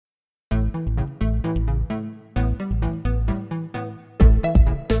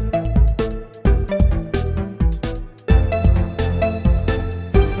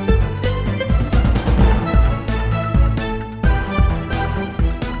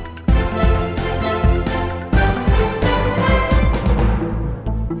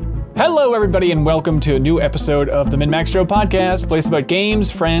Hello, everybody, and welcome to a new episode of the MinMax Show podcast, a place about games,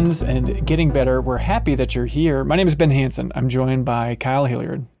 friends, and getting better. We're happy that you're here. My name is Ben Hansen. I'm joined by Kyle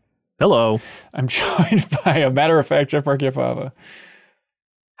Hilliard. Hello. I'm joined by a matter-of-fact Jeff Marchiafava.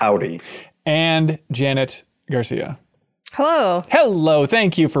 Howdy. And Janet Garcia. Hello. Hello.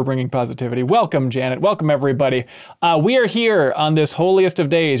 Thank you for bringing positivity. Welcome, Janet. Welcome, everybody. We are here on this holiest of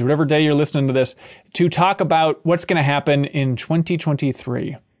days, whatever day you're listening to this, to talk about what's going to happen in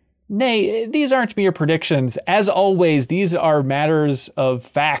 2023. Nay, these aren't mere predictions. As always, these are matters of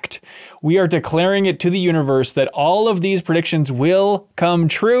fact. We are declaring it to the universe that all of these predictions will come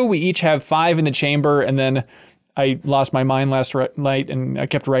true. We each have 5 in the chamber, and then I lost my mind last night and I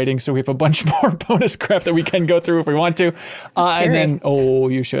kept writing, so we have a bunch more bonus crap that we can go through if we want to. And then,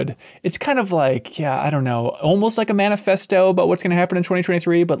 you should. It's kind of like, I don't know, almost like a manifesto about what's going to happen in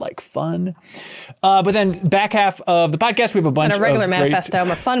 2023, but like fun. But then back half of the podcast, we have a bunch of a regular manifesto,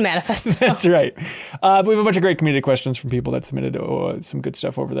 I'm a fun manifesto. That's right. We have a bunch of great community questions from people that submitted some good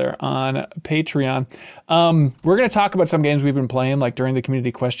stuff over there on Patreon. We're going to talk about some games we've been playing, like during the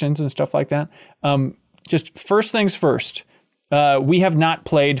community questions and stuff like that. Just first things first, we have not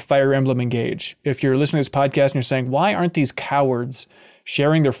played Fire Emblem Engage. If you're listening to this podcast and you're saying, why aren't these cowards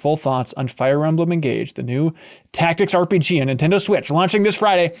sharing their full thoughts on Fire Emblem Engage, the new tactics RPG on Nintendo Switch, launching this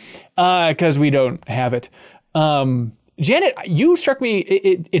Friday, because we don't have it. Janet, you struck me,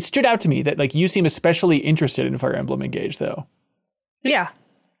 it stood out to me that like you seem especially interested in Fire Emblem Engage, though. Yeah.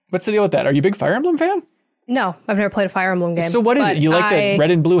 What's the deal with that? Are you a big Fire Emblem fan? No, I've never played a Fire Emblem game. So what is it? You like the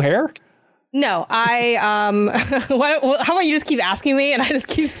red and blue hair? No, how about you just keep asking me and I just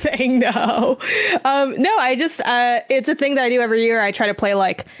keep saying no? No, I just, it's a thing that I do every year. I try to play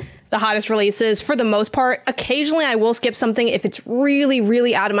like the hottest releases for the most part. Occasionally I will skip something if it's really,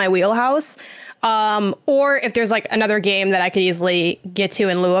 really out of my wheelhouse. Or if there's like another game that I could easily get to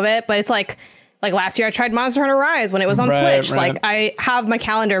in lieu of it. But it's like last year I tried Monster Hunter Rise when it was on Switch. Right. Like I have my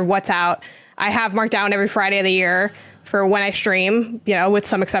calendar of what's out. I have marked down every Friday of the year for when I stream, with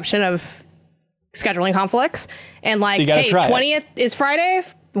some exception of scheduling conflicts, and like, so hey, 20th is Friday.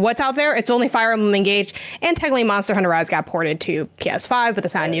 What's out there? It's only Fire Emblem Engage, and technically Monster Hunter Rise got ported to PS5, but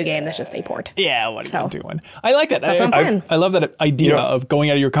that's not a new game. That's just a port. Yeah, what are you doing? I like that. I love that idea of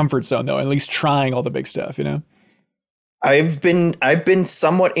going out of your comfort zone, though, and at least trying all the big stuff. I've been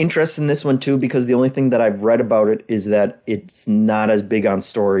somewhat interested in this one too, because the only thing that I've read about it is that it's not as big on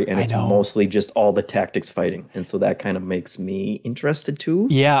story and it's mostly just all the tactics fighting. And so that kind of makes me interested too.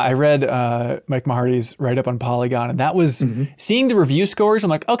 Yeah, I read Mike Mahardy's write-up on Polygon, and that was seeing the review scores. I'm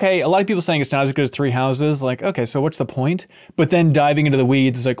like, okay, a lot of people saying it's not as good as Three Houses. Like, okay, so what's the point? But then diving into the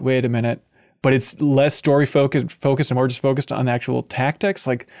weeds, it's like, wait a minute. But it's less story focused and more just focused on the actual tactics.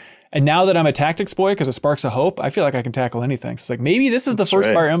 Like, and now that I'm a tactics boy because of Sparks of Hope, I feel like I can tackle anything. So it's like, maybe this is the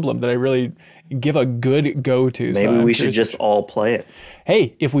first Fire Emblem that I really give a good go to. Maybe we should just all play it.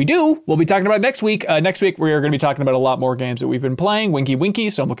 Hey, if we do, we'll be talking about it next week. Next week, we are going to be talking about a lot more games that we've been playing. Winky Winky.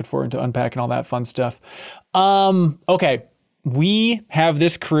 So I'm looking forward to unpacking all that fun stuff. Okay. We have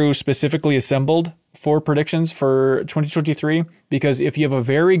this crew specifically assembled for predictions for 2023, because if you have a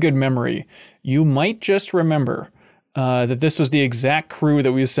very good memory, you might just remember that this was the exact crew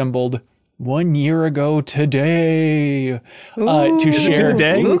that we assembled 1 year ago today to share.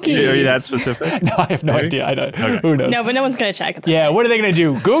 Spooky. Are you that specific? No, I have no idea. I don't. Okay. Who knows? No, but no one's going to check. What are they going to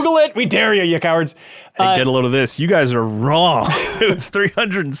do? Google it. We dare you, you cowards. Hey, get a load of this. You guys are wrong. It was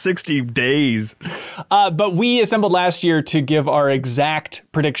 360 days. But we assembled last year to give our exact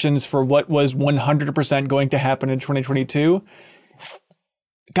predictions for what was 100% going to happen in 2022.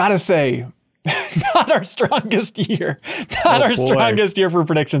 Gotta say, not our strongest year. Strongest year for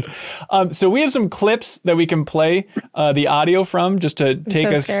predictions. So we have some clips that we can play the audio from just to take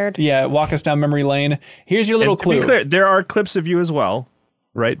walk us down memory lane. Here's your little clue. To be clear, there are clips of you as well,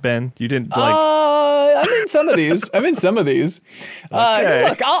 right, Ben? You didn't like. I'm in some of these. Okay.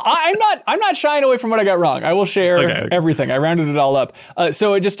 Look, I'm not shying away from what I got wrong. I will share everything. I rounded it all up.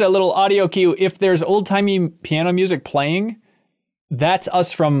 So just a little audio cue. If there's old timey piano music playing, that's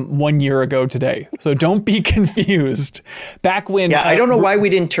us from 1 year ago today. So don't be confused. Back when... Yeah, I don't know why we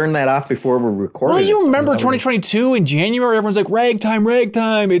didn't turn that off before we recorded. Well, you remember 2022 in January, everyone's like, ragtime.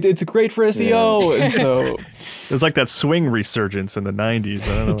 It's great for SEO. Yeah. And so... It was like that swing resurgence in the 90s. I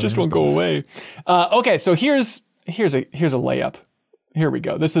don't know. It just won't go away. Okay, so here's a layup. Here we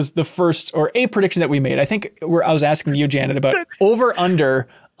go. This is the first, or a prediction that we made. I think I was asking you, Janet, about over-under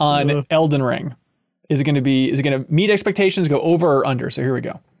on Elden Ring. Is it going to meet expectations, go over or under? So here we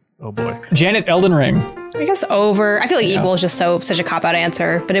go. Oh boy. Janet, Elden Ring. I guess over. I feel like equal is just such a cop-out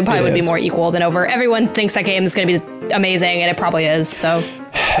answer, but it probably would be more equal than over. Everyone thinks that game is going to be amazing, and it probably is, so.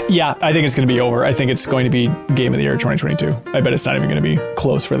 Yeah, I think it's going to be over. I think it's going to be Game of the Year 2022. I bet it's not even going to be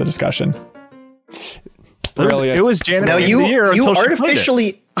close for the discussion. It was Janet's Now Game of the Year you until she played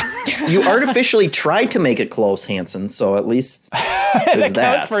it. artificially tried to make it close, Hanson. So at least there's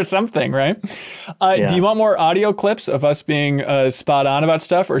that counts for something, right? Do you want more audio clips of us being spot on about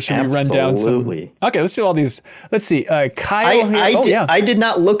stuff, or should we run down some? Absolutely. Okay, let's do all these. Let's see. Kyle here. I did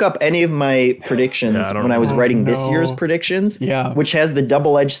not look up any of my predictions when I was writing this year's predictions. Yeah. Which has the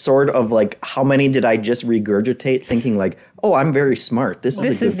double-edged sword of like, how many did I just regurgitate, thinking like, oh, I'm very smart. This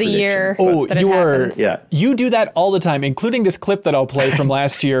is the year. Oh, that it happens. You do that all the time, including this clip that I'll play from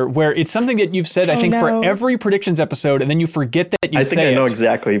last year, where it's something that you've said, I think, for every predictions episode, and then you forget that you say it. I think I know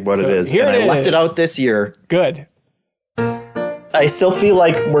exactly what it is. Here I left it out this year. Good. I still feel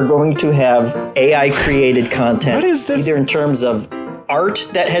like we're going to have AI-created content. What is this? Either in terms of art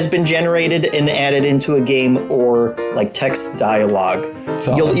that has been generated and added into a game, or like text dialogue.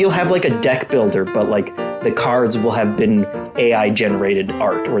 You'll have like a deck builder, but like the cards will have been AI-generated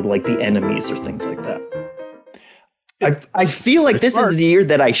art, or like the enemies or things like that. I feel like this is the year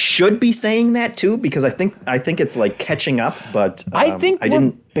that I should be saying that too, because I think it's like catching up. But I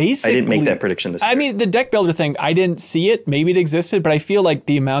didn't make that prediction this year. I mean, the deck builder thing, I didn't see it. Maybe it existed, but I feel like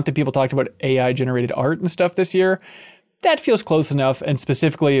the amount that people talked about AI generated art and stuff this year, that feels close enough. And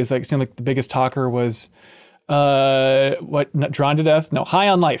specifically, is like, it seemed like the biggest talker was Drawn to Death? No, High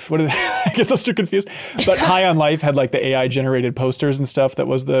on Life. What did I get those two confused? But High on Life had like the AI generated posters and stuff. That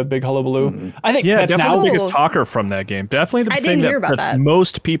was the big hullabaloo. Mm-hmm. I think that's definitely now the biggest talker from that game. Definitely the thing that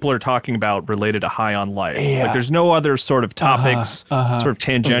most people are talking about related to High on Life. Yeah. Like there's no other sort of topics sort of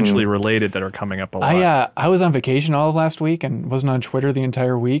tangentially related that are coming up a lot. I was on vacation all of last week and wasn't on Twitter the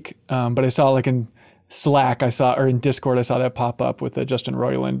entire week. But I saw like in Slack, or in Discord, I saw that pop up with the Justin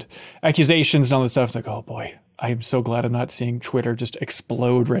Roiland accusations and all that stuff. It's like, oh boy, I am so glad I'm not seeing Twitter just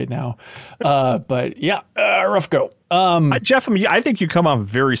explode right now. But yeah, rough go. Jeff, I think you come off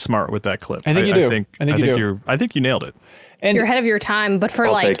very smart with that clip. I think you do. I think you nailed it. And you're ahead of your time, but for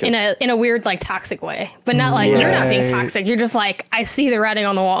like in a weird like toxic way, but not like you're not being toxic. You're just like, I see the writing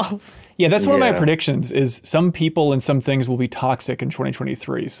on the walls. Yeah, that's one of my predictions is some people and some things will be toxic in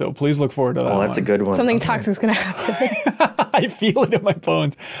 2023. So please look forward to that. Oh, that's a good one. Something toxic is going to happen. I feel it in my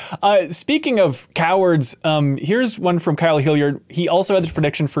bones. Speaking of cowards, here's one from Kyle Hilliard. He also had this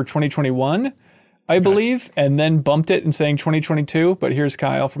prediction for 2021, I believe, and then bumped it and saying 2022. But here's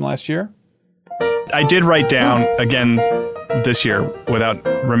Kyle from last year. I did write down again this year without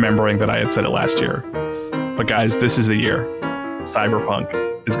remembering that I had said it last year. But guys, this is the year. Cyberpunk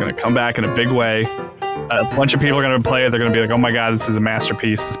is going to come back in a big way. A bunch of people are going to play it. They're going to be like, oh my God, this is a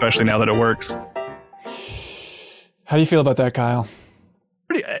masterpiece, especially now that it works. How do you feel about that, Kyle?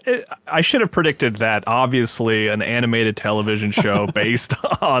 I should have predicted that. Obviously, an animated television show based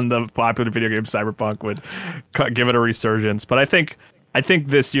on the popular video game Cyberpunk would give it a resurgence. But I think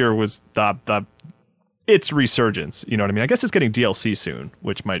this year was its resurgence. You know what I mean? I guess it's getting DLC soon,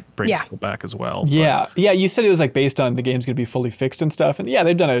 which might bring people back as well. Yeah. Yeah. You said it was like based on the game's going to be fully fixed and stuff. And yeah,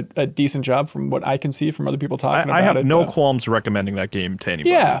 they've done a decent job from what I can see from other people talking about it. I have no qualms recommending that game to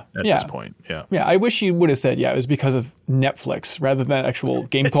anybody at this point. Yeah. Yeah. I wish you would have said, it was because of Netflix rather than actual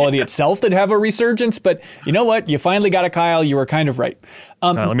game quality itself that have a resurgence. But you know what? You finally got it, Kyle. You were kind of right.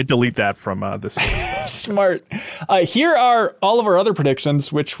 Let me delete that from this. Smart. Here are all of our other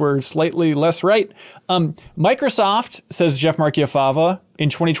predictions, which were slightly less right. Microsoft, says Jeff Marchiafava, in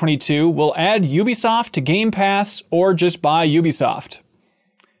 2022 will add Ubisoft to Game Pass or just buy Ubisoft.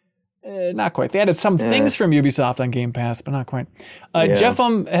 Not quite. They added some things from Ubisoft on Game Pass, but not quite. Jeff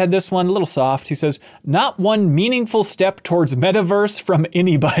had this one a little soft. He says, not one meaningful step towards metaverse from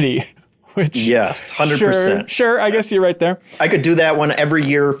anybody. Which, yes, 100%. Sure, I guess you're right there. I could do that one every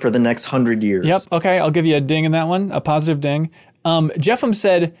year for the next 100 years. Yep, okay, I'll give you a ding in that one, a positive ding. Jeffem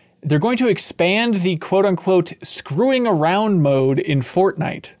said they're going to expand the quote-unquote screwing around mode in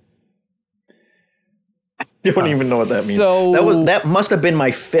Fortnite. I don't even know what that means. That must have been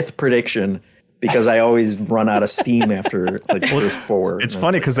my fifth prediction, because I always run out of steam after like first four. It's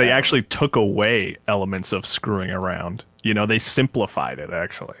funny because they actually took away elements of screwing around. You know, they simplified it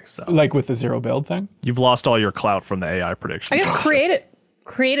actually. So like with the zero build thing? You've lost all your clout from the AI predictions. I guess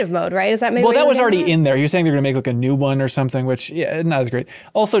creative mode, right? Is that maybe? Well, that was already in there. He was saying they're going to make like a new one or something, which not as great.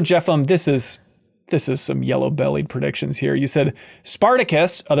 Also, Jeff, this is some yellow-bellied predictions here. You said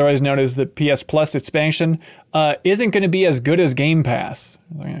Spartacus, otherwise known as the PS Plus expansion, isn't going to be as good as Game Pass.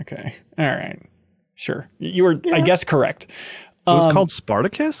 Okay, all right, sure. You were, I guess, correct. It was called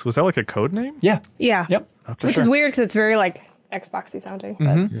Spartacus? Was that like a code name? Yeah. Yep. Okay. Which is weird because it's very like Xboxy sounding.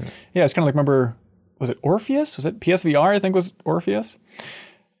 Mm-hmm. Yeah, it's kind of like, remember, was it Orpheus? Was it PSVR? I think was Orpheus.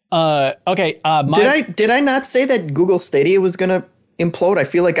 Okay. Did I not say that Google Stadia was gonna implode? I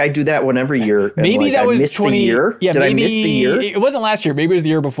feel like I do that one every year. Maybe like, that was missed 20 the year. Yeah, Did maybe I miss the year? It wasn't last year. Maybe it was the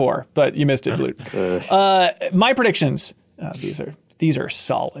year before, but you missed it, Blue. My predictions. These are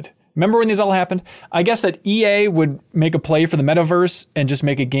solid. Remember when these all happened? I guess that EA would make a play for the metaverse and just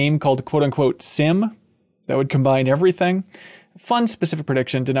make a game called quote unquote Sim that would combine everything. Fun specific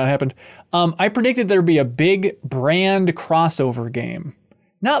prediction, did not happen. I predicted there'd be a big brand crossover game.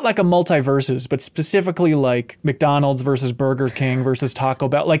 Not like a multiverses, but specifically like McDonald's versus Burger King versus Taco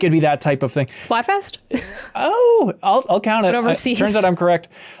Bell. Like it'd be that type of thing. Splatfest? Oh, I'll count it. Overseas. Turns out I'm correct.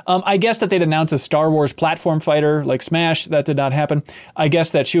 I guess that they'd announce a Star Wars platform fighter like Smash. That did not happen. I guess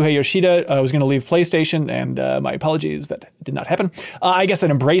that Shuhei Yoshida was going to leave PlayStation, and my apologies, that did not happen. I guess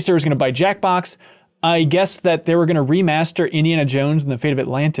that Embracer is going to buy Jackbox. I guess that they were going to remaster Indiana Jones and the Fate of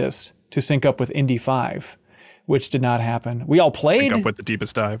Atlantis to sync up with Indy 5. Which did not happen. We all played. Sync up with The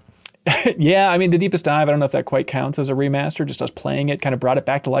Deepest Dive. Yeah, I mean, The Deepest Dive, I don't know if that quite counts as a remaster. Just us playing it kind of brought it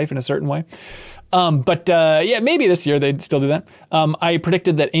back to life in a certain way. But maybe this year they'd still do that. I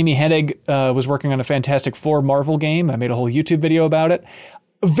predicted that Amy Hennig was working on a Fantastic Four Marvel game. I made a whole YouTube video about it.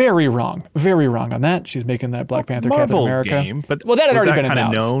 Very wrong on that. She's making that Black Panther Marvel Captain America. Game, but well, that had was already that been kinda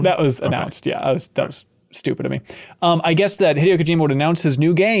announced. known? That was announced. Yeah, that was stupid of me. I guess that Hideo Kojima would announce his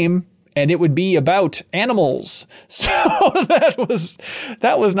new game, and it would be about animals. So that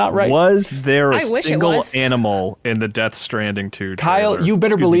was not right. Was there a I wish it single was. animal in the Death Stranding 2 Kyle, trailer? you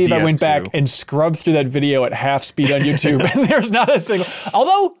better Excuse me, believe I went DS2. back and scrubbed through that video at half speed on YouTube, and there's not a single.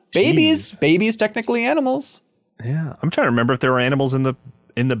 Although babies technically animals. Yeah, I'm trying to remember if there were animals in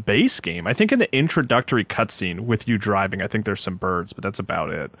the base game. I think in the introductory cutscene with you driving, I think there's some birds, but that's about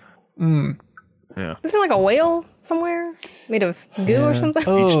it. Yeah. Isn't there like a whale somewhere made of goo or something?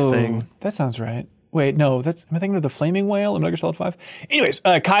 Oh, thing. that sounds right. Wait, no, am I thinking of the Flaming Whale in Metal Gear Solid 5? Anyways,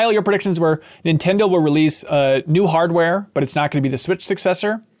 Kyle, your predictions were Nintendo will release new hardware, but it's not going to be the Switch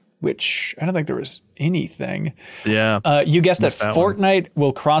successor, which I don't think there was anything. Yeah. You guessed that Missed that one. Fortnite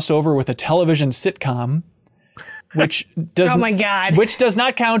will cross over with a television sitcom, which does Oh my God. which does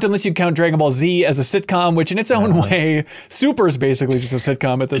not count unless you count Dragon Ball Z as a sitcom, which in its own way, Super is basically just a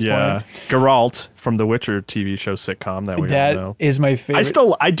sitcom at this Yeah. point. Geralt from the Witcher TV show sitcom that we all That know. is my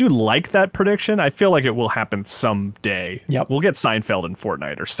favorite. I do like that prediction. I feel like it will happen someday. Yep. We'll get Seinfeld in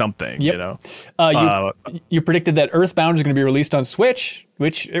Fortnite or something, Yep. you know. You predicted that Earthbound is going to be released on Switch,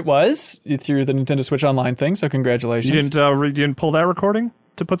 which it was through the Nintendo Switch Online thing. So congratulations. You didn't pull that recording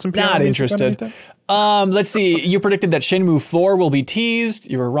to put some piano Not music interested. underneath it? Let's see. You predicted that Shenmue 4 will be teased.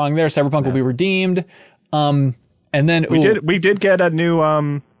 You were wrong there. Cyberpunk will be redeemed. And then We did get a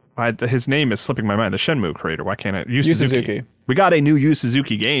new his name is slipping my mind. The Shenmue creator. Why can't I? Yu Suzuki. We got a new Yu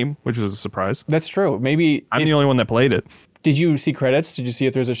Suzuki game, which was a surprise. That's true. Maybe I'm the only one that played it. did you see credits? Did you see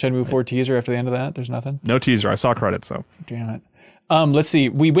if there's a Shenmue 4 teaser after the end of that? There's nothing. No teaser. I saw credits though. Damn it. Let's see.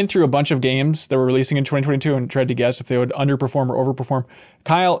 We went through a bunch of games that were releasing in 2022 and tried to guess if they would underperform or overperform.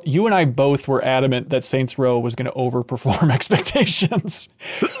 Kyle, you and I both were adamant that Saints Row was going to overperform expectations.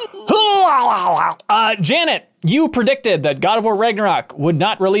 Janet, you predicted that God of War Ragnarok would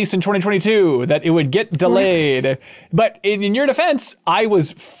not release in 2022, that it would get delayed. But in your defense, I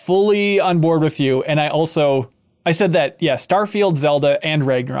was fully on board with you. And I said that, yeah, Starfield, Zelda, and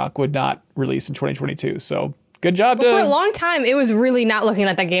Ragnarok would not release in 2022. So good job. For a long time, it was really not looking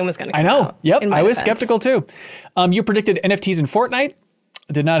like that game was going to come I know. out. Yep. in my I was defense. skeptical too. You predicted NFTs in Fortnite.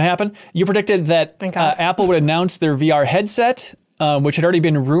 Did not happen. You predicted that Thank God. Apple would announce their VR headset, which had already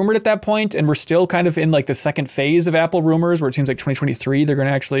been rumored at that point, and we're still kind of in like the second phase of Apple rumors, where it seems like 2023 they're going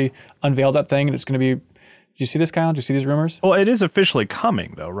to actually unveil that thing, and it's going to be. Did you see this, Kyle? Did you see these rumors? Well, it is officially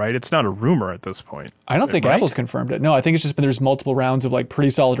coming though, right? It's not a rumor at this point. I don't think right? Apple's confirmed it. No, I think it's just been there's multiple rounds of like pretty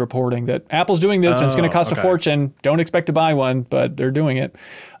solid reporting that Apple's doing this and it's going to cost a okay. fortune. Don't expect to buy one, but they're doing it.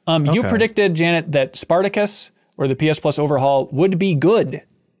 You Okay. predicted, Janet, that Spartacus or the PS Plus overhaul would be good.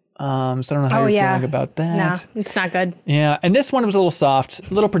 So I don't know how you're feeling about that. No, it's not good. Yeah, and this one was a little soft,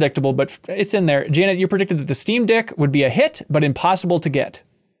 a little predictable, but it's in there. Janet, you predicted that the Steam Deck would be a hit, but impossible to get.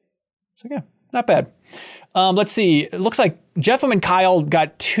 So yeah, not bad. Let's see. It looks like Jeffem and Kyle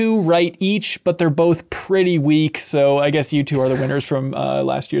got 2 right each, but they're both pretty weak. So I guess you two are the winners from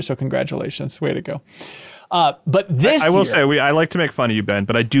last year. So congratulations. Way to go. But this I will year, say I like to make fun of you, Ben,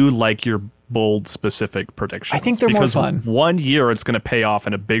 but I do like your bold, specific predictions. I think they're more because fun. One year it's going to pay off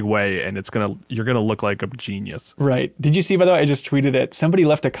in a big way, and you're going to look like a genius. Right. Did you see, by the way, I just tweeted it. Somebody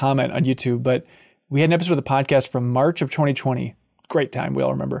left a comment on YouTube, but we had an episode of the podcast from March of 2020. Great time. We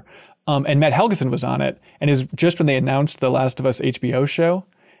all remember. And Matt Helgeson was on it. And it was just when they announced the Last of Us HBO show.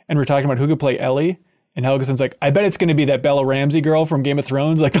 And we're talking about who could play Ellie. And Helgeson's like, I bet it's going to be that Bella Ramsey girl from Game of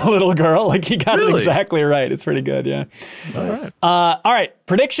Thrones, like a little girl. Like he got it exactly right. It's pretty good. Yeah. Nice. All right.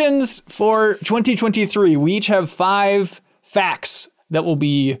 Predictions for 2023. We each have 5 facts that will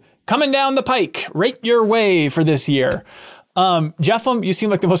be coming down the pike right your way for this year. Jeffem, you seem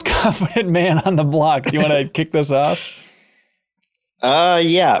like the most confident man on the block. Do you want to kick this off?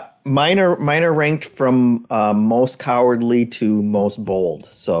 Yeah. Mine are ranked from most cowardly to most bold.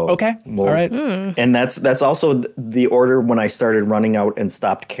 So okay, all right, and that's also the order when I started running out and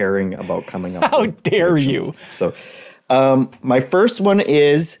stopped caring about coming up. How dare you? So, my first one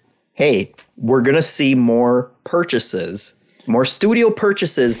is, hey, we're gonna see more purchases, more studio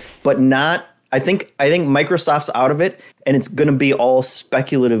purchases, but not. I think Microsoft's out of it, and it's gonna be all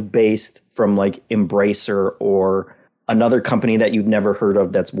speculative based from like Embracer or another company that you've never heard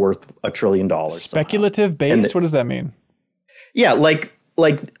of that's worth $1 trillion. Speculative based? What does that mean? Yeah, like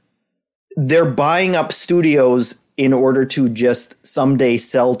they're buying up studios in order to just someday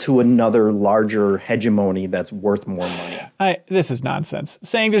sell to another larger hegemony that's worth more money. This is nonsense.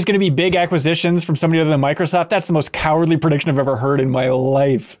 Saying there's going to be big acquisitions from somebody other than Microsoft, that's the most cowardly prediction I've ever heard in my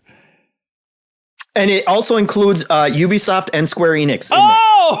life. And it also includes Ubisoft and Square Enix.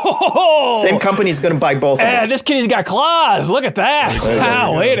 Same company's going to buy both of them. This kitty's got claws. Look at that.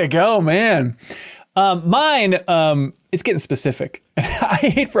 Wow, way to go, man. Mine, it's getting specific. I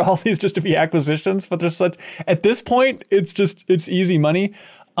hate for all these just to be acquisitions, but there's such, at this point, it's easy money.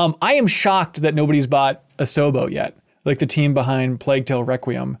 I am shocked that nobody's bought Asobo yet, like the team behind Plague Tale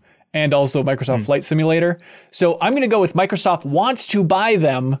Requiem and also Microsoft Flight Simulator. So I'm going to go with Microsoft wants to buy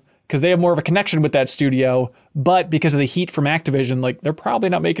them because they have more of a connection with that studio, but because of the heat from Activision, like they're probably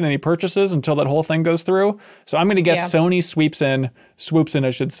not making any purchases until that whole thing goes through. So I'm going to guess Sony swoops in, I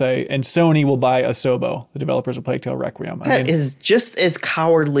should say, and Sony will buy Asobo, the developers of Plague Tale Requiem. That is just as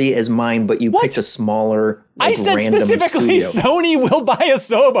cowardly as mine, but you picked a smaller, like, I said random specifically studio. Sony will buy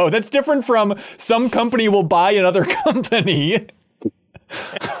Asobo. That's different from some company will buy another company.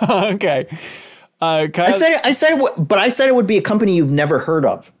 Okay. I said it would be a company you've never heard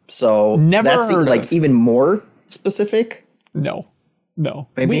of. So that's like even more specific. No.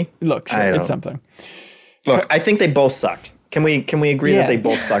 Maybe. Look, sure, it's something. Look, I think they both sucked. Can we agree that they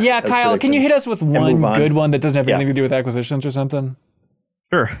both sucked? Yeah, Kyle, can you hit us with one good one that doesn't have anything to do with acquisitions or something?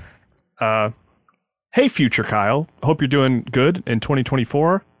 Sure. Hey, future Kyle. Hope you're doing good in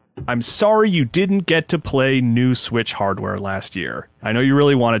 2024. I'm sorry you didn't get to play new Switch hardware last year. I know you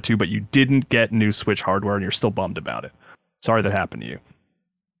really wanted to, but you didn't get new Switch hardware, and you're still bummed about it. Sorry that happened to you.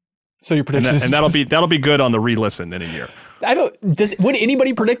 So your prediction is that'll be good on the re-listen in a year. Would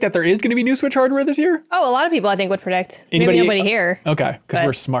anybody predict that there is going to be new Switch hardware this year? Oh, a lot of people I think would predict. Maybe nobody here. Okay, because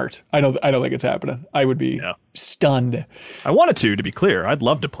we're smart. I don't think it's happening. I would be stunned. I wanted to be clear. I'd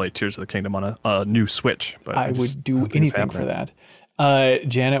love to play Tears of the Kingdom on a new Switch, but I would do anything for that.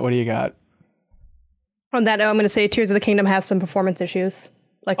 Janet, what do you got? On that note, I'm going to say Tears of the Kingdom has some performance issues.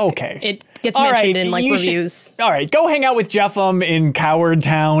 Like, okay, it gets mentioned in like reviews. All right, go hang out with Jeffem in Coward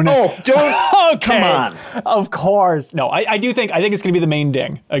Town. Oh, don't! Okay. Come on. Of course. No, I think it's going to be the main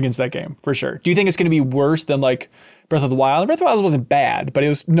ding against that game for sure. Do you think it's going to be worse than like Breath of the Wild? Breath of the Wild wasn't bad, but it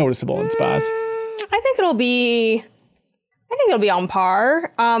was noticeable in spots. I think it'll be on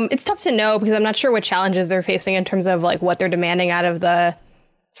par. It's tough to know because I'm not sure what challenges they're facing in terms of like what they're demanding out of the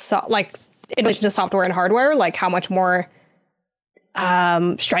like in relation to software and hardware, like how much more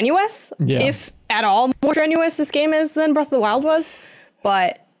strenuous, if at all more strenuous this game is than Breath of the Wild was.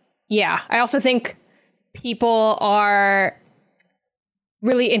 But yeah, I also think people are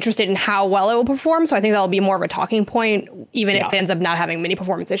really interested in how well it will perform. So I think that'll be more of a talking point, even if it ends up not having many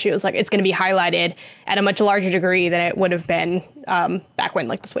performance issues. Like it's going to be highlighted at a much larger degree than it would have been back when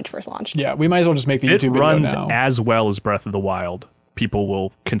like the Switch first launched. Yeah, we might as well just make the YouTube video now. If it runs as well as Breath of the Wild, people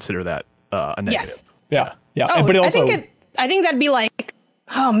will consider that a negative. Yes. Yeah. Oh, but it also, I think that'd be like,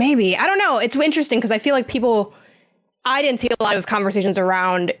 oh, maybe. I don't know. It's interesting because I feel like I didn't see a lot of conversations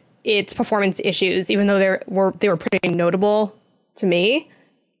around its performance issues, even though they were pretty notable to me.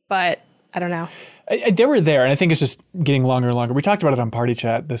 But I don't know. They were there, and I think it's just getting longer and longer. We talked about it on Party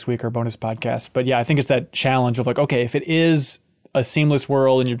Chat this week, our bonus podcast. But yeah, I think it's that challenge of like, okay, if it is a seamless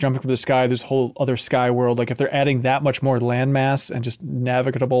world and you're jumping from the sky, there's a whole other sky world. Like if they're adding that much more landmass and just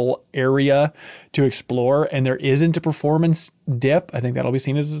navigable area to explore and there isn't a performance dip, I think that'll be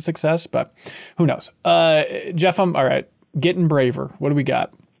seen as a success, but who knows? Jeff, all right, getting braver. What do we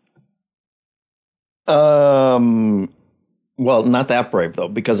got? Well, not that brave though,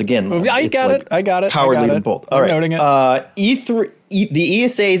 because again, I got it. Cowardly in both. All right. Noting it. E3, the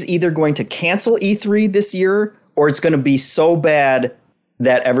ESA is either going to cancel E3 this year, or it's going to be so bad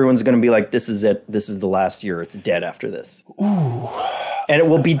that everyone's going to be like, this is it. This is the last year. It's dead after this. Ooh. And it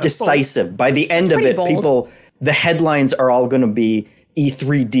will be decisive. By the end of it, the headlines are all going to be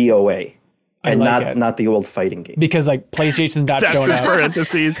E3 DOA. And not the old fighting game. Because like PlayStation's not showing up.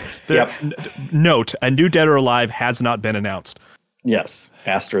 Parentheses. Note, a new Dead or Alive has not been announced. Yes,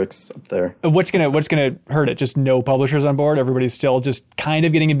 asterisks up there. What's gonna hurt it? Just no publishers on board. Everybody's still just kind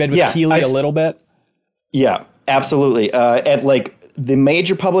of getting in bed with Keighley a little bit. Yeah, absolutely. And like the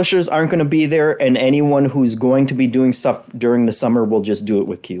major publishers aren't going to be there, and anyone who's going to be doing stuff during the summer will just do it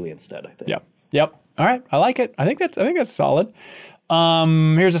with Keighley instead, I think. Yep. All right, I like it. I think that's solid.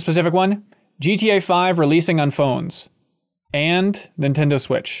 Here's a specific one: GTA 5 releasing on phones and Nintendo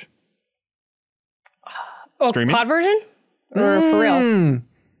Switch. Streaming? Cloud version? Or for real?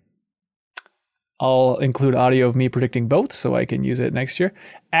 I'll include audio of me predicting both so I can use it next year.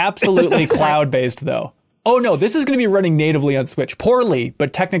 Absolutely cloud-based, though. Oh, no, this is going to be running natively on Switch. Poorly,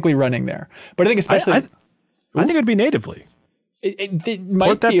 but technically running there. But I think especially... I think it'd be natively. It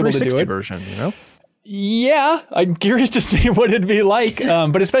might be able to do it. Version, you know? Yeah, I'm curious to see what it'd be like.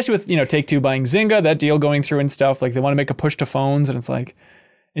 But especially with, Take-Two buying Zynga, that deal going through and stuff, like they want to make a push to phones, and it's like...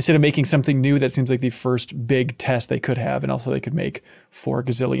 Instead of making something new, that seems like the first big test they could have, and also they could make $4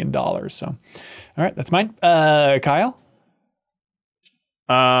 gazillion. So, all right, that's mine. Kyle?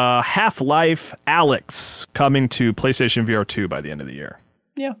 Half-Life Alyx coming to PlayStation VR 2 by the end of the year.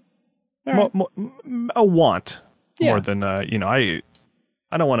 Yeah. Right. A want more than, I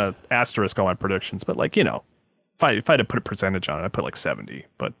don't want to asterisk on my predictions, but like, if I had to put a percentage on it, I'd put like 70,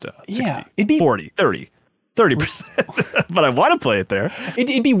 but 60, it'd be 40, 30%, but I want to play it there.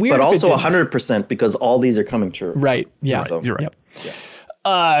 It'd be weird. But also 100% because all these are coming true. Right. Yeah. So, you're right. Yep.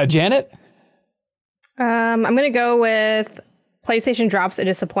 Yeah. Janet? I'm going to go with PlayStation drops a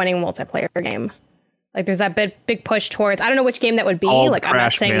disappointing multiplayer game. Like there's that big push towards, I don't know which game that would be. I'm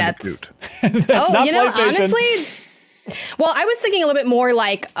not saying Bandicoot. That's not PlayStation. Honestly, well, I was thinking a little bit more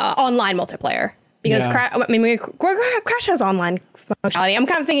like online multiplayer. Because Crash has online functionality. I'm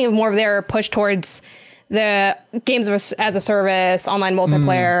kind of thinking of more of their push towards the games as a service, online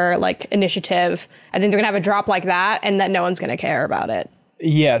multiplayer, like initiative. I think they're gonna have a drop like that, and that no one's gonna care about it.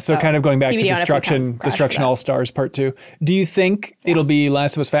 Yeah, so kind of going back to Destruction All Stars Part 2. Do you think it'll be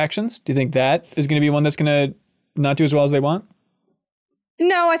Last of Us Factions? Do you think that is going to be one that's going to not do as well as they want?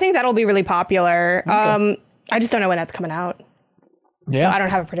 No, I think that'll be really popular. Okay. I just don't know when that's coming out. Yeah, so I don't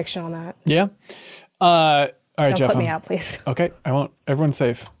have a prediction on that. Yeah. All right, don't Jeff. Don't put me out, please. Okay, I won't. Everyone's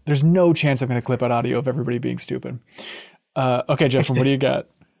safe. There's no chance I'm going to clip out audio of everybody being stupid. Okay, Jeff, what do you got?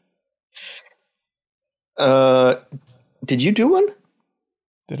 Did you do one?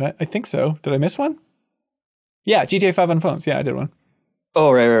 Did I? I think so. Did I miss one? Yeah, GTA 5 on phones. Yeah, I did one.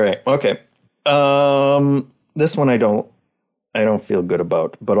 Oh, right. Okay. This one I don't feel good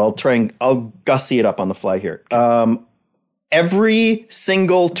about, but I'll gussy it up on the fly here. Every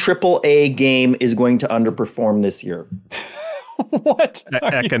single AAA game is going to underperform this year. What?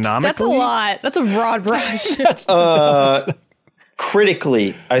 Economically? That's a lot. That's a broad brush.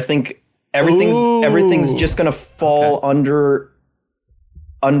 Critically, I think everything's just going to fall under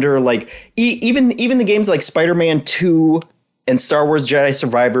like even the games like Spider-Man 2 and Star Wars Jedi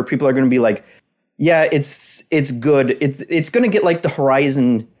Survivor. People are going to be like, yeah, it's good. It's going to get like the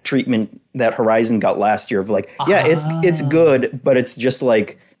Horizon treatment that Horizon got last year of like, yeah, it's good, but it's just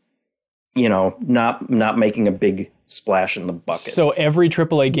like, not making a big splash in the bucket. So every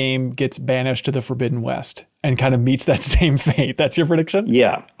AAA game gets banished to the Forbidden West and kind of meets that same fate. That's your prediction?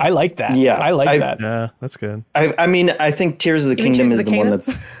 Yeah. I like that. Yeah. I like that. Yeah, that's good. I mean, I think Tears of the Kingdom is the one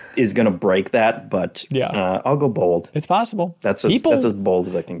is going to break that, but I'll go bold. It's possible. That's as bold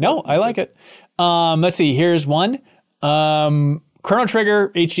as I can go. No, I like it. Let's see. Here's one. Chrono Trigger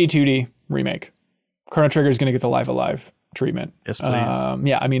HD 2D remake. Chrono Trigger is going to get the Live Alive treatment. Yes, please.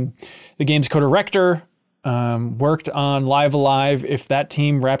 Yeah, I mean, the game's co-director worked on Live Alive. If that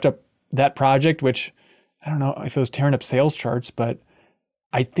team wrapped up that project, which I don't know if it was tearing up sales charts, but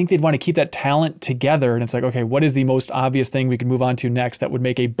I think they'd want to keep that talent together. And it's like, okay, what is the most obvious thing we can move on to next that would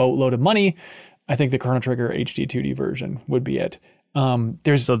make a boatload of money? I think the Chrono Trigger HD 2D version would be it.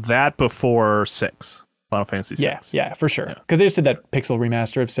 So that before 6. Final Fantasy 6. Yeah, for sure. Because they just did that pixel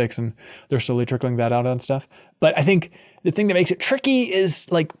remaster of 6 and they're slowly trickling that out on stuff. But I think the thing that makes it tricky is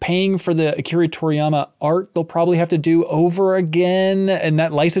like paying for the Akira Toriyama art they'll probably have to do over again. And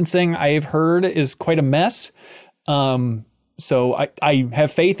that licensing I've heard is quite a mess. So I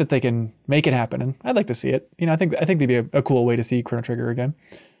have faith that they can make it happen and I'd like to see it. I think they'd be a cool way to see Chrono Trigger again.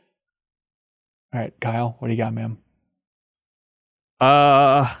 All right, Kyle, what do you got, ma'am?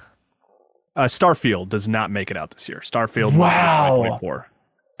 Starfield does not make it out this year. Starfield. Wow. 2024.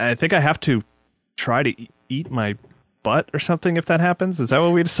 I think I have to try to eat my butt or something if that happens. Is that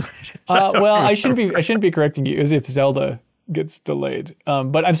what we decided? Well, I shouldn't be correcting you as if Zelda gets delayed.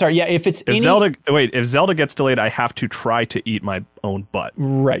 But I'm sorry. Yeah, if Zelda gets delayed, I have to try to eat my own butt.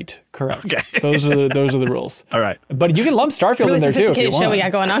 Right. Correct. Okay. Those are the rules. All right. But you can lump Starfield Really in there too if you sophisticated show we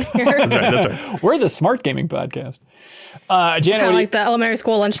want. got going on here. That's right. We're the smart gaming podcast. Janet, Kind of like the elementary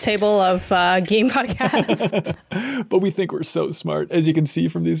school lunch table of game podcasts. but we think we're so smart, as you can see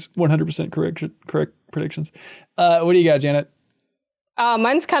from these 100% correct predictions. What do you got, Janet?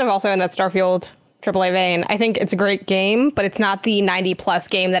 Mine's kind of also in that Starfield AAA vein. I think it's a great game, but it's not the 90 plus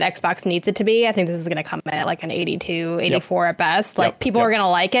game that Xbox needs it to be. I think this is going to come in at like an 82, 84 at best. Like people are going to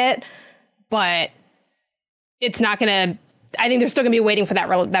like it, but it's not going to. I think they're still going to be waiting for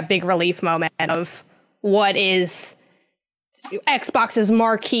that big relief moment of what is Xbox's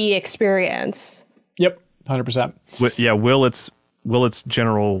marquee experience. Yep, 100%. Will its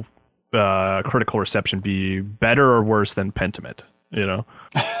general critical reception be better or worse than Pentiment? You know,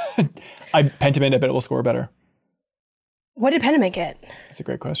 Pentiment, I bet it will score better. What did Pentiment get? That's a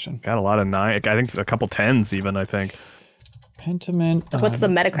great question. got a lot of 9. I think a couple 10s even. I think. Pentiment. What's the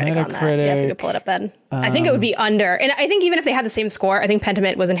Metacritic on that? Yeah, if you could pull it up, Ben. I think it would be under. And I think even if they had the same score, I think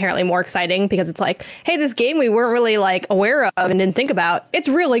Pentiment was inherently more exciting because it's like, hey, this game we weren't really like aware of and didn't think about, it's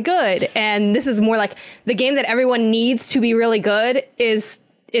really good. And this is more like the game that everyone needs to be really good is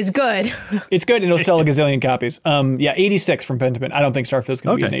good. It's good, and it'll sell a gazillion copies. 86 from Pentiment. I don't think Starfield's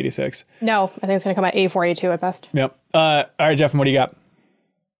going to be an 86. No, I think it's going to come at 84, 82 at best. Yep. All right, Jeff, what do you got?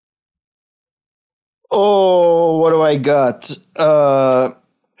 Oh, what do I got? The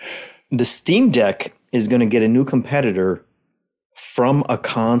Steam Deck is going to get a new competitor from a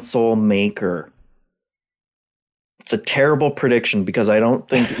console maker. It's a terrible prediction because I don't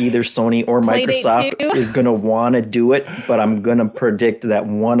think either Sony or Playdate Microsoft 2? is going to want to do it, but I'm going to predict that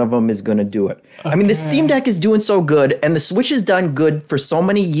one of them is going to do it. Okay. I mean, the Steam Deck is doing so good, and the Switch has done good for so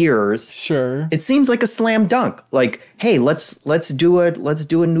many years. Sure. It seems like a slam dunk. Like, hey, let's do a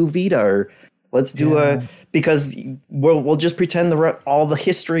new Vita, or let's do because we'll just pretend all the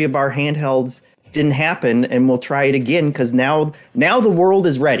history of our handhelds didn't happen, and we'll try it again because now the world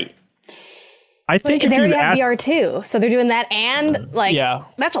is ready. I think they already have VR too, so they're doing that, and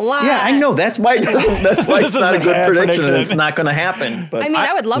that's a lot. Yeah, I know. That's why it's not a good prediction, and it's not going to happen. But I mean,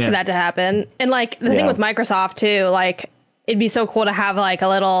 I would love for that to happen. And like the thing with Microsoft too, like it'd be so cool to have like a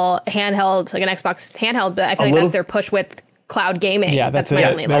little handheld, like an Xbox handheld. But I feel like that's their push with cloud gaming. Yeah, that's my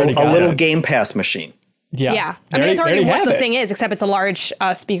it. only a little Game Pass machine. Yeah. I mean, it's already what the thing is, except it's a large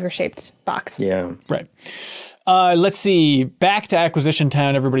speaker-shaped box. Yeah. Right. Let's see. Back to Acquisition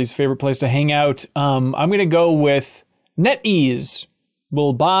Town, everybody's favorite place to hang out. I'm going to go with NetEase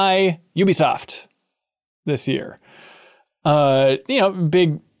will buy Ubisoft this year.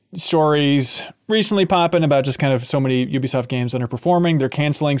 Big stories recently popping about just kind of so many Ubisoft games underperforming. They're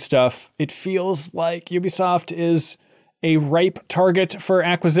canceling stuff. It feels like Ubisoft is a ripe target for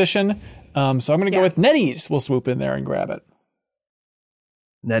acquisition. So I'm going to go with NetEase. We'll swoop in there and grab it.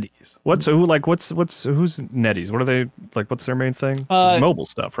 NetEase. Who's NetEase? What are they like? What's their main thing? It's mobile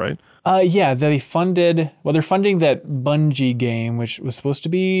stuff, right? They're funding that Bungie game, which was supposed to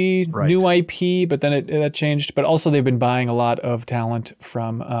be new IP, but then it changed. But also they've been buying a lot of talent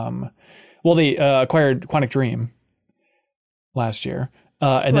from, they acquired Quantic Dream last year.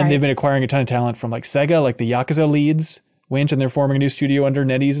 And then they've been acquiring a ton of talent from like Sega, like the Yakuza leads went, and they're forming a new studio under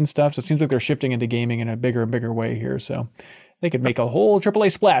NetEase and stuff. So it seems like they're shifting into gaming in a bigger and bigger way here. So they could make a whole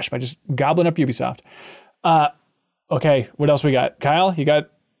AAA splash by just gobbling up Ubisoft. Okay, what else we got? Kyle, you got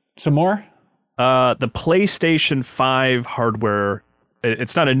some more? The PlayStation 5 hardware,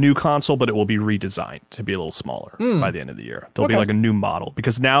 it's not a new console, but it will be redesigned to be a little smaller by the end of the year. There'll be like a new model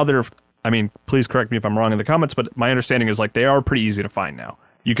because now please correct me if I'm wrong in the comments, but my understanding is like they are pretty easy to find now.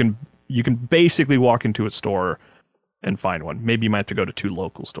 You can basically walk into a store and find one. Maybe you might have to go to 2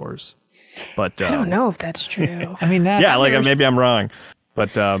 local stores. But I don't know if that's true. I mean, maybe I'm wrong.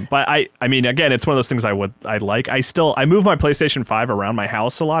 But I mean, again, it's one of those things I like. I move my PlayStation 5 around my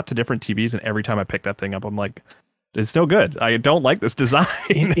house a lot to different TVs, and every time I pick that thing up, I'm like, it's no good. I don't like this design.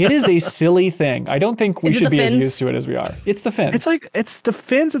 It is a silly thing. I don't think we should be as used to it as we are. It's the fins. It's the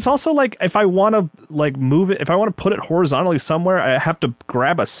fins. It's also like if I want to like move it, if I want to put it horizontally somewhere, I have to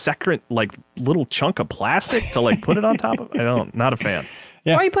grab a second like little chunk of plastic to like put it on top of. Not a fan.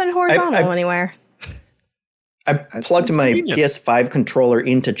 Yeah. Why are you putting horizontal anywhere? I plugged my PS5 controller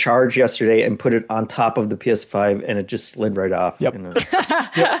into charge yesterday and put it on top of the PS5, and it just slid right off. Yep.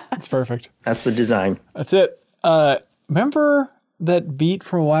 It's perfect. That's the design. That's it. Remember that beat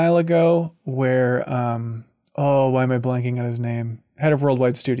from a while ago where why am I blanking on his name? Head of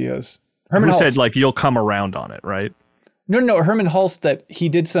Worldwide Studios. Herman Who Hulst. said like you'll come around on it, right? No, Herman Hulst, that he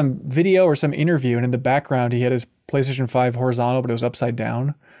did some video or some interview, and in the background he had his PlayStation 5 horizontal, but it was upside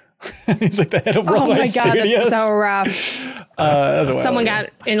down. He's like the head of Worldwide Oh my God, Studios. that's so rough. Someone got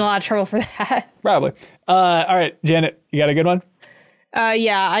in a lot of trouble for that. Probably. All right, Janet, you got a good one?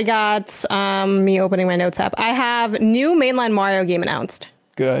 Yeah, I got me opening my notes app. I have new mainline Mario game announced.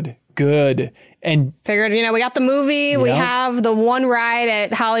 Good. And Figured, we got the movie. We Yeah. have the one ride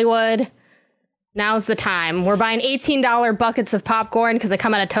at Hollywood. Now's the time. We're buying $18 buckets of popcorn because they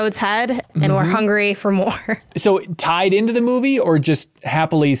come out of Toad's head, and we're hungry for more. so tied into the movie or just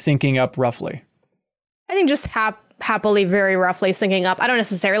happily syncing up roughly? I think just happily, very roughly syncing up. I don't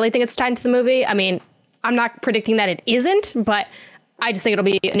necessarily think it's tied to the movie. I mean, I'm not predicting that it isn't, but I just think it'll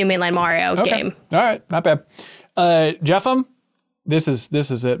be a new mainline Mario game. All right, not bad. Jeffem, this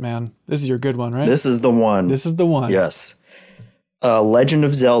is it, man. This is your good one, right? This is the one. This is the one. Yes. Legend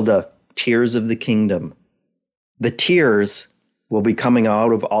of Zelda, Tears of the Kingdom. The tears will be coming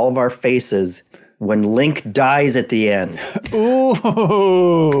out of all of our faces when Link dies at the end.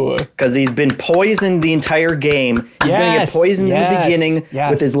 Ooh. Because he's been poisoned the entire game. He's going to get poisoned in the beginning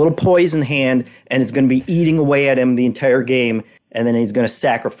with his little poison hand, and it's going to be eating away at him the entire game. And then he's going to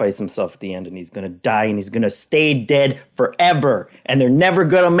sacrifice himself at the end, and he's going to die, and he's going to stay dead forever. And they're never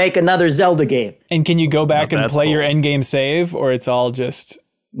going to make another Zelda game. And can you go back and That's play your cool. end game save, or it's all just...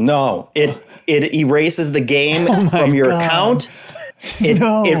 No, it erases the game from your account.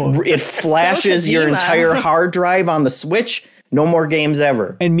 It flashes your Kojima. entire hard drive on the Switch. No more games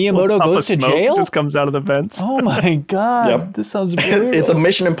ever. And Miyamoto Puff goes of to smoke jail? just comes out of the vents. Oh my God. Yep. This sounds brutal. It's a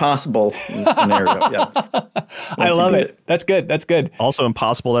Mission Impossible scenario. Yeah, I love it. That's good. Also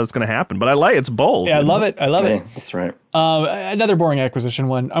impossible that it's going to happen, but I like it's bold. Yeah, I love it. Hey, that's right. Another boring acquisition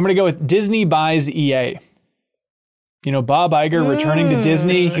one. I'm going to go with Disney buys EA. Bob Iger returning to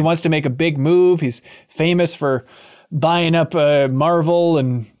Disney. He wants to make a big move. He's famous for buying up Marvel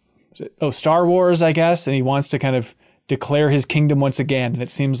and Star Wars, I guess. And he wants to kind of declare his kingdom once again. And it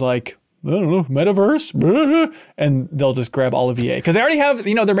seems like, I don't know, metaverse. And they'll just grab all of EA. Because they already have,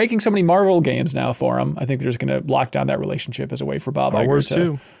 they're making so many Marvel games now for him. I think they're just going to lock down that relationship as a way for Bob Star Iger Wars to...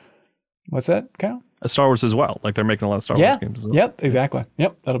 too. What's that, Kyle? Star Wars as well. Like they're making a lot of Star Wars games as well. Yep, exactly.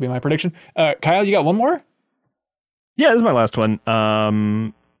 Yep, that'll be my prediction. Kyle, you got one more? Yeah, this is my last one.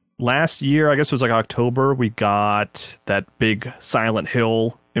 Last year, I guess it was like October, we got that big Silent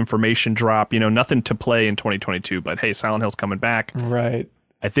Hill information drop. Nothing to play in 2022, but hey, Silent Hill's coming back. Right.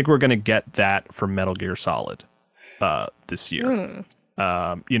 I think we're going to get that for Metal Gear Solid this year.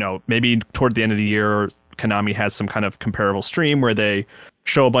 Maybe toward the end of the year, Konami has some kind of comparable stream where they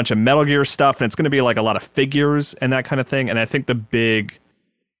show a bunch of Metal Gear stuff, and it's going to be like a lot of figures and that kind of thing. And I think the big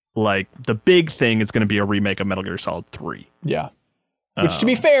thing is going to be a remake of Metal Gear Solid 3. Yeah. Which, to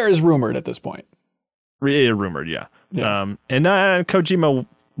be fair, is rumored at this point. Rumored, yeah. And Kojima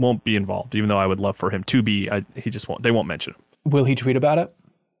won't be involved, even though I would love for him to be. He just won't. They won't mention him. Will he tweet about it?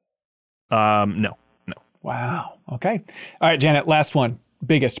 No. Wow. Okay. All right, Janet, last one.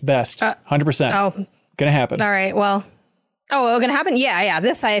 Biggest, best, 100%. Oh, Gonna happen. all right. Well, going to happen? Yeah.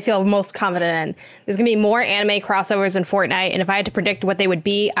 This I feel most confident in. There's going to be more anime crossovers in Fortnite. And if I had to predict what they would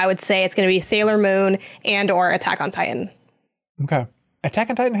be, I would say it's going to be Sailor Moon and or Attack on Titan. Okay. Attack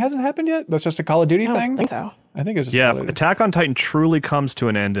on Titan hasn't happened yet? That's just a Call of Duty I thing? don't think so. I think it's just Yeah, Call of Duty. Attack on Titan truly comes to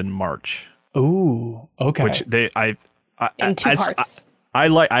an end in March. Ooh, okay. Which In two parts. I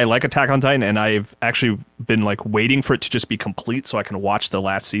like Attack on Titan, and I've actually been like waiting for it to just be complete so I can watch the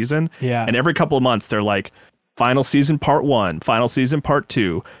last season. Yeah. And every couple of months they're like, final season part 1, final season part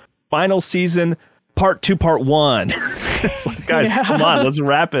 2, final season part 2 part 1. It's like, guys, come on, let's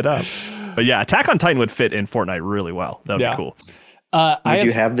wrap it up. But yeah, Attack on Titan would fit in Fortnite really well. That would be cool. Would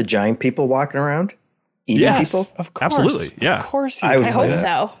you have the giant people walking around eating people? Of course. Absolutely, yeah. Of course. I would I play hope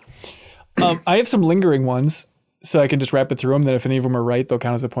that. so. I have some lingering ones, so I can just wrap it through them. That if any of them are right, they'll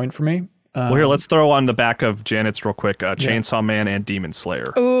count as a point for me. Well, here, let's throw on the back of Janet's real quick. Chainsaw Man and Demon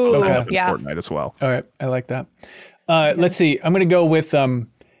Slayer. Ooh, That'll happen in yeah. Fortnite as well. All right, I like that. Let's see. I'm going to go with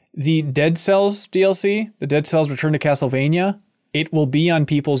the Dead Cells DLC, the Dead Cells Return to Castlevania. It will be on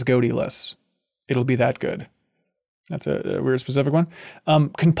people's GOTY lists. It'll be that good. That's a weird specific one.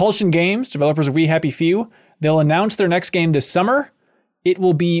 Compulsion Games, developers of We Happy Few, they'll announce their next game this summer. It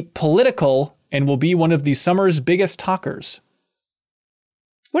will be political and will be one of the summer's biggest talkers.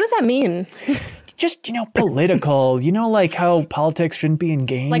 What does that mean? Just, political. Like how politics shouldn't be in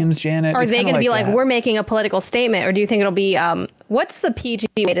games, Janet. Are It's they kinda going to be like, that. we're making a political statement? Or do you think it'll be, what's the PG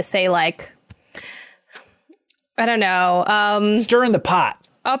way to say, like, I don't know. Stirring the pot.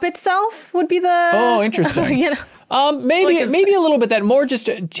 Up itself would be the. Oh, interesting. You know, Maybe a little bit that more just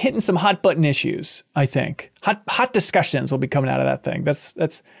hitting some hot button issues. I think hot discussions will be coming out of that thing. That's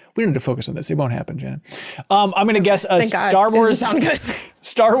we don't need to focus on this. It won't happen, Janet. I'm going to guess Star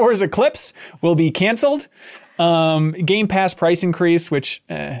Wars Eclipse will be canceled. Game Pass price increase, which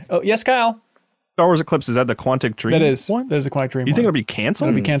yes, Kyle. Star Wars Eclipse, is that the Quantic Dream? That is one? That is the Quantic Dream. You think one. it'll be canceled?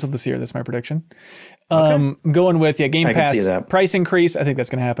 It'll be canceled this year. That's my prediction. I'm going with Game Pass price increase. I think that's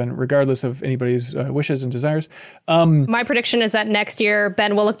going to happen regardless of anybody's wishes and desires. My prediction is that next year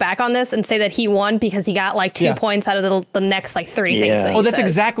Ben will look back on this and say that he won because he got like 2 points out of the next like 30 things. That that's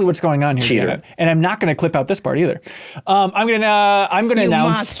exactly what's going on here, Janet. And I'm not going to clip out this part either. I'm going to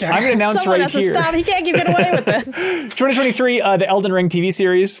announce. Monster. I'm going to announce Someone right has here. To stop. He can't get away with this. 2023, the Elden Ring TV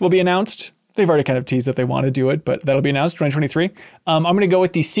series will be announced. They've already kind of teased that they want to do it, but that'll be announced 2023. I'm going to go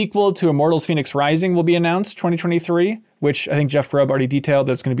with the sequel to Immortals Phoenix Rising will be announced 2023, which I think Jeff Grubb already detailed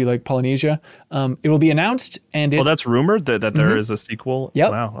that it's going to be like Polynesia. It will be announced, and that's rumored that there is a sequel.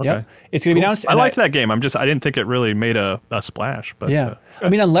 Yep. Wow. Okay. Yep. It's going to be announced. I liked that game. I didn't think it really made a splash. But I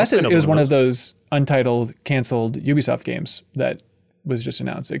mean, unless it was one of those untitled, canceled Ubisoft games that was just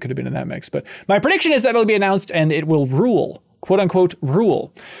announced, it could have been in that mix. But my prediction is that it'll be announced and it will rule, quote unquote,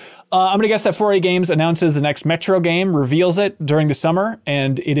 rule. I'm going to guess that 4A Games announces the next Metro game, reveals it during the summer,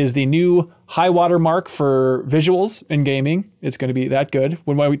 and it is the new high water mark for visuals in gaming. It's going to be that good.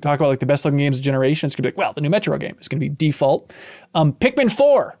 When we talk about like the best looking games of the generation, it's going to be like, well, the new Metro game is going to be default. Pikmin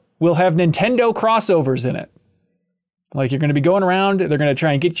 4 will have Nintendo crossovers in it. Like you're going to be going around, they're going to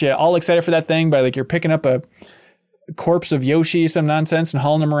try and get you all excited for that thing by like you're picking up a corpse of Yoshi, some nonsense, and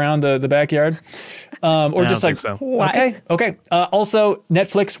hauling them around the backyard. Or just like, so. Okay. Also,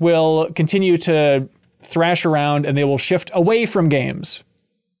 Netflix will continue to thrash around and they will shift away from games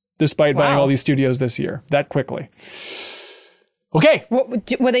despite buying all these studios this year that quickly. Okay.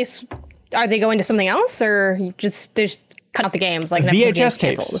 Are they going to something else or just cut out the games like VHS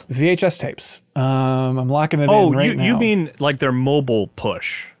tapes? VHS tapes. I'm locking it in right now. You mean like their mobile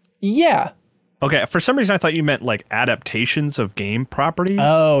push? Yeah. Okay, for some reason I thought you meant like adaptations of game properties.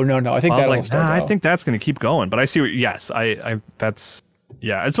 Oh, no. I think that'll start. I think that's going to keep going. But I see as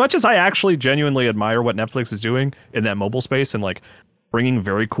much as I actually genuinely admire what Netflix is doing in that mobile space and like bringing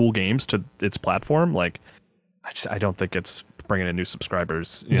very cool games to its platform, like I don't think it's bringing in new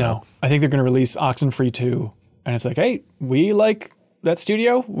subscribers. You know? I think they're going to release Oxenfree 2 and it's like, hey, we like that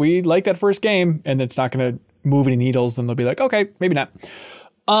studio. We like that first game. And it's not going to move any needles. And they'll be like, okay, maybe not.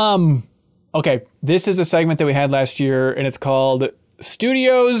 Okay, this is a segment that we had last year, and it's called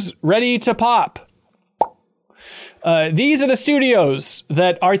Studios Ready to Pop. These are the studios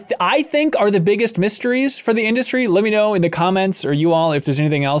that I think are the biggest mysteries for the industry. Let me know in the comments, or you all, if there's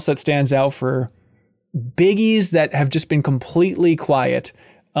anything else that stands out for biggies that have just been completely quiet.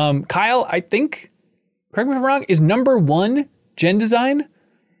 Kyle, I think, correct me if I'm wrong, is number 1 Gen Design?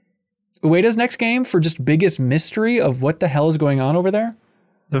 Ueda's next game for just biggest mystery of what the hell is going on over there?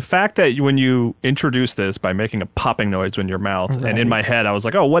 The fact that when you introduce this by making a popping noise in your mouth, and in my head I was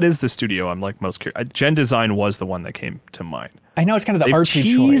like, oh, what is the studio I'm like most curious? Gen Design was the one that came to mind. I know it's kind of the artsy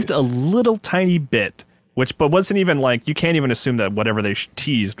teased choice. A little tiny bit, but wasn't even like, you can't even assume that whatever they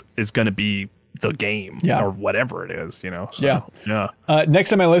teased is going to be the game or whatever it is, you know? So, yeah.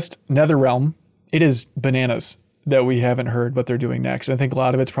 Next on my list, NetherRealm. It is bananas that we haven't heard what they're doing next. I think a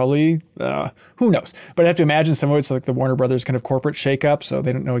lot of it's probably, who knows? But I have to imagine some of it's like the Warner Brothers kind of corporate shakeup, so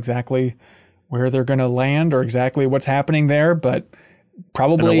they don't know exactly where they're going to land or exactly what's happening there, but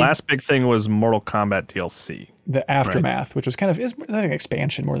probably... And the last big thing was Mortal Kombat DLC. The Aftermath, which was kind of, is like an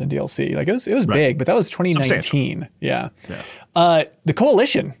expansion more than DLC. Like it was big, but that was 2019. Yeah. The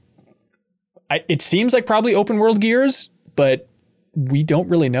Coalition. It seems like probably open world Gears, but we don't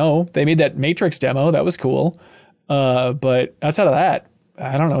really know. They made that Matrix demo. That was cool. But outside of that,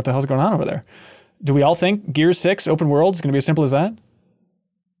 I don't know what the hell's going on over there. Do we all think Gears 6 open world is going to be as simple as that?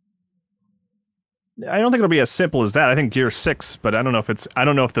 I don't think it'll be as simple as that. I think Gears 6, but I don't know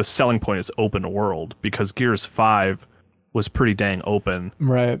if the selling point is open world, because Gears 5 was pretty dang open.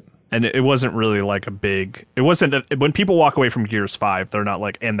 Right. And it wasn't really like it wasn't that when people walk away from Gears 5, they're not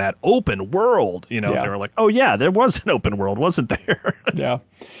like, and that open world, they were like, oh yeah, there was an open world, wasn't there? Yeah.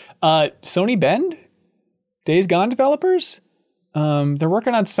 Sony Bend? Days Gone developers? They're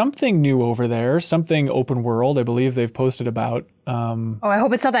working on something new over there, something open world, I believe they've posted about. I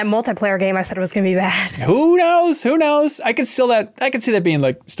hope it's not that multiplayer game I said it was going to be bad. Who knows? I could see that being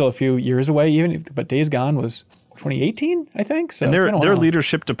like still a few years away, but Days Gone was 2018, I think. So And it's been a their while.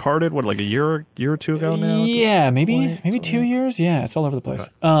 leadership departed, what, like a year or two ago now? Yeah, maybe 2 years. Yeah, it's all over the place.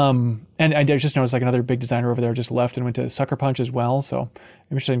 And I just noticed like another big designer over there just left and went to Sucker Punch as well. So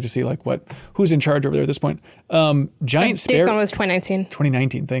interesting to see like who's in charge over there at this point. Giant Days Sparrow. Gone was 2019.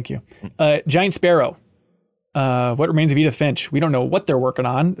 2019. Thank you. Giant Sparrow. What Remains of Edith Finch? We don't know what they're working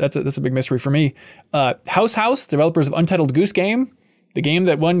on. That's a big mystery for me. House, developers of Untitled Goose Game, the game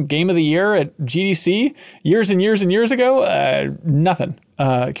that won Game of the Year at GDC years and years and years ago. Nothing.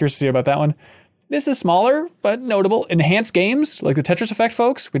 Curious to see about that one. This is smaller but notable. Enhanced Games, like the Tetris Effect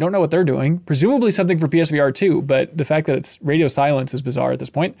folks, we don't know what they're doing. Presumably something for PSVR 2, but the fact that it's radio silence is bizarre at this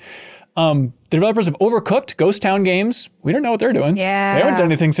point. The developers of Overcooked, Ghost Town Games, we don't know what they're doing. Yeah. They haven't done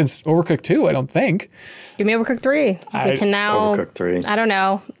anything since Overcooked 2, I don't think. Give me Overcooked 3. We can now. Overcooked 3. I don't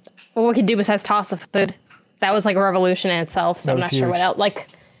know what we can do besides toss the food. That was like a revolution in itself. So I'm was not sure huge. what else. Like,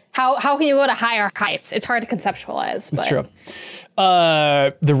 how can you go to higher heights? It's hard to conceptualize. It's true.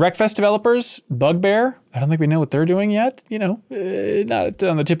 The Wreckfest developers, Bugbear. I don't think we know what they're doing yet. You know, not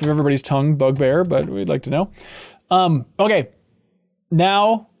on the tip of everybody's tongue, Bugbear, but we'd like to know. Okay,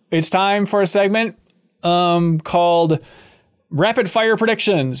 now it's time for a segment called Rapid Fire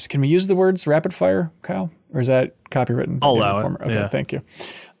Predictions. Can we use the words rapid fire, Kyle? Or is that copywritten? I'll allow it. Okay, Yeah. thank you.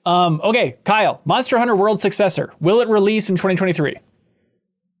 Okay, Kyle, Monster Hunter World successor. Will it release in 2023?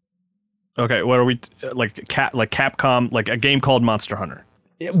 Okay, what are we like Capcom, like a game called Monster Hunter?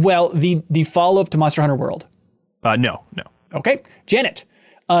 Well, the follow-up to Monster Hunter World. No. Okay, Janet,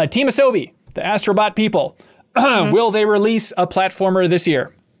 Team Asobi, the Astrobot people, will they release a platformer this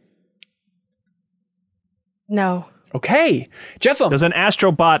year? No. Okay, Jeffem. Does an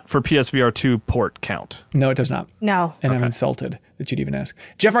Astrobot for PSVR 2 port count? No, it does not. No. And I'm insulted that you'd even ask.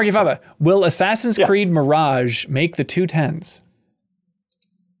 Jeff Markifava, will Assassin's Creed Mirage make the 210s?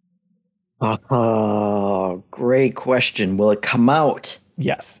 Great question. Will it come out?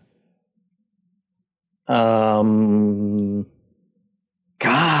 Yes. God.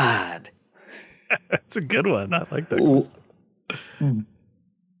 That's a good one. I like that.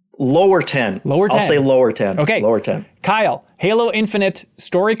 Lower 10. Lower 10. I'll say lower 10. Okay. Lower 10. Kyle, Halo Infinite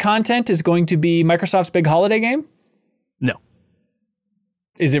story content is going to be Microsoft's big holiday game? No.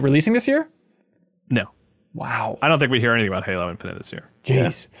 Is it releasing this year? No. Wow. I don't think we hear anything about Halo Infinite this year.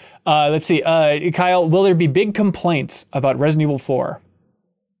 Jeez. Let's see. Kyle, will there be big complaints about Resident Evil 4?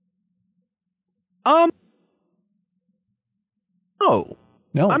 No.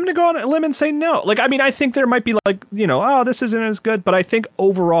 No. I'm going to go on a limb and say no. Like, I mean, I think there might be like, this isn't as good, but I think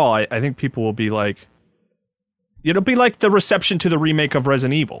overall, I think people will be like, it'll be like the reception to the remake of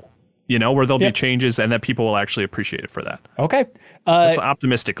Resident Evil, where there'll be changes and that people will actually appreciate it for that. Okay. That's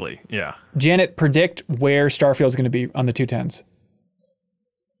optimistically. Yeah. Janet, predict where Starfield's going to be on the 210s.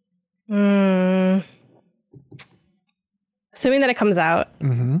 Assuming that it comes out,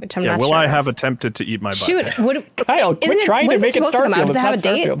 which I'm not Will sure. I have attempted to eat my butt? Shoot, Kyle, quit trying to make it supposed to come out? Starfield. Does It's it have a not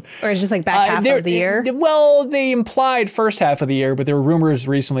date, Starfield. or is it just like back half of the year? Well, they implied first half of the year, but there were rumors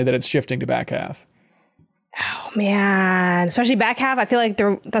recently that it's shifting to back half. Oh man, especially back half. I feel like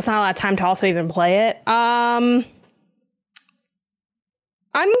that's not a lot of time to also even play it. I'm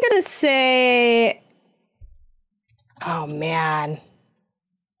gonna say, oh man,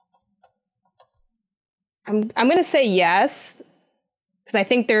 I'm gonna say yes, because I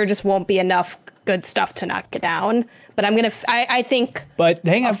think there just won't be enough good stuff to knock it down. But I think. But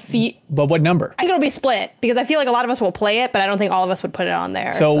hang on. But what number? I think it'll be split, because I feel like a lot of us will play it, but I don't think all of us would put it on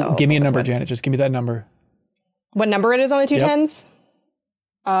there. So give me a number, Janet. Just give me that number. What number it is on the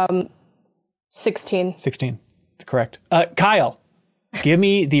 210s? 16. 16. That's correct. Kyle, give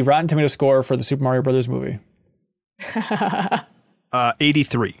me the Rotten Tomato score for the Super Mario Brothers movie.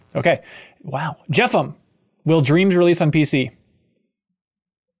 83. Okay. Wow. Jeffem, will Dreams release on PC?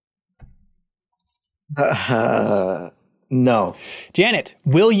 No. Janet,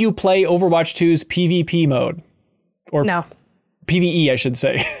 will you play Overwatch 2's PvP mode? Or No. PvE, I should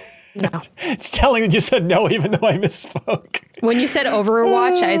say. No. It's telling that you said no, even though I misspoke. When you said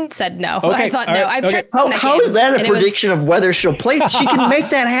Overwatch, I said no. Okay, I thought all no. right, I've okay. tried How is that a and it was- prediction of whether she'll play? She can make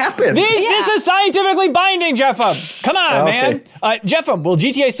that happen. This is scientifically binding, Jeffem. Come on, Okay. man. Jeffem, will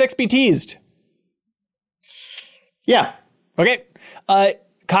GTA 6 be teased? Yeah. Okay.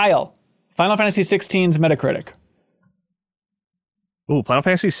 Kyle, Final Fantasy 16's Metacritic. Ooh, Final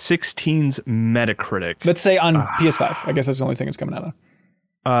Fantasy 16's Metacritic. Let's say on PS5. I guess that's the only thing it's coming out on.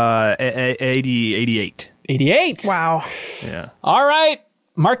 88. 88. Wow. Yeah. All right.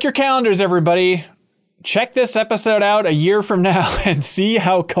 Mark your calendars, everybody. Check this episode out a year from now and see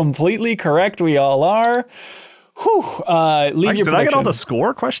how completely correct we all are. Whew. Leave your Did I get all prediction. the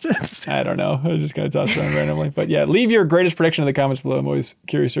score questions? I don't know. I was just going to toss around randomly. But yeah, leave your greatest prediction in the comments below. I'm always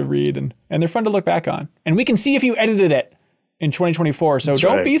curious to read, and they're fun to look back on. And we can see if you edited it in 2024. So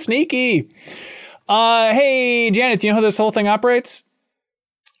don't be sneaky. Hey, Janet, do you know how this whole thing operates?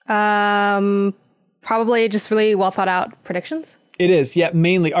 Probably just really well thought out predictions. It is, yeah,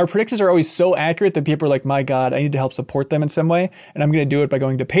 mainly. Our predictions are always so accurate that people are like, my God, I need to help support them in some way. And I'm going to do it by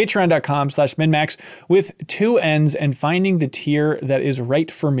going to patreon.com/minmax with 2 N's and finding the tier that is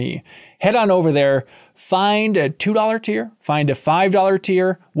right for me. Head on over there, find a $2 tier, find a $5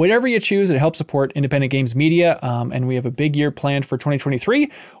 tier, whatever you choose that helps support independent games media. And we have a big year planned for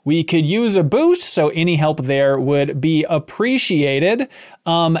 2023. We could use a boost, so any help there would be appreciated.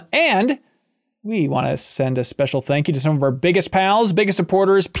 And we want to send a special thank you to some of our biggest pals, biggest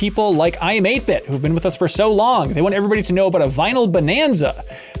supporters, people like I Am 8-Bit, who've been with us for so long. They want everybody to know about a vinyl bonanza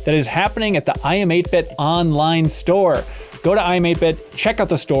that is happening at the I Am 8-Bit online store. Go to I Am 8-Bit, check out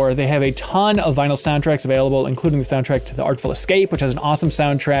the store. They have a ton of vinyl soundtracks available, including the soundtrack to The Artful Escape, which has an awesome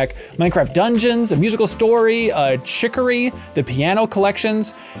soundtrack, Minecraft Dungeons, A Musical Story, Chicory, the piano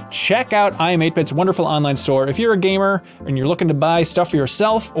collections. Check out I Am 8-Bit's wonderful online store. If you're a gamer and you're looking to buy stuff for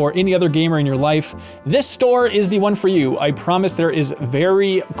yourself or any other gamer in your life, this store is the one for you. I promise there is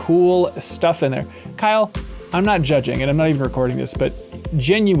very cool stuff in there. Kyle, I'm not judging, and I'm not even recording this, but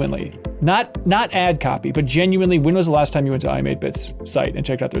genuinely, not ad copy, but genuinely, when was the last time you went to I Am 8-Bit's site and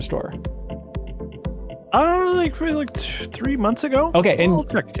checked out their store? Like 3 months ago. Okay, and I'll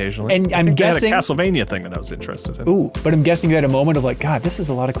check occasionally. And I'm They guessing had a Castlevania thing that I was interested in. Ooh, but I'm guessing you had a moment of like, God, this is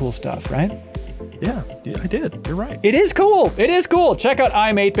a lot of cool stuff, right? Yeah, I did. You're right. It is cool. It is cool. Check out I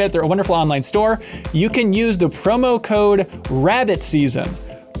Am 8-Bit. They're a wonderful online store. You can use the promo code RabbitSeason.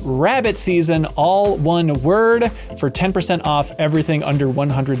 Rabbit Season, all one word, for 10% off everything under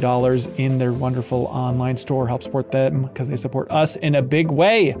 $100 in their wonderful online store. Help support them because they support us in a big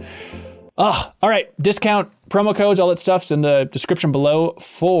way. All right, discount, promo codes, all that stuff's in the description below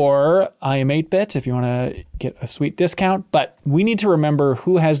for I Am 8-Bit if you want to get a sweet discount. But we need to remember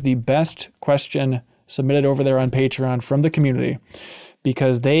who has the best question submitted over there on Patreon from the community,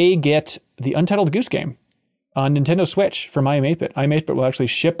 because they get the Untitled Goose Game on Nintendo Switch from I Am 8-Bit. I Am 8-Bit will actually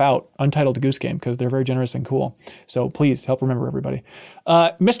ship out Untitled Goose Game because they're very generous and cool. So please help remember everybody.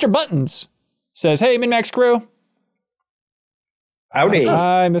 Mr. Buttons says, hey, MinMax crew. Howdy.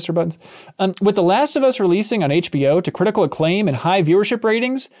 Hi, Mr. Buttons. With The Last of Us releasing on HBO to critical acclaim and high viewership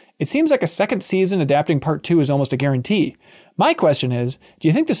ratings, it seems like a second season adapting Part 2 is almost a guarantee. My question is, do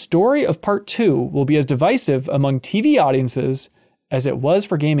you think the story of Part 2 will be as divisive among TV audiences as it was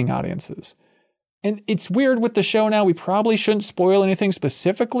for gaming audiences? And it's weird with the show now. We probably shouldn't spoil anything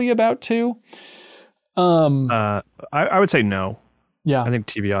specifically about 2. I would say no. Yeah. I think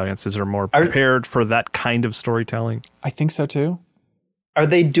TV audiences are more prepared for that kind of storytelling. I think so too. Are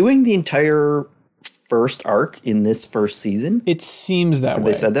they doing the entire first arc in this first season? It seems that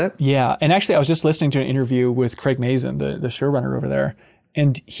way. They said that? Yeah. And actually, I was just listening to an interview with Craig Mazin, the showrunner over there,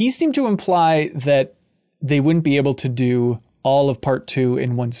 and he seemed to imply that they wouldn't be able to do all of Part 2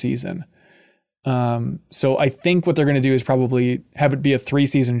 in one season. So I think what they're going to do is probably have it be a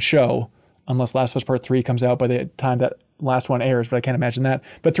 3-season show, unless Last of Us Part 3 comes out by the time that last one airs, but I can't imagine that.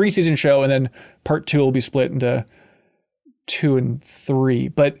 But 3-season show, and then Part 2 will be split into 2 and 3.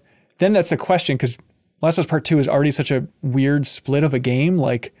 But then that's a question, because Last of Us Part 2 is already such a weird split of a game.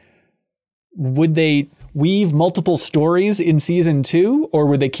 Like, would they weave multiple stories in season 2, or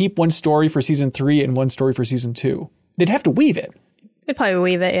would they keep one story for season 3 and one story for season 2? They'd have to weave it. They'd probably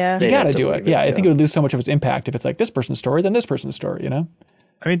weave it, yeah. You got to do it. Yeah, I think it would lose so much of its impact if it's like this person's story, then this person's story, you know?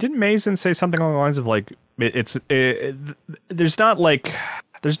 I mean, didn't Mazin say something along the lines of like, there's not like,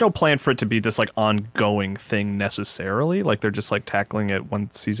 there's no plan for it to be this like ongoing thing necessarily. Like they're just like tackling it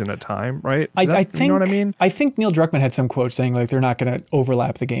one season at a time, right? I think, you know what I mean? I think Neil Druckmann had some quote saying like they're not going to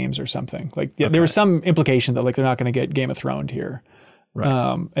overlap the games or something. Like there was some implication that like they're not going to get Game of Thrones here.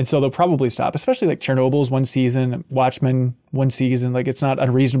 Right. And so they'll probably stop, especially like Chernobyl's one season, Watchmen one season. Like it's not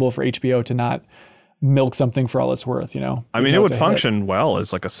unreasonable for HBO to not milk something for all it's worth, you know? I mean, it would function well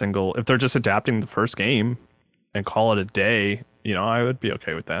as like a single, if they're just adapting the first game and call it a day, you know, I would be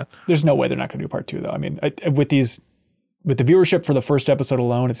okay with that. There's no way they're not going to do part 2 though. I mean, with the viewership for the first episode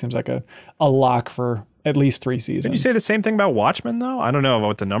alone, it seems like a lock for at least 3 seasons. Did you say the same thing about Watchmen though? I don't know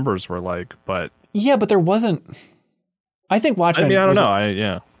what the numbers were like, but yeah, but there wasn't. I think Watchmen. I mean, I don't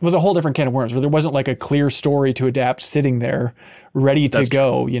know. Was a whole different can of worms where there wasn't like a clear story to adapt sitting there, ready to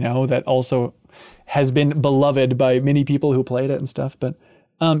go. You know, that also has been beloved by many people who played it and stuff. But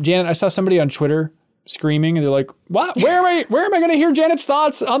Janet, I saw somebody on Twitter screaming, and they're like, "What? Where am I going to hear Janet's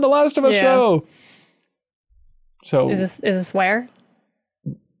thoughts on the Last of Us show?" So Is this where?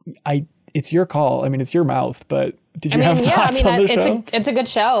 It's your call. I mean, it's your mouth, but did you have thoughts on the show? It's a good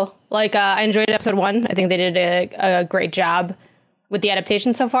show. Like, I enjoyed episode 1. I think they did a great job with the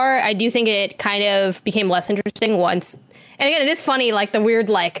adaptation so far. I do think it kind of became less interesting once. And again, it is funny, like the weird,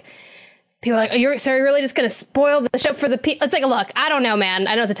 like, people are like, you're really just going to spoil the show for the people? It's like, look, I don't know, man.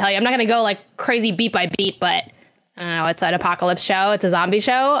 I don't know what to tell you. I'm not going to go like crazy beat by beat, but I don't know. It's an apocalypse show. It's a zombie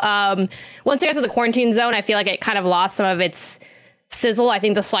show. Once it got to the quarantine zone, I feel like it kind of lost some of its sizzle. I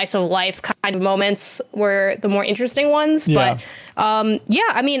think the slice of life kind of moments were the more interesting ones. Yeah. But yeah,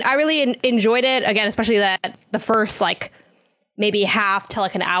 I mean, I really enjoyed it. Again, especially that the first like maybe half to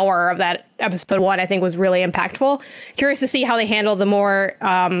like an hour of that episode 1, I think was really impactful. Curious to see how they handle the more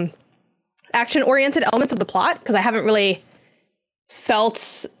action-oriented elements of the plot, because I haven't really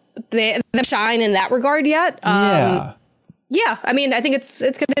felt them shine in that regard yet. Yeah, I mean, I think it's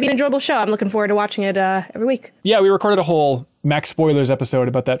going to be an enjoyable show. I'm looking forward to watching it every week. Yeah, we recorded a whole Max Spoilers episode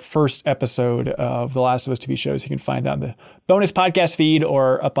about that first episode of The Last of Us TV shows. You can find that on the bonus podcast feed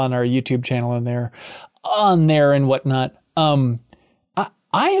or up on our YouTube channel on there and whatnot. I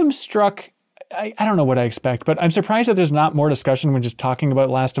am struck. I don't know what I expect, but I'm surprised that there's not more discussion when just talking about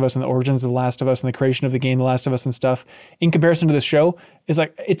Last of Us and the origins of The Last of Us and the creation of the game The Last of Us and stuff in comparison to this show. Is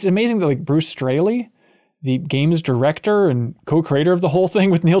like, it's amazing that like Bruce Straley, the game's director and co-creator of the whole thing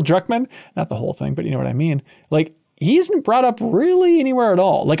with Neil Druckmann, not the whole thing, but you know what I mean? Like, he isn't brought up really anywhere at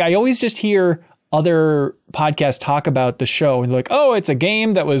all. Like, I always just hear other podcasts talk about the show and they're like, oh, it's a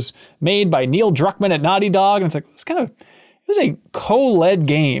game that was made by Neil Druckmann at Naughty Dog. And it's like, it was a co-led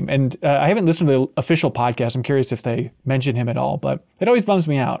game. And I haven't listened to the official podcast. I'm curious if they mention him at all, but it always bums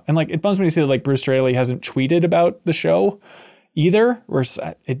me out. And like, it bums me to see that like Bruce Straley hasn't tweeted about the show either, or it's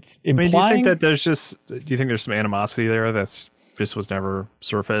implying. Do you think there's some animosity there that's just was never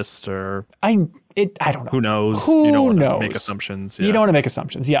surfaced, or I don't know. Who knows? Who you don't knows? Make assumptions. Yeah. You don't want to make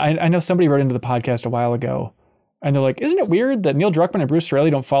assumptions. Yeah, I know somebody wrote into the podcast a while ago, and they're like, "Isn't it weird that Neil Druckmann and Bruce Straley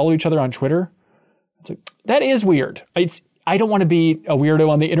don't follow each other on Twitter?" It's like, that is weird. I don't want to be a weirdo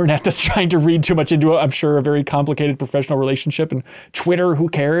on the internet that's trying to read too much into, I'm sure, a very complicated professional relationship, and Twitter, who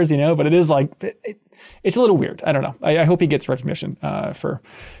cares, but it is like, it's a little weird. I don't know. I hope he gets recognition for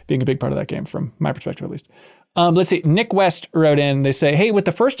being a big part of that game, from my perspective at least. Let's see. Nick West wrote in. They say, hey, with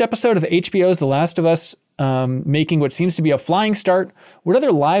the first episode of HBO's The Last of Us making what seems to be a flying start, what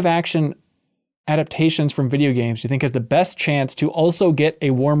other live action adaptations from video games do you think has the best chance to also get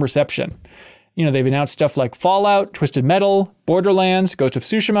a warm reception? They've announced stuff like Fallout, Twisted Metal, Borderlands, Ghost of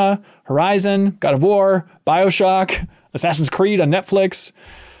Tsushima, Horizon, God of War, BioShock, Assassin's Creed on Netflix.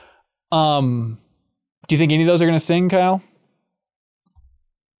 Do you think any of those are going to sing, Kyle?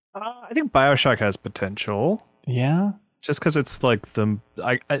 I think BioShock has potential. Yeah. Just because it's like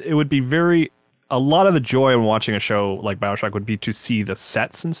it would be a lot of the joy in watching a show like BioShock would be to see the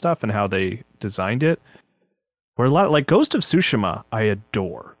sets and stuff and how they designed it. Where a lot like Ghost of Tsushima, I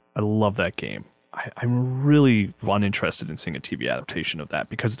adore. I love that game. I'm really uninterested in seeing a TV adaptation of that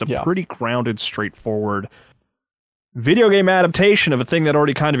because it's a pretty grounded, straightforward video game adaptation of a thing that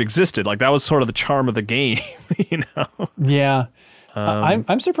already kind of existed. Like, that was sort of the charm of the game, Yeah.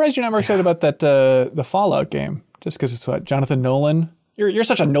 I'm surprised you're not more excited about that the Fallout game, just because it's what, Jonathan Nolan. You're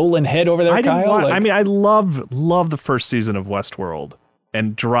such a Nolan head over there, Kyle. I love the first season of Westworld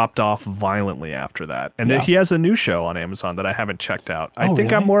and dropped off violently after that. And he has a new show on Amazon that I haven't checked out. I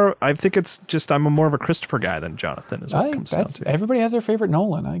think I'm more of a Christopher guy than Jonathan is what it comes down to. Everybody has their favorite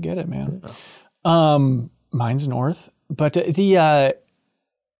Nolan. I get it, man. Mine's North, but the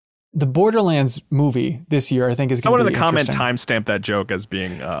Borderlands movie this year, I think, is going to be someone in the comment interesting. timestamped that joke as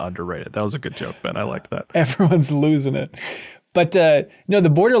being underrated. That was a good joke, Ben. I liked that. Everyone's losing it. But no, the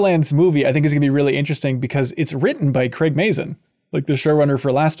Borderlands movie, I think, is going to be really interesting because it's written by Craig Mazin, like the showrunner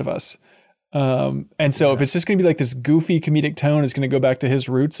for Last of Us. And so if it's just going to be like this goofy comedic tone, it's going to go back to his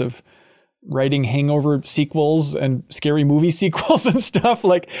roots of writing Hangover sequels and scary movie sequels and stuff.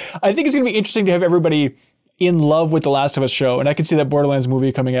 Like, I think it's going to be interesting to have everybody in love with the Last of Us show. And I could see that Borderlands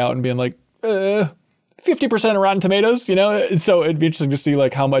movie coming out and being like 50% Rotten Tomatoes, And so it'd be interesting to see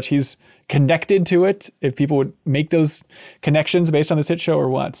like how much he's connected to it, if people would make those connections based on this hit show or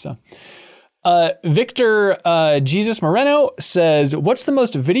what. So Victor Jesus Moreno says, what's the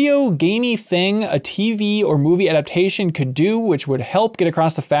most video gamey thing a TV or movie adaptation could do which would help get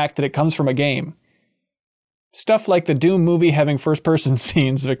across the fact that it comes from a game? Stuff like the Doom movie having first-person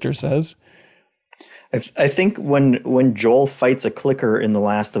scenes, Victor says. I think when Joel fights a clicker in The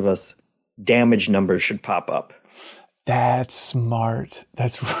Last of Us, damage numbers should pop up. That's smart.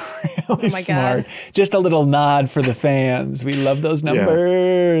 That's really smart. God. Just a little nod for the fans. We love those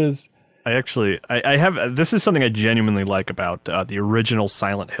numbers. I have, this is something I genuinely like about the original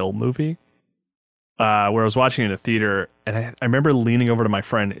Silent Hill movie, where I was watching it in a theater, and I remember leaning over to my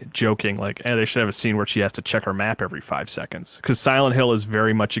friend joking, like, hey, they should have a scene where she has to check her map every 5 seconds. Because Silent Hill is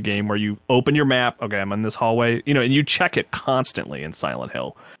very much a game where you open your map, okay, I'm in this hallway, and you check it constantly in Silent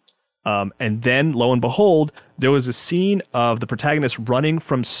Hill. And then, lo and behold, there was a scene of the protagonist running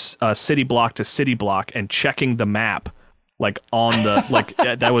from city block to city block and checking the map, like on the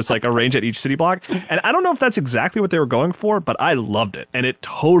that was like arranged at each city block. And I don't know if that's exactly what they were going for, but I loved it, and it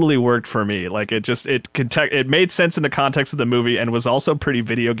totally worked for me. Like it made sense in the context of the movie, and was also pretty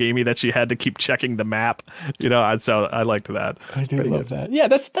video gamey that she had to keep checking the map. So I liked that. I do love that. Yeah,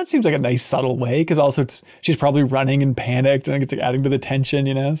 that seems like a nice subtle way, because also she's probably running and panicked, and it's like adding to the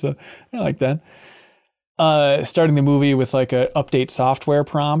tension. So I like that. Starting the movie with like a update software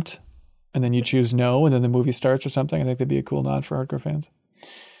prompt, and then you choose no, and then the movie starts or something. I think that'd be a cool nod for hardcore fans.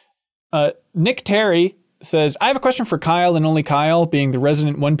 Nick Terry says, I have a question for Kyle, and only Kyle, being the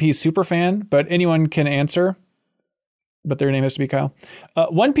resident One Piece superfan, but anyone can answer. But their name has to be Kyle.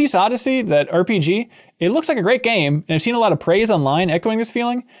 One Piece Odyssey, that RPG, it looks like a great game, and I've seen a lot of praise online echoing this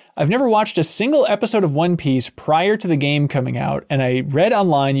feeling. I've never watched a single episode of One Piece prior to the game coming out, and I read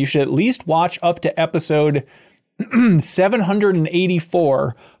online you should at least watch up to episode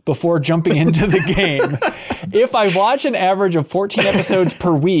 784 before jumping into the game. If I watch an average of 14 episodes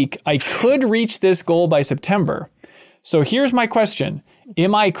per week, I could reach this goal by September. So here's my question.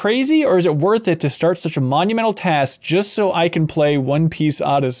 Am I crazy, or is it worth it to start such a monumental task just so I can play One Piece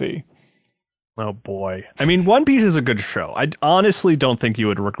Odyssey? Oh boy. I mean, One Piece is a good show. I honestly don't think you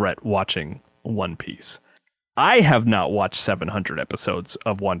would regret watching One Piece. I have not watched 700 episodes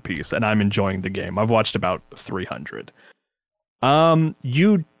of One Piece, and I'm enjoying the game. I've watched about 300.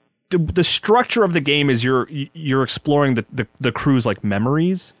 The structure of the game is you're exploring the crew's like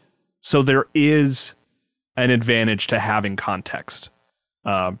memories, so there is an advantage to having context,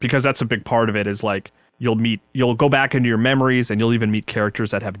 because that's a big part of it. Is like you'll go back into your memories, and you'll even meet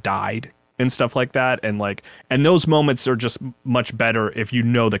characters that have died and stuff like that, and those moments are just much better if you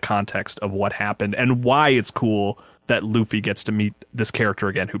know the context of what happened and why it's cool that Luffy gets to meet this character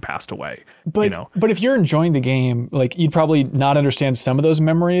again who passed away. But if you're enjoying the game, like, you'd probably not understand some of those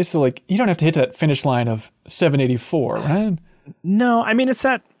memories, so like you don't have to hit that finish line of 784, right? No, I mean, it's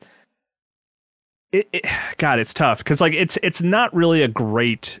that God, it's tough because like it's not really a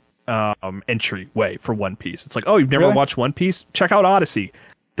great entry way for One Piece. It's like, oh, you've never watched One Piece? Check out Odyssey.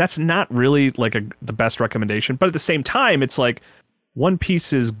 That's not really like the best recommendation, but at the same time, it's like One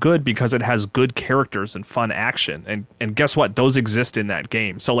Piece is good because it has good characters and fun action, and guess what? Those exist in that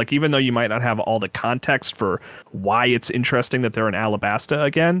game. So like, even though you might not have all the context for why it's interesting that they're in Alabasta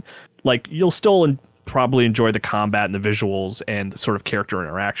again, like you'll still probably enjoy the combat and the visuals and the sort of character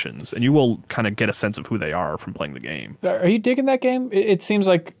interactions, and you will kind of get a sense of who they are from playing the game. Are you digging that game? It seems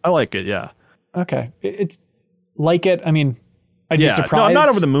like I like it. Yeah. Okay. It's like it. I mean, I'd be surprised. No, I'm not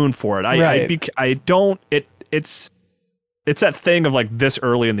over the moon for it. I don't. It's that thing of like this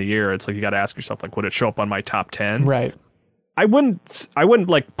early in the year. It's like you got to ask yourself, like, would it show up on my top 10? Right. I wouldn't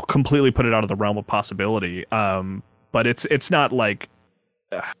like completely put it out of the realm of possibility. But it's not like,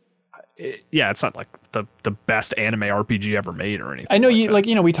 it's not like the best anime RPG ever made or anything. I know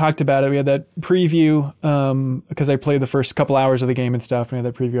we talked about it. We had that preview because I played the first couple hours of the game and stuff. And we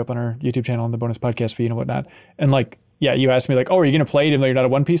had that preview up on our YouTube channel and the bonus podcast feed and whatnot. And like, yeah, you asked me like, oh, are you going to play it even though you're not a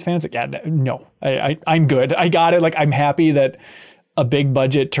One Piece fan? It's like, yeah, no, I'm good. I got it. Like, I'm happy that a big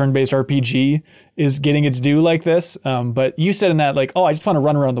budget turn-based RPG is getting its due like this. But you said in that, like, oh, I just want to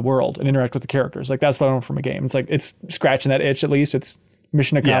run around the world and interact with the characters. Like, that's what I want from a game. It's like, it's scratching that itch at least. It's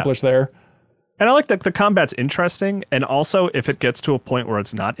mission accomplished there. And I like that the combat's interesting. And also, if it gets to a point where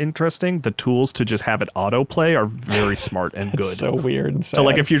it's not interesting, the tools to just have it autoplay are very smart and good. So weird and sad. So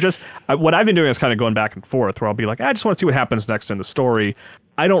like, if you're just, what I've been doing is kind of going back and forth where I'll be like, I just want to see what happens next in the story.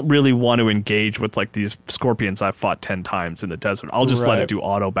 I don't really want to engage with like these scorpions I've fought 10 times in the desert. I'll just let it do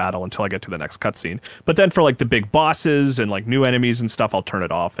auto battle until I get to the next cutscene. But then for like the big bosses and like new enemies and stuff, I'll turn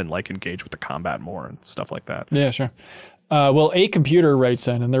it off and like engage with the combat more and stuff like that. Yeah, sure. Well, A Computer writes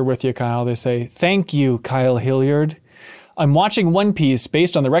in, and they're with you, Kyle. They say, thank you, Kyle Hilliard. I'm watching One Piece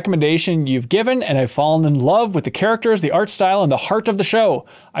based on the recommendation you've given, and I've fallen in love with the characters, the art style, and the heart of the show.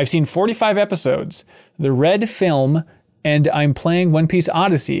 I've seen 45 episodes, the Red Film, and I'm playing One Piece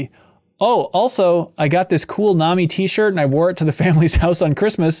Odyssey. Oh, also, I got this cool Nami t-shirt, and I wore it to the family's house on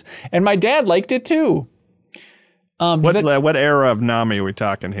Christmas, and my dad liked it too. What era of Nami are we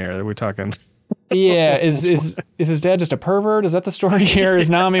talking here? Are we talking... Yeah, is his dad just a pervert? Is that the story here? Is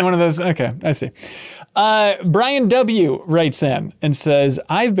Nami one of those? Okay, I see. Brian W. writes in and says,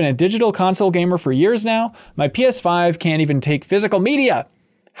 I've been a digital console gamer for years now. My PS5 can't even take physical media.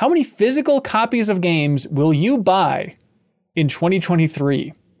 How many physical copies of games will you buy in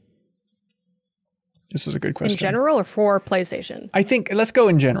 2023? This is a good question. In general or for PlayStation? I think, let's go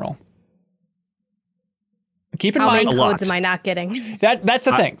in general. Keep in mind, how many codes am I not getting? That's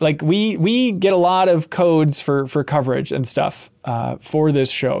the thing. Like we get a lot of codes for coverage and stuff for this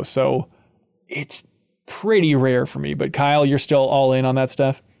show, so it's pretty rare for me. But Kyle, you're still all in on that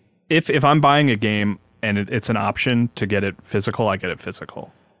stuff. If I'm buying a game and it's an option to get it physical, I get it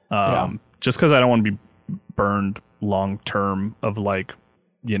physical. Just because I don't want to be burned long term of like,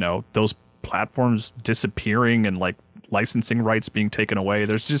 you know, those platforms disappearing and like licensing rights being taken away.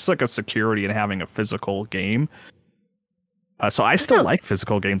 There's just like a security in having a physical game. So I still like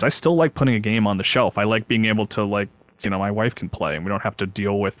physical games. I still like putting a game on the shelf. I like being able to, like, you know, my wife can play and we don't have to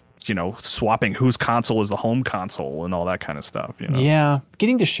deal with, you know, swapping whose console is the home console and all that kind of stuff. You know? Yeah.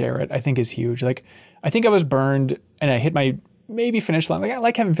 Getting to share it, I think, is huge. Like, I think I was burned and I hit my maybe finish line. Like, I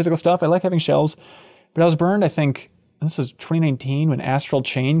like having physical stuff. I like having shelves. But I was burned, I think, this is 2019 when Astral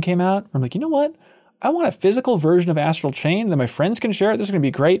Chain came out. I'm like, you know what? I want a physical version of Astral Chain that my friends can share it. This is going to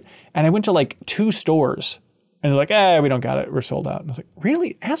be great. And I went to like 2 stores and they're like, we don't got it. We're sold out. And I was like,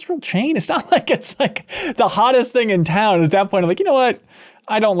 really? Astral Chain? It's not like it's like the hottest thing in town. And at that point, I'm like, you know what?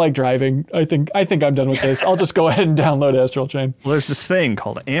 I don't like driving. I think I'm done with this. I'll just go ahead and download Astral Chain. Well, there's this thing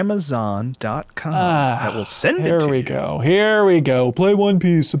called Amazon.com that will send it to you. Here we go. Play One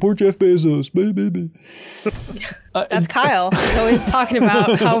Piece. Support Jeff Bezos. Baby. That's Kyle. He's always talking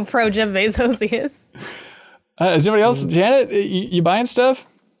about how pro Jeff Bezos he is. Is anybody else? Janet, you buying stuff?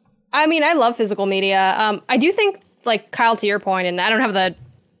 I mean, I love physical media. I do think, like Kyle, to your point, and I don't have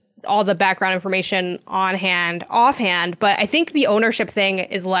all the background information offhand, but I think the ownership thing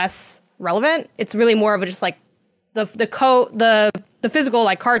is less relevant. It's really more of a just like the physical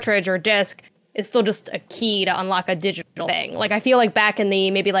like cartridge or disc is still just a key to unlock a digital thing. Like I feel like back in the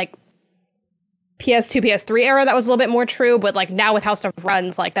maybe like PS2, PS3 era, that was a little bit more true, but like now with how stuff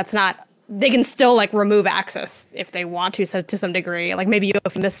runs, like that's not. They can still like remove access if they want to some degree. Like maybe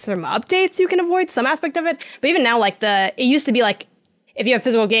if you miss some updates, you can avoid some aspect of it. But even now, like it used to be like if you have a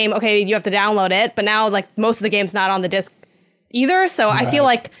physical game, okay, you have to download it. But now like most of the game's not on the disc either. So I feel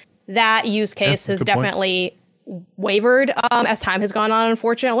like that use case has definitely wavered as time has gone on,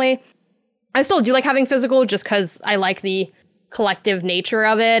 unfortunately. I still do like having physical just because I like the collective nature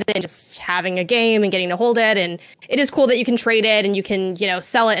of it and just having a game and getting to hold it. And it is cool that you can trade it and you can, you know,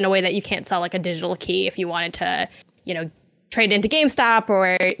 sell it in a way that you can't sell like a digital key if you wanted to, you know, trade it into GameStop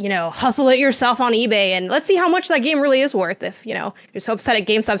or, you know, hustle it yourself on eBay. And let's see how much that game really is worth if, you know, you're so upset at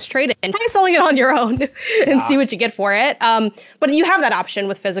GameStop's trade it and try selling it on your own and see what you get for it. But you have that option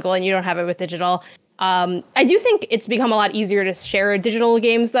with physical and you don't have it with digital. I do think it's become a lot easier to share digital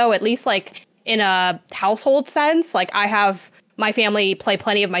games, though, at least like in a household sense. Like my family play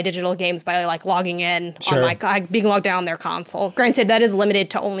plenty of my digital games by like logging in on my being logged down on their console. Granted, that is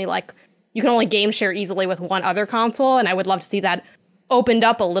limited to only like you can only game share easily with one other console, and I would love to see that opened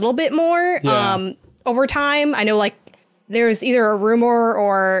up a little bit more over time. I know like there's either a rumor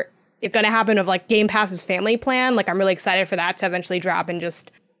or it's going to happen of like Game Pass's family plan. Like I'm really excited for that to eventually drop and just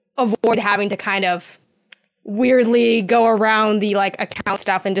avoid having to kind of weirdly go around the like account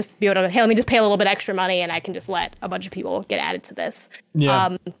stuff and just be able to, hey, let me just pay a little bit extra money and I can just let a bunch of people get added to this.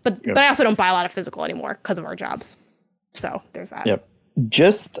 But I also don't buy a lot of physical anymore because of our jobs. So there's that. Yep.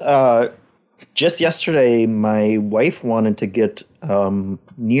 Just yesterday, my wife wanted to get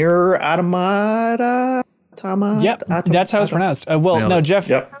Nier Automata. Yep, that's how it's pronounced. Jeff.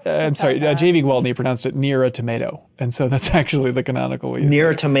 Yep. I'm sorry, JV Gwaltney pronounced it Nier a Tomato, and so that's actually the canonical way.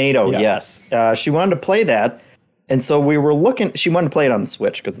 Nier Tomato, yes. She wanted to play that, and so we were looking. She wanted to play it on the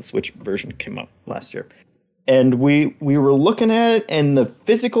Switch because the Switch version came out last year, and we were looking at it, and the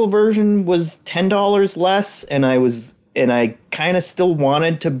physical version was $10 less, and I kind of still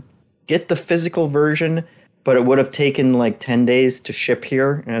wanted to get the physical version, but it would have taken like 10 days to ship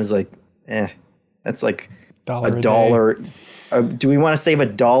here, and I was like, that's like $1. Do we want to save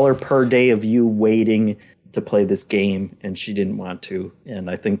 $1 per day of you waiting to play this game? And she didn't want to.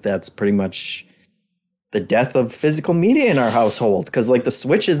 And I think that's pretty much the death of physical media in our household. Because like the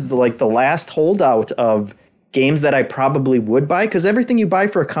Switch is the last holdout of games that I probably would buy. Because everything you buy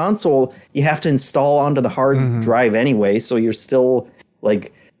for a console, you have to install onto the hard drive anyway. So you're still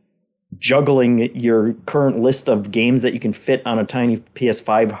like juggling your current list of games that you can fit on a tiny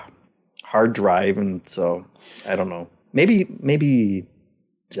PS5 hard drive. And so I don't know. Maybe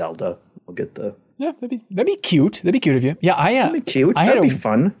Zelda will get the Yeah, that'd be cute. That'd be cute of you. Yeah, That'd be cute. That'd be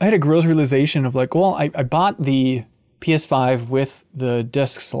fun. I had a gross realization of like, well, I bought the PS5 with the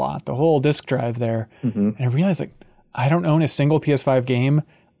disc slot, the whole disc drive there, and I realized like I don't own a single PS5 game.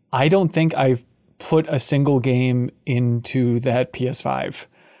 I don't think I've put a single game into that PS5,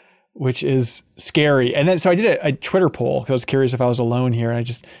 which is scary. And then so I did a Twitter poll because I was curious if I was alone here, and I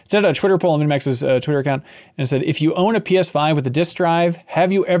just sent out a Twitter poll on MiniMax's Twitter account and it said, if you own a PS5 with a disc drive,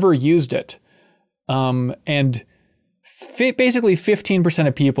 have you ever used it? And basically 15%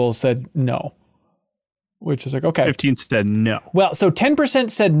 of people said no, which is like, okay. 15 said no. Well, so 10%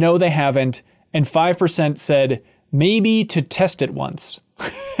 said no, they haven't, and 5% said maybe to test it once.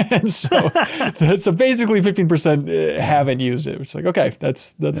 And so basically 15% haven't used it, which is like, okay,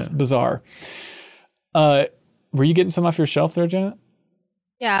 that's bizarre. Were you getting some off your shelf there, Janet?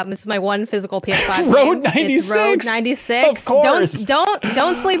 Yeah, this is my one physical PS5 Road game. 96. It's Road 96. Of course.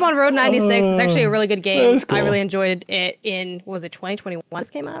 Don't sleep on Road 96. It's actually a really good game. Cool. I really enjoyed it in, was it 2021 this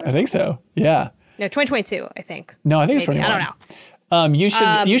came out? I think so. Yeah. No, 2022, I think. No, I think it's Maybe. 21. I don't know.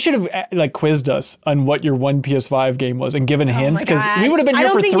 You should have like quizzed us on what your one PS5 game was and given hints, because God. we would have been I here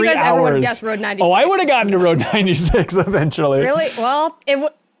don't for think you 3 guys ever would've hours. guessed Road 96. Oh, I would have gotten to Road 96 eventually. Really? Well,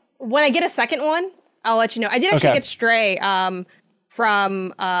 when I get a second one, I'll let you know. I did actually get Stray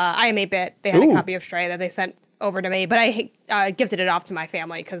from IM8bit. They had a copy of Stray that they sent over to me, but I gifted it off to my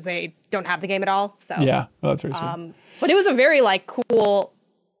family because they don't have the game at all. So Yeah, well, that's very sweet. but it was a very like cool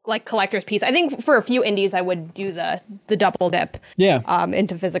like collector's piece. I think for a few indies I would do the double dip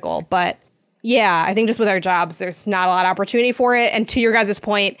into physical, but yeah, I think just with our jobs there's not a lot of opportunity for it. And to your guys'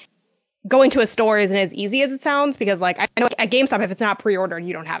 point, going to a store isn't as easy as it sounds, because like I know at GameStop if it's not pre-ordered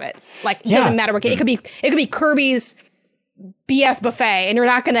you don't have it. Like it doesn't matter what game. It could be Kirby's BS buffet and they're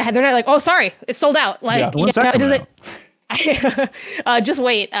not like, oh sorry, it's sold out. Like it doesn't just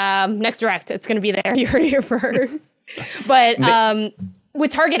wait. Next Direct, it's gonna be there. You heard it here first. But with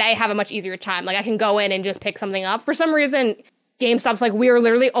Target, I have a much easier time. Like I can go in and just pick something up. For some reason, GameStop's like, we are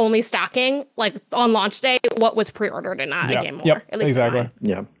literally only stocking like on launch day what was pre-ordered and not a game more. Yep, at least exactly.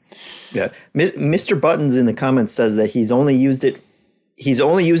 Yeah. Mr. Buttons in the comments says that he's only used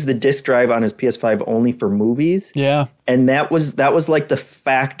the disc drive on his PS5 only for movies. Yeah. And that was like the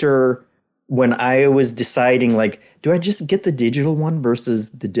factor when I was deciding, like, do I just get the digital one versus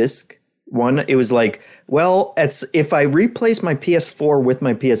the disc one? It was like, well, if I replace my PS4 with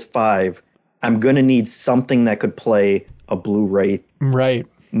my PS5, I'm going to need something that could play a Blu-ray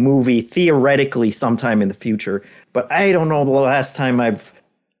movie theoretically sometime in the future. But I don't know the last time I've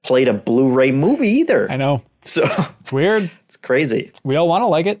played a Blu-ray movie either. I know. So it's weird. It's crazy. We all want to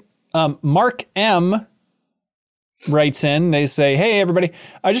like it. Mark M writes in, they say, hey everybody,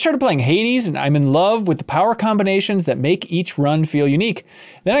 I just started playing Hades and I'm in love with the power combinations that make each run feel unique.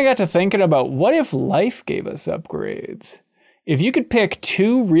 Then I got to thinking about, what if life gave us upgrades? If you could pick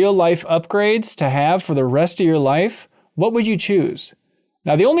 2 real life upgrades to have for the rest of your life, what would you choose?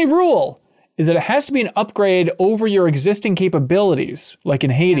 Now the only rule is that it has to be an upgrade over your existing capabilities, like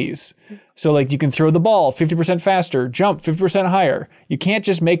in Hades. So like you can throw the ball 50% faster, jump 50% higher. You can't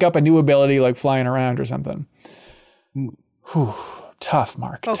just make up a new ability like flying around or something. Whew, tough,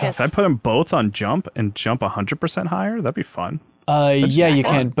 Mark. Focus. Tough. If I put them both on jump and jump 100% higher, that'd be fun. Yeah, you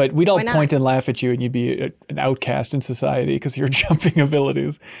fun. can, but we'd all Why not? point and laugh at you and you'd be an outcast in society because of your jumping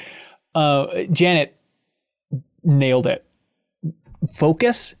abilities. Janet nailed it.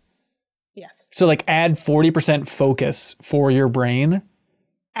 Focus? Yes. So like add 40% focus for your brain.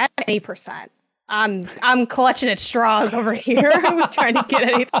 At 8%. I'm clutching at straws over here. I was trying to get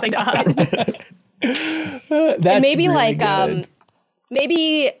anything done. That's And maybe really like good.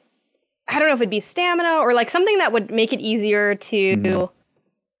 maybe I don't know if it'd be stamina or like something that would make it easier to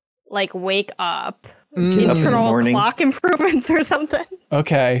like wake up. Get up in the Internal morning. clock improvements or something.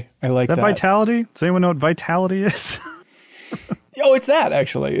 Okay, I like Is that. that vitality? Does anyone know what vitality is? Oh, it's that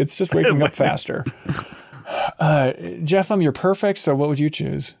actually. It's just waking up faster. Jeff, you're perfect. So what would you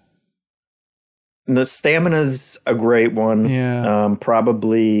choose? The stamina's a great one. Yeah.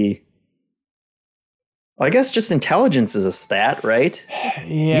 Probably. Well, I guess just intelligence is a stat, right?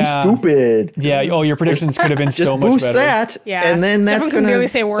 Yeah. You stupid. Yeah. Oh, your predictions could have been Just so much boost better. that, Yeah. and then that's Everyone can going barely to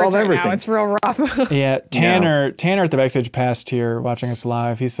say words solve right everything. now. It's real rough. Yeah, Tanner at the Backstage Pass here watching us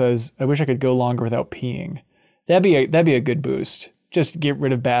live. He says, "I wish I could go longer without peeing. That'd be a good boost. Just get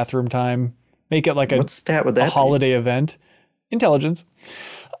rid of bathroom time. Make it like What stat would that be? holiday event. Intelligence."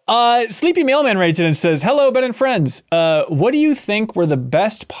 Sleepy Mailman writes in and says, "Hello, Ben and friends. What do you think were the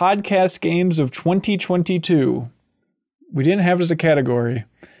best podcast games of 2022? We didn't have it as a category,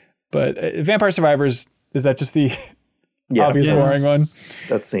 but Vampire Survivors, is that just the obvious boring one.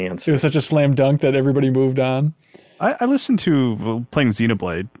 That's the It answer. was such a slam dunk that everybody moved on. I listened to playing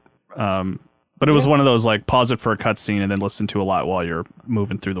Xenoblade, but it was one of those like pause it for a cutscene and then listen to a lot while you're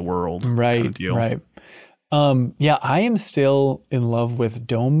moving through the world. Right, kind of deal. right. Yeah, I am still in love with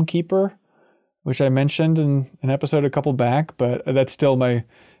Dome Keeper, which I mentioned in an episode a couple back, but that's still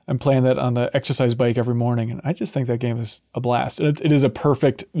I'm playing that on the exercise bike every morning, and I just think that game is a blast. It is a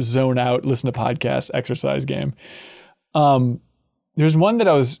perfect zone out, listen to podcasts, exercise game. There's one that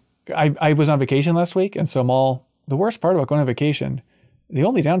I was on vacation last week, and so the worst part about going on vacation, the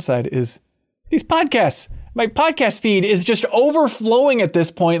only downside is these podcasts. My podcast feed is just overflowing at this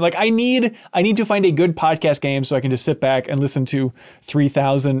point. Like I need to find a good podcast game so I can just sit back and listen to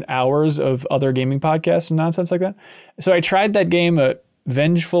 3,000 hours of other gaming podcasts and nonsense like that. So I tried that game,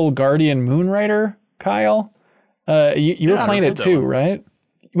 Vengeful Guardian Moonrider, Kyle. You were playing it too, right?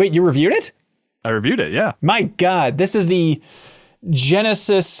 Wait, you reviewed it? I reviewed it, yeah. My God, this is the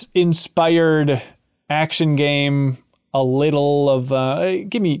Genesis-inspired action game. A little of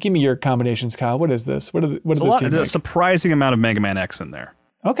give me your combinations, Kyle. What is this? What are this team There's a surprising amount of Mega Man X in there.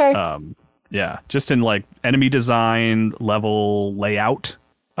 Okay. Yeah, just in like enemy design, level layout,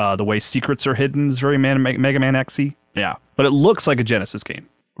 the way secrets are hidden is very Mega Man X-y. Yeah, but it looks like a Genesis game.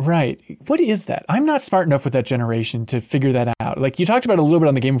 Right. What is that? I'm not smart enough with that generation to figure that out. Like you talked about it a little bit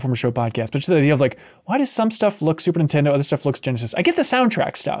on the Game Informer Show podcast, but just the idea of like, why does some stuff look Super Nintendo, other stuff looks Genesis? I get the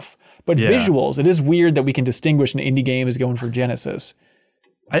soundtrack stuff, but visuals, it is weird that we can distinguish an indie game as going for Genesis.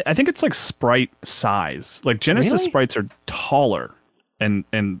 I think it's like sprite size. Like Genesis Really? sprites are taller and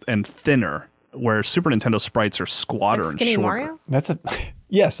thinner, where Super Nintendo sprites are squatter and Skinny shorter. Mario? That's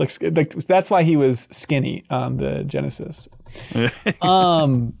yes, like that's why he was skinny on the Genesis.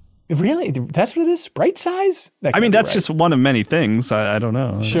 Really? That's what it is? Sprite size? That I mean, can't be that's right. just one of many things. I don't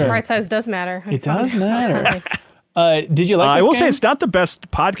know. Sure. Sprite size does matter. It does matter. Did you like I this will game? say it's not the best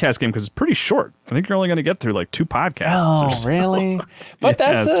podcast game because it's pretty short. I think you're only going to get through like 2 podcasts. Oh, or so. really? But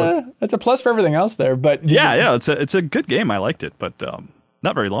Yeah, that's a plus for everything else there. But Yeah, it's a good game. I liked it, but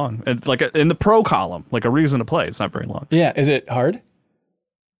not very long. And like in the pro column, like a reason to play. It's not very long. Yeah. Is it hard?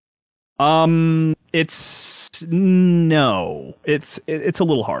 It's a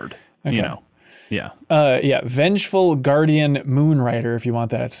little hard. Okay. You know. Yeah. Yeah. Vengeful Guardian Moonrider, if you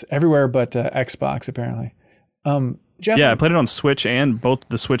want that. It's everywhere but Xbox, apparently. Jeff? Yeah, I played it on Switch and both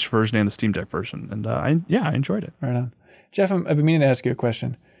the Switch version and the Steam Deck version, and I enjoyed it. Right on. Jeff, I've been meaning to ask you a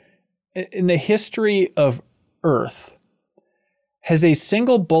question. In the history of Earth, has a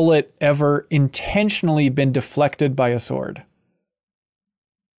single bullet ever intentionally been deflected by a sword?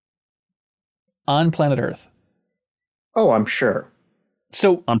 On planet Earth. Oh, I'm sure.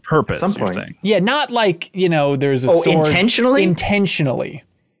 So, On purpose, At some you're point. saying. yeah, not like, there's a Oh, sword. intentionally? Intentionally.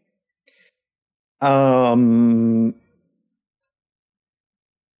 I'm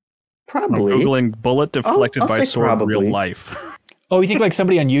Probably. Googling bullet deflected I'll by say sword in real probably. life. Oh, you think like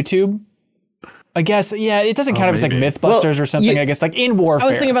somebody on YouTube? I guess, yeah, it doesn't count if it's like maybe. Mythbusters or something, you- I guess, like in warfare. I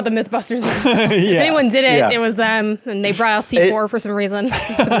was thinking about the Mythbusters. yeah. If anyone did it, Yeah. it was them, and they brought out C4 for some reason,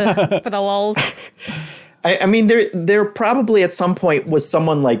 just for the lulls. I mean, there probably at some point was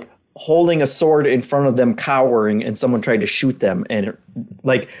someone like holding a sword in front of them, cowering, and someone tried to shoot them, and it,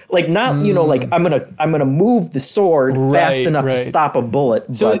 like not like I'm gonna move the sword fast Right, enough right. to stop a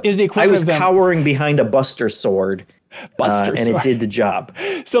bullet. So but is the I equivalent was of them- cowering behind a Buster sword, Buster and sword. it did the job.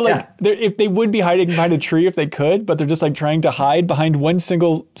 So like, Yeah. if they would be hiding behind a tree if they could, but they're just like trying to hide behind one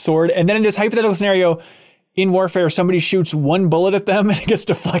single sword. And then in this hypothetical scenario, in warfare, somebody shoots one bullet at them and it gets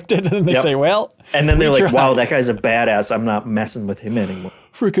deflected, and then they Yep. say, "Well," And then they're we like, tried. "Wow, that guy's a badass. I'm not messing with him anymore."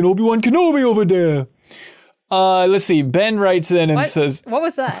 Freaking Obi-Wan Kenobi over there." Let's see. Ben writes in and What? says, What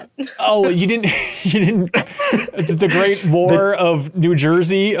was that? "Oh, you didn't. The Great War of New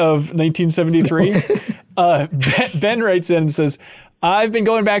Jersey of 1973." Ben writes in and says, "I've been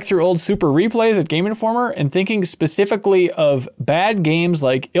going back through old Super replays at Game Informer and thinking specifically of bad games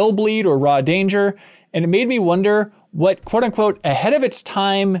like Illbleed or Raw Danger, and it made me wonder what quote unquote ahead of its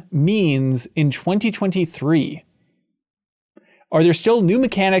time means in 2023. Are there still new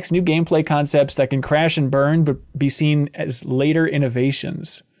mechanics, new gameplay concepts that can crash and burn but be seen as later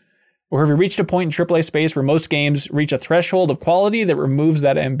innovations? Or have we reached a point in AAA space where most games reach a threshold of quality that removes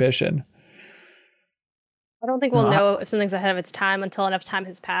that ambition?" I don't think we'll know if something's ahead of its time until enough time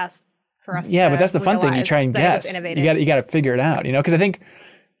has passed for us. Yeah, to but that's the fun thing. You realize try and that it was guess. innovative. You got to figure it out, because I think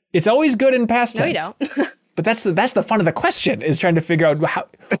it's always good in past No, you tense. don't. But that's the fun of the question, is trying to figure out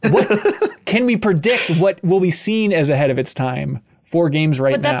what can we predict what will be seen as ahead of its time for games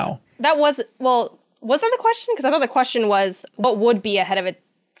right But now. was that the question? Because I thought the question was what would be ahead of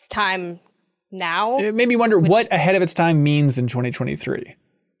its time now. It made me wonder what ahead of its time means in 2023.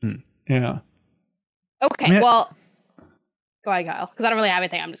 Yeah. Okay, well, go ahead, Kyle, because I don't really have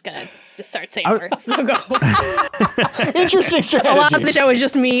anything. I'm just gonna start saying words. So go. Interesting strategy. A lot of the show is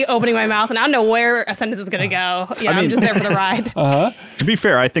just me opening my mouth, and I don't know where a sentence is gonna go. Yeah, I'm just there for the ride. To be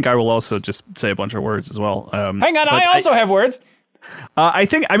fair, I think I will also just say a bunch of words as well. Hang on, I also have words.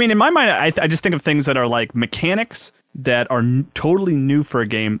 In my mind, I just think of things that are like mechanics that are totally new for a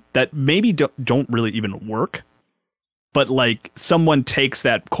game that maybe don't really even work. But like someone takes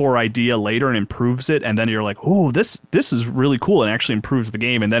that core idea later and improves it, and then you're like, "Oh, this is really cool," and actually improves the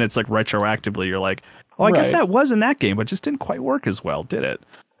game. And then it's like retroactively, you're like, "Oh, I guess that was in that game, but just didn't quite work as well, did it?"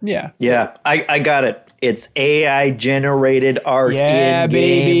 Yeah. I got it. It's AI generated art in baby.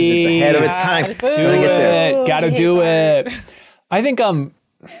 games. It's ahead of its time. Gotta do it. I think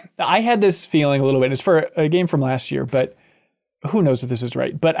I had this feeling a little bit. It's for a game from last year, but who knows if this is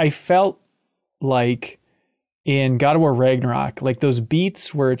right. But I felt like in God of War Ragnarok, like those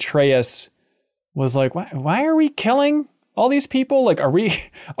beats where Atreus was like, why are we killing all these people? Like, are we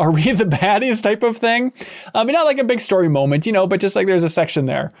the baddies type of thing? I mean, not like a big story moment, but just like there's a section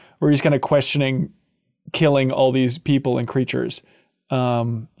there where he's kind of questioning killing all these people and creatures.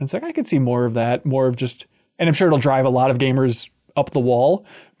 And it's like, I could see more of that, more of just, and I'm sure it'll drive a lot of gamers up the wall,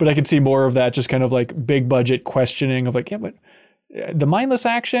 but I could see more of that just kind of like big budget questioning of like, yeah, but the mindless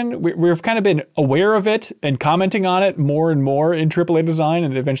action, we've kind of been aware of it and commenting on it more and more in AAA design.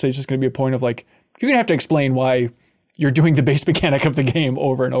 And eventually it's just going to be a point of like, you're going to have to explain why you're doing the base mechanic of the game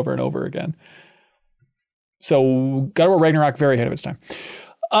over and over and over again. So God of War Ragnarok, very ahead of its time.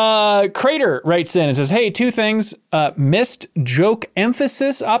 Crater writes in and says, hey, two things. Missed joke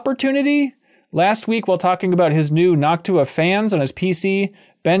emphasis opportunity. Last week, while talking about his new Noctua fans on his PC,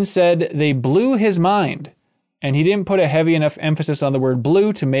 Ben said they blew his mind. And he didn't put a heavy enough emphasis on the word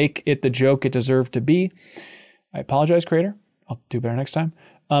blue to make it the joke it deserved to be. I apologize, Crater. I'll do better next time.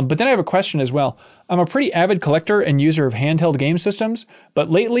 But then I have a question as well. I'm a pretty avid collector and user of handheld game systems,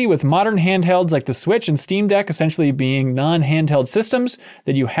 but lately with modern handhelds like the Switch and Steam Deck essentially being non-handheld systems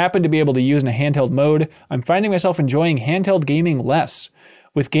that you happen to be able to use in a handheld mode, I'm finding myself enjoying handheld gaming less.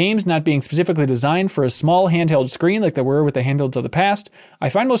 With games not being specifically designed for a small handheld screen like they were with the handhelds of the past, I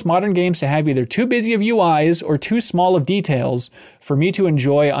find most modern games to have either too busy of UIs or too small of details for me to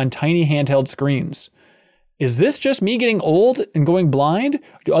enjoy on tiny handheld screens. Is this just me getting old and going blind?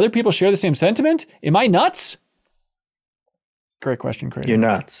 Do other people share the same sentiment? Am I nuts? Great question, Crater. You're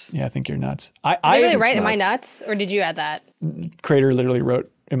nuts. Yeah, I think you're nuts. Did you really write, am I nuts? Or did you add that? Crater literally wrote,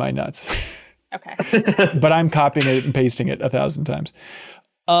 am I nuts? Okay. But I'm copying it and pasting it 1,000 times.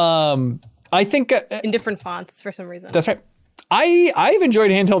 I think in different fonts for some reason. That's right. I've enjoyed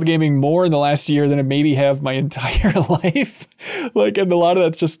handheld gaming more in the last year than I maybe have my entire life. Like, and a lot of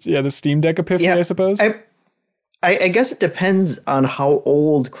that's just the Steam Deck epiphany, I suppose. I guess it depends on how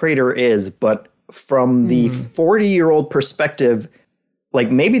old Crater is, but from the 40-year-old perspective,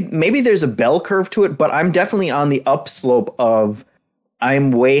 like maybe there's a bell curve to it, but I'm definitely on the upslope of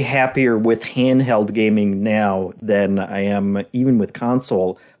I'm way happier with handheld gaming now than I am even with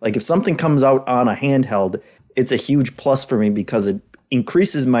console. Like if something comes out on a handheld, it's a huge plus for me because it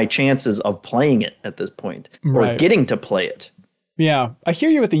increases my chances of playing it at this point or getting to play it. Yeah, I hear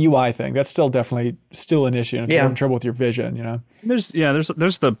you with the UI thing. That's definitely an issue. And if you're having trouble with your vision, There's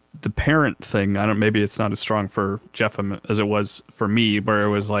the parent thing. Maybe it's not as strong for Jeff as it was for me, where it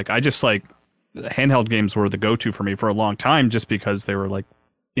was like, I just like, handheld games were the go-to for me for a long time just because they were like,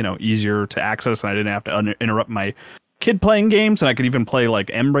 easier to access and I didn't have to interrupt my kid playing games and I could even play like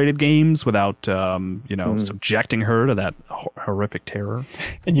M-rated games without, subjecting her to that horrific terror.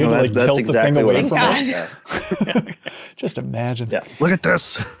 And you had to tilt exactly the thing away from her. Just imagine. Yeah. Look at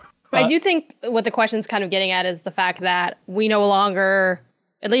this. I do think what the question's kind of getting at is the fact that we no longer,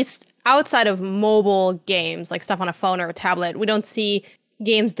 at least outside of mobile games, like stuff on a phone or a tablet, we don't see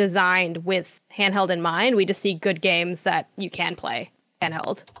games designed with handheld in mind. We just see good games that you can play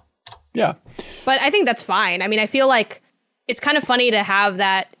handheld. Yeah. But I think that's fine. I mean, I feel like it's kind of funny to have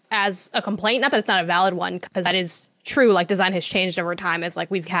that as a complaint. Not that it's not a valid one, because that is true. Like design has changed over time as like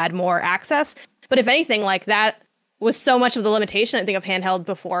we've had more access. But if anything, like that was so much of the limitation, I think, of handheld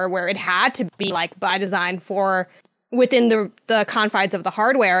before, where it had to be like by design for within the confines of the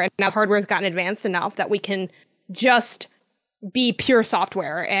hardware. And now the hardware has gotten advanced enough that we can just be pure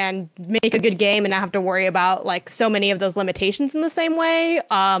software and make a good game and not have to worry about like so many of those limitations in the same way.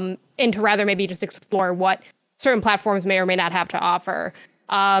 And to rather maybe just explore what certain platforms may or may not have to offer.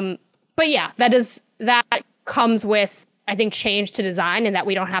 But yeah, that comes with, I think, change to design and that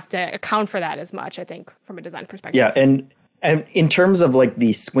we don't have to account for that as much, I think, from a design perspective. Yeah. And And in terms of like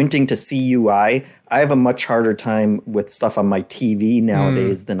the squinting to see UI, I have a much harder time with stuff on my TV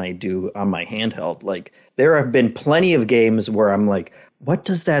nowadays than I do on my handheld. Like there have been plenty of games where I'm like, what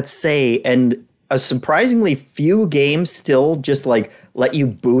does that say? And a surprisingly few games still just like let you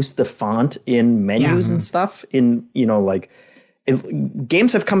boost the font in menus and stuff. In, you know, like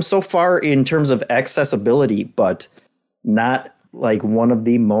games have come so far in terms of accessibility, but not like one of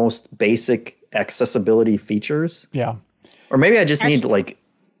the most basic accessibility features. Yeah. Or maybe I just need like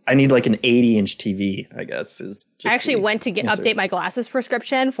an 80-inch TV, I guess. I actually went to update my glasses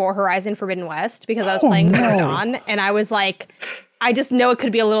prescription for Horizon Forbidden West because I was playing Zero Dawn, and I was like, I just know it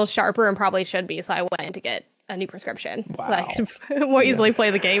could be a little sharper and probably should be, so I went in to get a new prescription so I could more easily play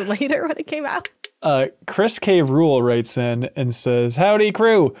the game later when it came out. Chris K. Rule writes in and says, howdy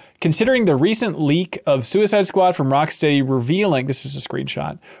crew, considering the recent leak of Suicide Squad from Rocksteady revealing, this is a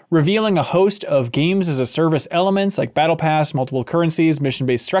screenshot, revealing a host of games as a service elements like Battle Pass, multiple currencies,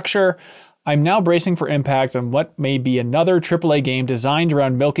 mission-based structure, I'm now bracing for impact on what may be another AAA game designed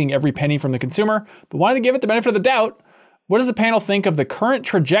around milking every penny from the consumer, but wanted to give it the benefit of the doubt. What does the panel think of the current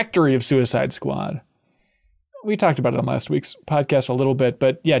trajectory of Suicide Squad? We talked about it on last week's podcast a little bit,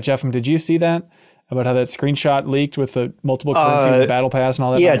 but yeah, Jeff, did you see that? About how that screenshot leaked with the multiple currencies, the Battle Pass and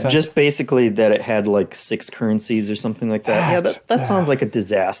all that? Yeah, nonsense? just basically that it had like 6 currencies or something like that. That sounds like a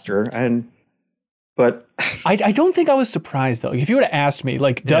disaster. But I don't think I was surprised though. If you would have asked me,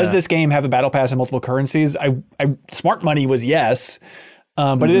 like, does this game have a Battle Pass and multiple currencies? I smart money was yes,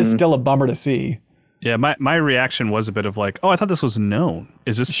 but it is still a bummer to see. Yeah, my reaction was a bit of like, oh, I thought this was known.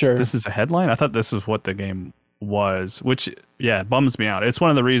 Is this this is a headline? I thought this is what the game was, which bums me out. It's one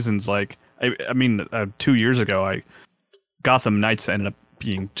of the reasons, like, I mean, 2 years ago, Gotham Knights ended up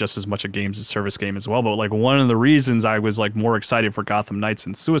being just as much a games as service game as well. But like one of the reasons I was like more excited for Gotham Knights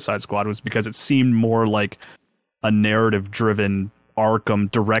and Suicide Squad was because it seemed more like a narrative-driven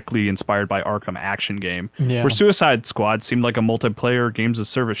Arkham, directly inspired by Arkham action game, where Suicide Squad seemed like a multiplayer games as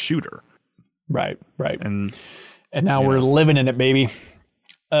service shooter. Right. And now we're living in it, baby.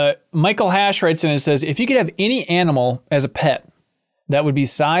 Michael Hash writes in and says, if you could have any animal as a pet that would be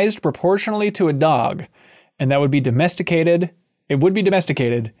sized proportionally to a dog, and that would be domesticated, and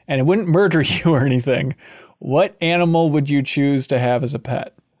it wouldn't murder you or anything, what animal would you choose to have as a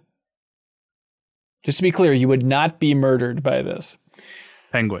pet? Just to be clear, you would not be murdered by this.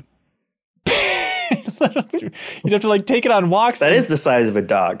 Penguin. You'd have to like take it on walks. That is the size of a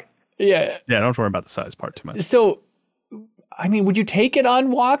dog. Yeah. Yeah, don't worry about the size part too much. So, I mean, would you take it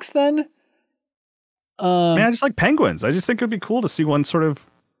on walks then? I just like penguins. I just think it would be cool to see one sort of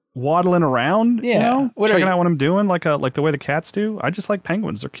waddling around, checking out what I'm doing, like the way the cats do. I just like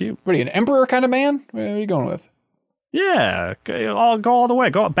penguins. They're cute. What are you, an emperor kind of man? What are you going with? Yeah, I'll go all the way.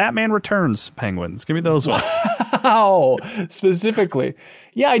 Go Batman Returns penguins. Give me those ones. Wow, specifically.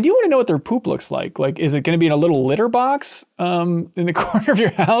 Yeah, I do want to know what their poop looks like. Like, is it going to be in a little litter box in the corner of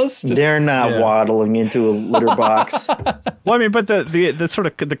your house? They're not waddling into a litter box. Well, I mean, but the sort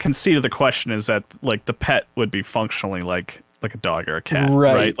of the conceit of the question is that like the pet would be functionally like a dog or a cat,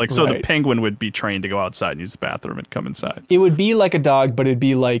 right? Like, so the penguin would be trained to go outside and use the bathroom and come inside. It would be like a dog, but it'd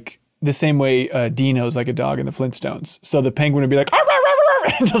be like the same way Dino's like a dog in the Flintstones. So the penguin would be like, arr, arr, arr,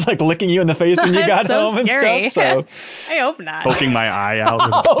 arr, and just like licking you in the face when you got so home scary. and stuff. So I hope not. Poking my eye out.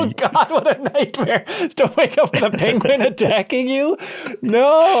 Oh God, what a nightmare! To wake up with a penguin attacking you.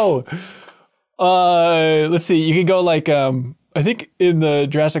 No. Let's see. You could go like I think in the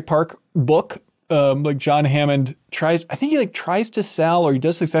Jurassic Park book, like John Hammond tries to sell, or he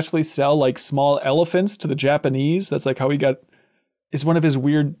does successfully sell like small elephants to the Japanese. That's like how he got. Is one of his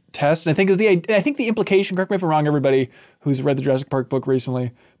weird tests. And I think the implication, correct me if I'm wrong, everybody who's read the Jurassic Park book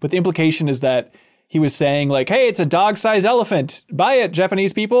recently, but the implication is that he was saying like, hey, it's a dog-sized elephant. Buy it,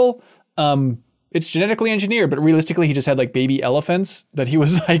 Japanese people. It's genetically engineered, but realistically he just had like baby elephants that he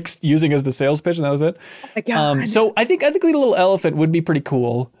was like using as the sales pitch, and that was it. Oh my God. So I think a little elephant would be pretty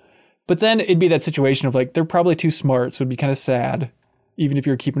cool. But then it'd be that situation of like, they're probably too smart, so it'd be kind of sad, even if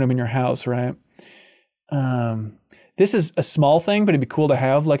you're keeping them in your house, right? This is a small thing, but it'd be cool to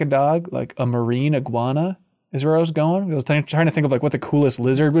have like a dog, like a marine iguana is where I was going. I was trying to think of like what the coolest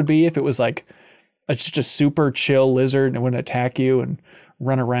lizard would be if it was like just a super chill lizard and it wouldn't attack you and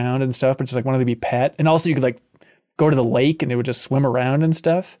run around and stuff, but just like wanted to be pet. And also you could like go to the lake and they would just swim around and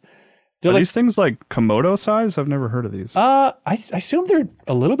stuff. Are these things like Komodo size? I've never heard of these. I assume they're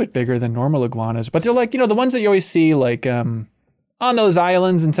a little bit bigger than normal iguanas, but they're like, the ones that you always see like on those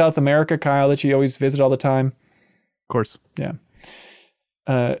islands in South America, Kyle, that you always visit all the time. Of course. Yeah.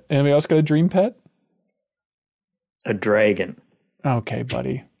 Anybody else got a dream pet? A dragon. Okay,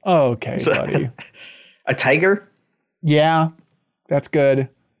 buddy. A tiger? Yeah, that's good.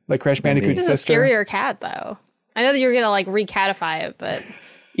 Like Crash Bandicoot's This is a sister. scarier cat, though. I know that you're gonna like re-catify it, but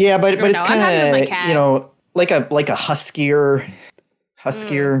Yeah, but it's know. I'm happy with my kind of, cat. you know, like a huskier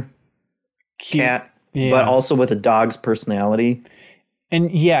cat, Yeah. but also with a dog's personality. And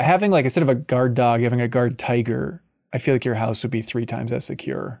yeah, having like, instead of a guard dog, having a guard tiger, I feel like your house would be 3 times as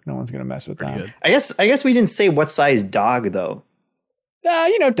secure. No one's going to mess with that. Good. I guess we didn't say what size dog though.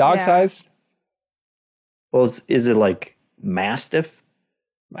 You know, dog Yeah. size. Well, is it like Mastiff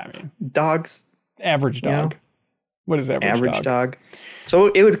I mean, dogs? average dog. Yeah. What is average, Dog. So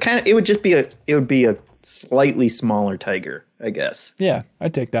it would be a slightly smaller tiger, I guess. Yeah,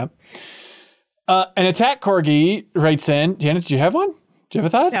 I'd take that. An attack corgi writes in. Janet, did you have one? Do you have a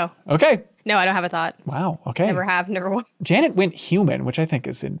thought? No. Okay. no, I don't have a thought. Wow. Okay. Never have, never will. Janet went human, which I think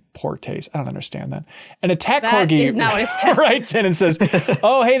is in poor taste. I don't understand that. An attack That corgi is not what it says. writes in and says,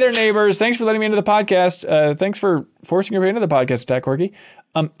 "Oh, hey there, neighbors. Thanks for letting me into the podcast. Thanks for forcing your way into the podcast, attack corgi.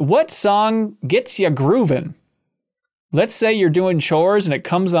 What song gets you grooving? Let's say you're doing chores and it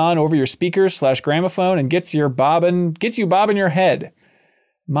comes on over your speakers / gramophone and gets you bobbing your head.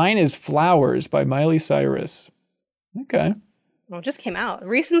 Mine is Flowers by Miley Cyrus." Okay. Well, it just came out.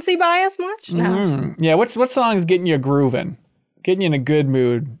 Recency bias much? No. Yeah, what song is getting you grooving? Getting you in a good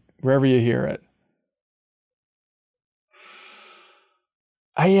mood wherever you hear it.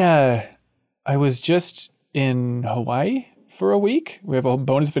 I was just in Hawaii for a week. We have a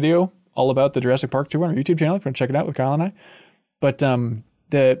bonus video all about the Jurassic Park tour on our YouTube channel if you want to check it out with Kyle and I. But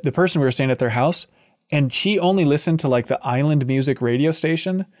the person, we were staying at their house, and she only listened to like the Island Music radio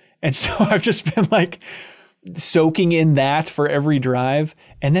station. And so I've just been like soaking in that for every drive.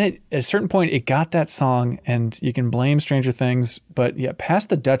 And then at a certain point, it got that song, and you can blame Stranger Things, but yeah, past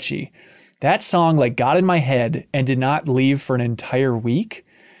the Dutchie, that song like got in my head and did not leave for an entire week.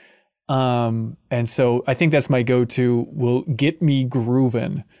 And so I think that's my go-to, will get me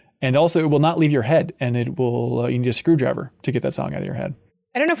grooving. And also it will not leave your head, and it will, you need a screwdriver to get that song out of your head.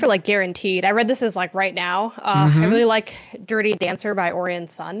 I don't know if we're like guaranteed. I read this as like right now. I really like Dirty Dancer by Orion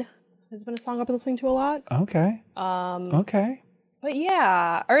Sun. Has been a song I've been listening to a lot. Okay. Okay. But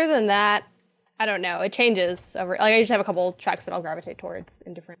yeah, other than that, I don't know. It changes over. Like I just have a couple tracks that I'll gravitate towards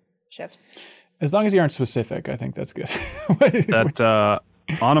in different shifts. As long as you aren't specific, I think that's good. That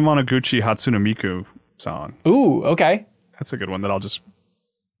Anamanaguchi Hatsune Miku song. Ooh, okay. That's a good one that I'll just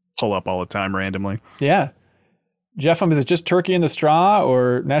pull up all the time randomly. Yeah. Jeff, is it just Turkey in the Straw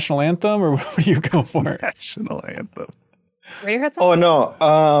or National Anthem, or what do you go for? National Anthem. Radiohead song? Oh no.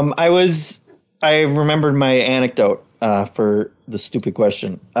 I remembered my anecdote for the stupid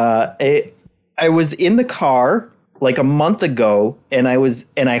question. I was in the car like a month ago, and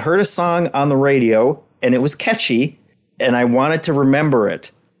I heard a song on the radio, and it was catchy, and I wanted to remember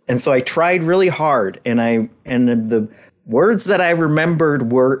it. And so I tried really hard, and the words that I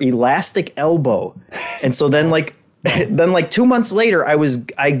remembered were Elastic Elbow. And so then like 2 months later, I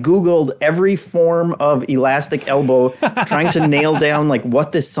Googled every form of Elastic Elbow, trying to nail down like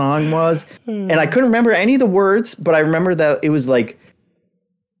what this song was. And I couldn't remember any of the words, but I remember that it was like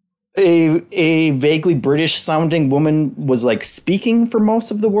a vaguely British sounding woman was like speaking for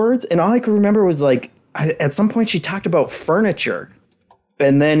most of the words. And all I could remember was like, at some point she talked about furniture.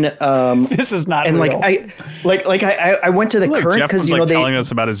 And then This is not and real. I went to the current Jeff because was you know like they telling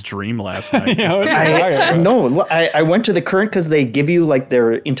us about his dream last night. I went to the current because they give you like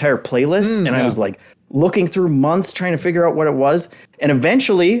their entire playlist, and I was like looking through months trying to figure out what it was, and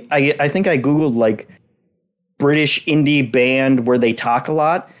eventually I think I Googled like British indie band where they talk a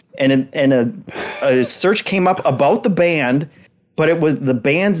lot, and a search came up about the band, but the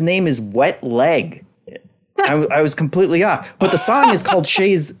band's name is Wet Leg. I was completely off, but the song is called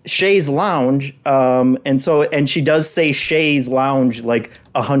Shay's Lounge, and she does say Shay's Lounge like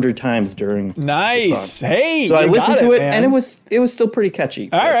 100 times during Nice. the song. Hey, So I you listened got to it, man. and it was still pretty catchy.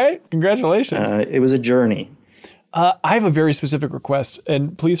 All right. Congratulations. It was a journey. I have a very specific request,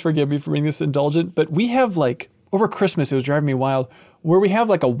 and please forgive me for being this indulgent, but we have like, over Christmas, it was driving me wild, where we have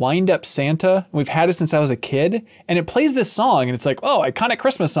like a wind-up Santa. We've had it since I was a kid, and it plays this song, and it's like, oh, iconic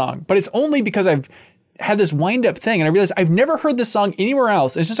Christmas song. But it's only because I've had this wind-up thing, and I realized I've never heard this song anywhere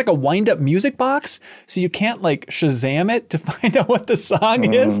else. It's just like a wind-up music box, so you can't like Shazam it to find out what the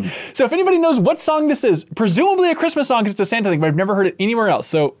song is. So if anybody knows what song this is, presumably a Christmas song because it's a Santa thing, but I've never heard it anywhere else.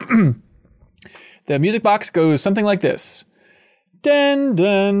 So the music box goes something like this. Dun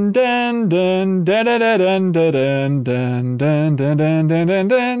dun dun dun dun dun dun dun dun dun dun dun dun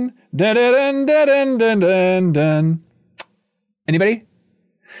dun dun dun dun dun dun dun. Anybody?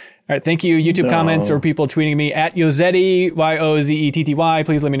 All right, thank you. YouTube comments or people tweeting me at Yozetty, Yozetty.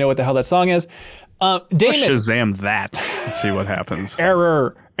 Please let me know what the hell that song is. Damon. Shazam that. Let's see what happens.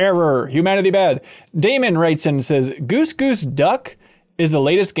 Error. Humanity bad. Damon writes in and says, Goose Goose Duck is the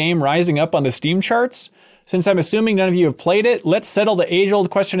latest game rising up on the Steam charts. Since I'm assuming none of you have played it, let's settle the age-old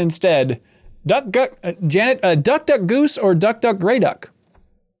question instead. Duck Duck Goose or Duck Duck Grey Duck?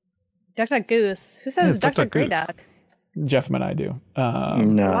 Duck Duck Goose. Who says Duck Duck Grey Duck? Jeffem and I do.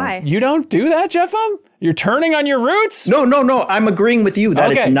 No. Why? You don't do that, Jeffem? You're turning on your roots? No. I'm agreeing with you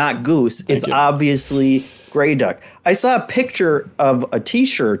that it's not Goose. It's obviously Grey Duck. I saw a picture of a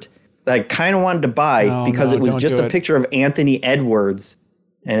T-shirt that I kind of wanted to buy because it was just a picture of Anthony Edwards,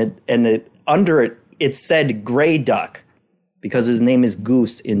 and under it said Grey Duck because his name is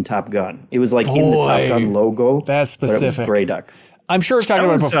Goose in Top Gun. It was like in the Top Gun logo. That's specific. But it was Grey Duck. I'm sure we've talked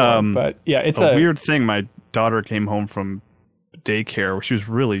about it before, but yeah, it's a weird thing. My daughter came home from daycare where she was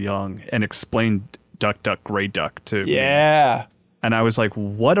really young and explained Duck Duck Grey Duck to me. Yeah. And I was like,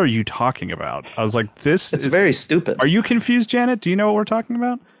 what are you talking about? I was like, it's very stupid. Are you confused, Janet? Do you know what we're talking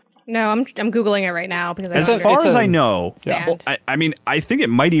about? No, I'm Googling it right now because as far as I know, stand. I mean, I think it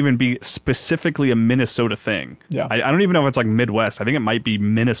might even be specifically a Minnesota thing. Yeah. I don't even know if it's like Midwest. I think it might be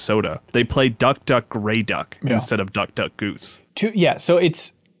Minnesota. They play Duck Duck Grey Duck instead of Duck Duck Goose. So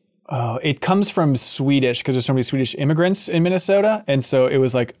it comes from Swedish because there's so many Swedish immigrants in Minnesota. And so it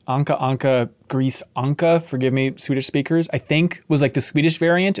was like Anka, Gris Anka, forgive me, Swedish speakers, I think was like the Swedish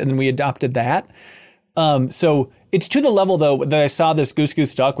variant. And then we adopted that. So it's to the level though that I saw this Goose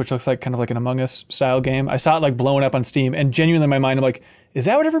Goose Duck, which looks like kind of like an Among Us style game. I saw it like blowing up on Steam, and genuinely in my mind, I'm like, is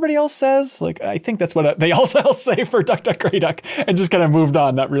that what everybody else says? Like, I think that's what they also say for Duck Duck Grey Duck, and just kind of moved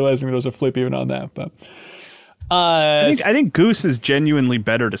on, not realizing there was a flip even on that. But I think Goose is genuinely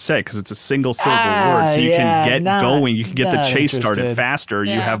better to say because it's a single syllable word, so you can get going. You can get the chase started faster.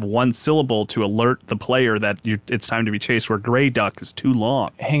 Yeah. You have one syllable to alert the player that it's time to be chased, where Grey Duck is too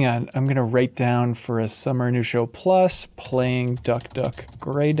long. Hang on. I'm going to write down for a Summer New Show Plus, playing Duck Duck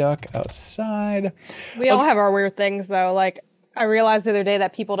Grey Duck outside. We all have our weird things, though. Like, I realized the other day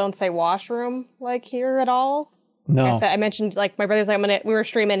that people don't say washroom, like, here at all. No. I mentioned, like, my brother's like, we were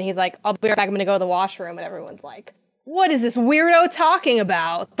streaming, and he's like, I'll be right back, I'm gonna go to the washroom, and everyone's like, what is this weirdo talking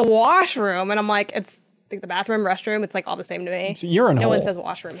about? The washroom? And I'm like, it's like the bathroom, restroom, it's like all the same to me. It's a urinal. No one says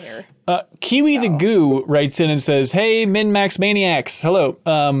washroom here. Kiwi the Goo writes in and says, hey, Min-Max Maniacs, hello.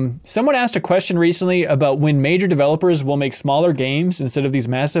 Someone asked a question recently about when major developers will make smaller games instead of these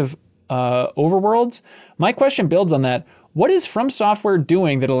massive overworlds. My question builds on that. What is From Software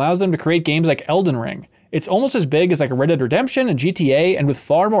doing that allows them to create games like Elden Ring? It's almost as big as like a Red Dead Redemption and GTA, and with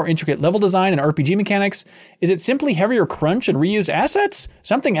far more intricate level design and RPG mechanics. Is it simply heavier crunch and reused assets?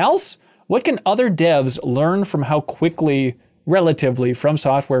 Something else? What can other devs learn from how quickly, relatively, From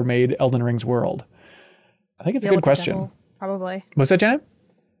Software made Elden Ring's world? I think it's a good question. Devil, probably. What's that, Janet?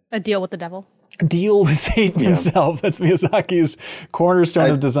 A deal with the devil. Deal with Satan himself. That's Miyazaki's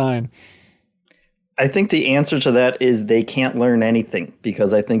cornerstone of design. I think the answer to that is they can't learn anything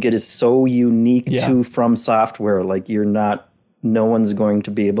because I think it is so unique to From Software. Like no one's going to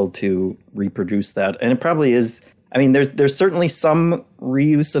be able to reproduce that. And it probably is. I mean, there's certainly some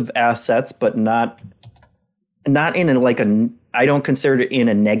reuse of assets, but not in I don't consider it in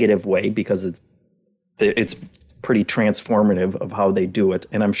a negative way because it's pretty transformative of how they do it.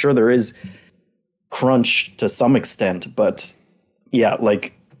 And I'm sure there is crunch to some extent, but yeah,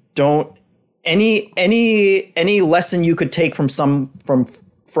 like any lesson you could take from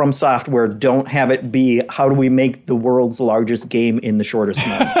Software, don't have it be how do we make the world's largest game in the shortest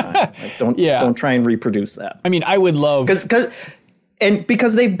amount of time. Like, don't try and reproduce that. I mean, I would love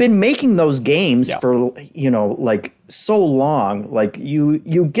because they've been making those games for like so long. Like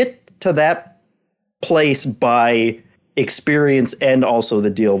you get to that place by experience and also the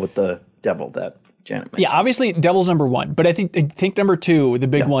deal with the devil that Janet mentioned. Yeah, obviously Devil's number one, but I think number two, the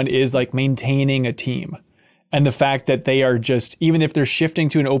big one is like maintaining a team. And the fact that they are just, even if they're shifting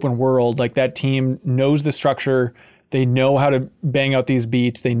to an open world, like that team knows the structure, they know how to bang out these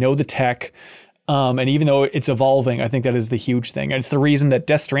beats, they know the tech. And even though it's evolving, I think that is the huge thing. And it's the reason that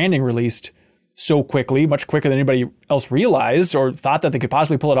Death Stranding released so quickly, much quicker than anybody else realized or thought that they could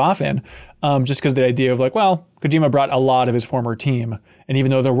possibly pull it off in, just because the idea of like, well, Kojima brought a lot of his former team. And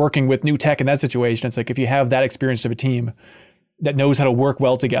even though they're working with new tech in that situation, it's like if you have that experience of a team that knows how to work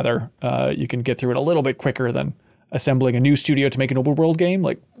well together, you can get through it a little bit quicker than assembling a new studio to make an open world game.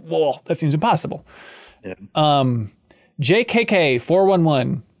 Like, whoa, that seems impossible. Yeah.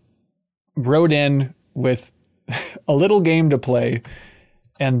 JKK411 wrote in with a little game to play,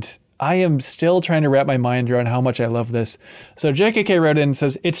 and I am still trying to wrap my mind around how much I love this. So JKK wrote in and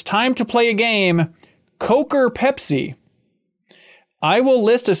says, it's time to play a game, Coke or Pepsi. I will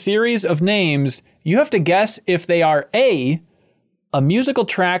list a series of names. You have to guess if they are A, musical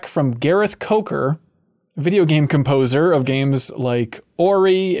track from Gareth Coker, video game composer of games like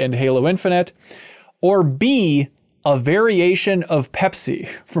Ori and Halo Infinite, or B, a variation of Pepsi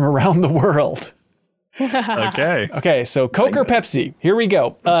from around the world. Okay. Okay, so Coke or Pepsi. Here we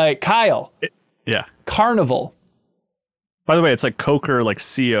go. Kyle. Yeah. Carnival. By the way, it's like Coker, like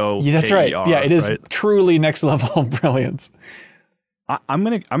C-O. Yeah, that's right. Yeah, it is right? truly next level brilliance. I'm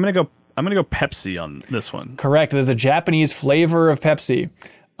gonna go Pepsi on this one. Correct. There's a Japanese flavor of Pepsi.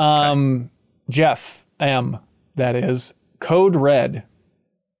 Jeff M. That is Code Red.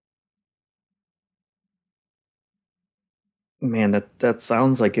 Man, that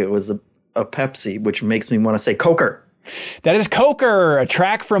sounds like it was a Pepsi, which makes me want to say Coker. That is Coker, a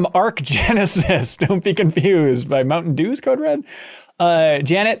track from Arc Genesis. Don't be confused by Mountain Dew's Code Red.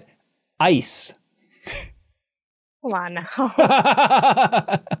 Janet, Ice. Hold on now.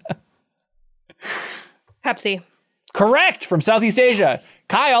 Pepsi. Correct, from Southeast Asia. Yes.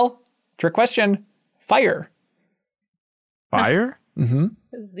 Kyle, trick question. Fire. Fire? Mm-hmm.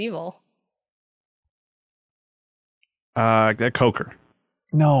 This is evil. Coker.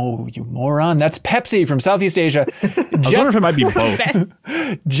 No, you moron. That's Pepsi from Southeast Asia. I was wondering if it might be both.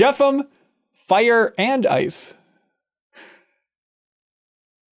 Jeffem, Fire and Ice.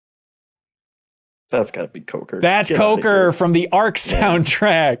 That's got to be Coker. That's Get outta Coker here. from the Arc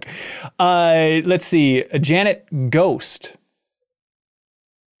soundtrack. Let's see. Janet, Ghost.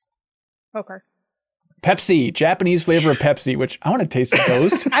 Poker. Pepsi, Japanese flavor of Pepsi, which I want to taste a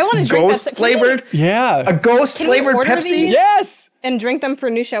Ghost. I want to drink Ghost this. flavored? Yeah. A ghost Can we flavored order Pepsi? these? Yes. And drink them for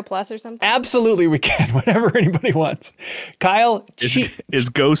New Show Plus or something. Absolutely, we can. Whatever anybody wants. Kyle, Is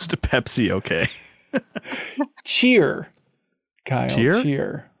Ghost Pepsi okay? Cheer. Kyle, Cheer?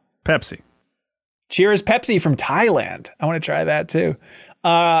 Cheer. Pepsi. Cheer is Pepsi from Thailand. I want to try that too.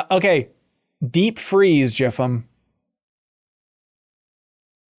 Okay. Deep Freeze, Jeffem.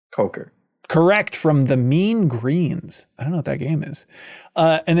 Coker. Correct, from the Mean Greens. I don't know what that game is.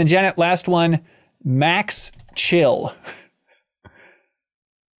 And then Janet, last one. Max Chill.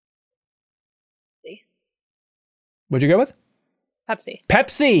 What'd you go with? Pepsi.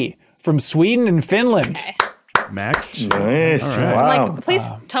 Pepsi from Sweden and Finland. Okay. Max. Nice. All right. Wow. Like, please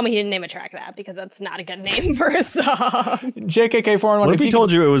tell me he didn't name a track that because that's not a good name for a song. JKK411. What if he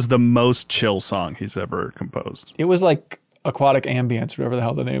told you it was the most chill song he's ever composed? It was like Aquatic Ambience, whatever the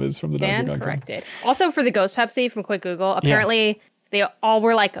hell the name is from the Donkey Dan Kong song. corrected. Also for the Ghost Pepsi from Quick Google, apparently they all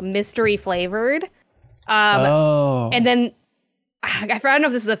were like mystery flavored. And then I don't know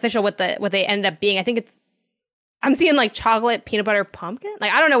if this is official what they ended up being. I think I'm seeing like chocolate peanut butter pumpkin.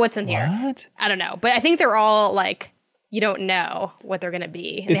 Like I don't know what's in here. What? I don't know, but I think they're all like you don't know what they're gonna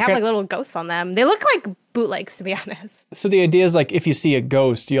be. And they have like little ghosts on them. They look like bootlegs, to be honest. So the idea is like if you see a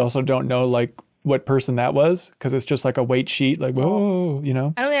ghost, you also don't know like what person that was because it's just like a weight sheet. Like whoa, you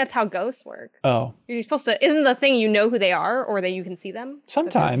know. I don't think that's how ghosts work. Oh, You're supposed to. Isn't the thing you know who they are or that you can see them?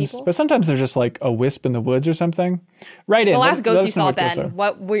 sometimes, but sometimes they're just like a wisp in the woods or something. Right in. The last Let ghost us you know saw, what ghosts Ben, are.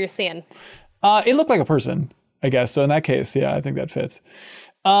 what were you seeing? It looked like a person, I guess. So in that case, yeah, I think that fits.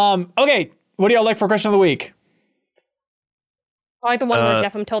 Okay, what do y'all like for question of the week? I like the one where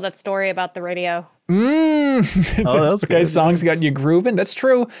Jeffem told that story about the radio. Oh, that's Okay, good. songs got you grooving. That's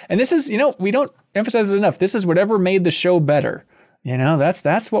true. And this is, we don't emphasize it enough. This is whatever made the show better.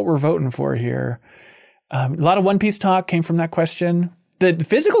 That's what we're voting for here. A lot of One Piece talk came from that question. The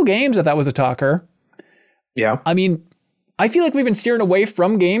physical games, I thought was a talker. Yeah. I mean, I feel like we've been steering away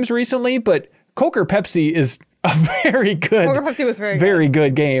from games recently, but Coker Pepsi is a very good, Poker Pepsi was very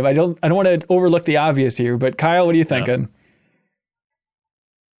good game. I don't want to overlook the obvious here, but Kyle, what are you thinking?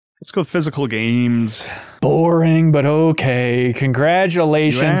 Let's go with physical games. Boring, but okay. You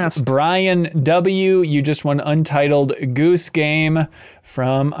Congratulations, asked. Brian W. You just won Untitled Goose Game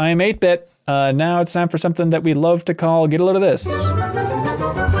from I'm 8-Bit. Now it's time for something that we love to call Get a Load of This.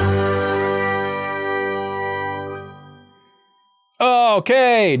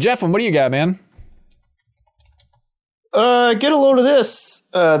 Okay, Jeffem, what do you got, man? Get a load of this.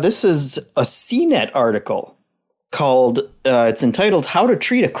 This is a CNET article called, it's entitled How to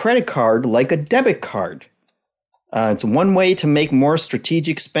Treat a Credit Card Like a Debit Card. It's one way to make more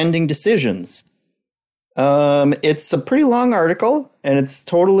strategic spending decisions. It's a pretty long article, and it's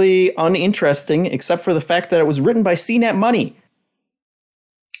totally uninteresting, except for the fact that it was written by CNET Money.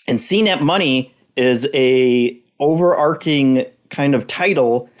 And CNET Money is a overarching kind of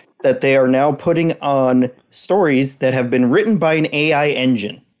title that they are now putting on stories that have been written by an AI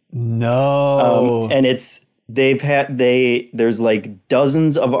engine. No. And there's like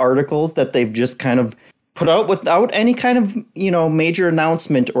dozens of articles that they've just kind of put out without any kind of, major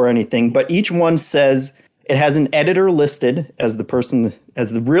announcement or anything. But each one says it has an editor listed as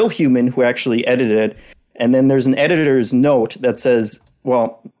the real human who actually edited it. And then there's an editor's note that says,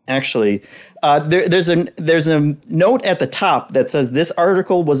 well, actually, there's a note at the top that says this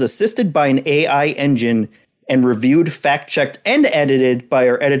article was assisted by an AI engine and reviewed, fact-checked, and edited by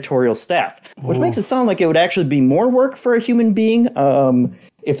our editorial staff, which makes it sound like it would actually be more work for a human being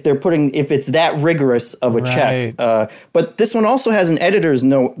if it's that rigorous of a check. But this one also has an editor's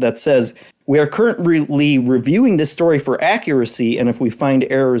note that says, we are currently reviewing this story for accuracy, and if we find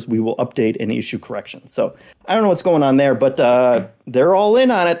errors, we will update and issue corrections. So I don't know what's going on there, but they're all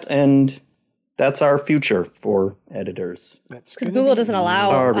in on it, and that's our future for editors. Google doesn't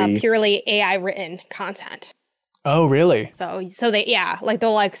allow purely AI written content. Oh, really? So they,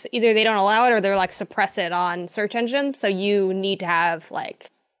 they'll either they don't allow it or they're suppress it on search engines. So you need to have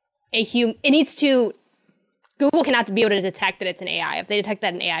Google cannot be able to detect that it's an AI. If they detect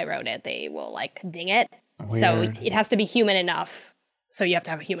that an AI wrote it, they will ding it. Weird. So it has to be human enough. So you have to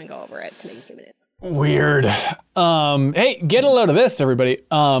have a human go over it to make it human. Weird. Hey, get a load of this, everybody.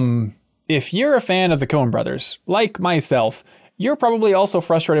 If you're a fan of the Coen brothers, like myself, you're probably also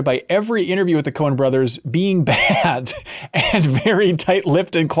frustrated by every interview with the Coen brothers being bad and very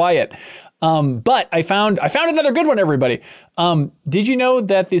tight-lipped and quiet. But I found another good one, everybody. Did you know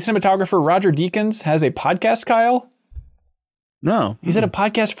that the cinematographer Roger Deakins has a podcast, Kyle? No. He's had a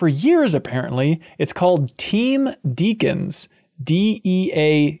podcast for years, apparently. It's called Team Deakins,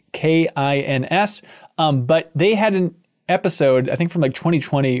 Deakins. But they had an episode, I think from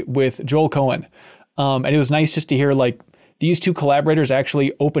 2020 with Joel Coen. And it was nice just to hear these two collaborators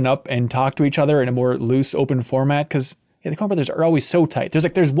actually open up and talk to each other in a more loose, open format. Because the Coen brothers are always so tight.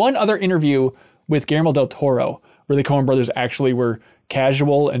 There's one other interview with Guillermo del Toro where the Coen brothers actually were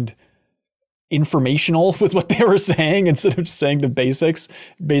casual and informational with what they were saying instead of just saying the basics.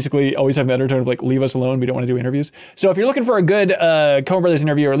 Basically, always have the undertone of leave us alone. We don't want to do interviews. So if you're looking for a good Coen brothers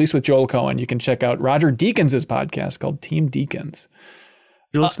interview, or at least with Joel Coen, you can check out Roger Deakins' podcast called Team Deakins.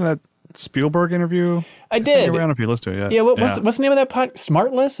 You listen to that Spielberg interview? I did. I don't know if you listened to it yet. Yeah. What's the name of that podcast?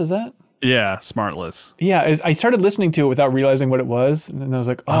 Smartless? Is that? Yeah, Smartless. Yeah, I started listening to it without realizing what it was, and I was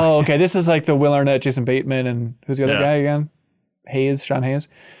like, "Oh, okay, this is the Will Arnett, Jason Bateman, and who's the other guy again? Sean Hayes."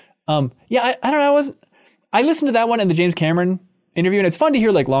 I don't know. I listened to that one and the James Cameron interview, and it's fun to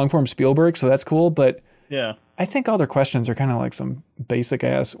hear long form Spielberg, so that's cool. But yeah, I think all their questions are kind of some basic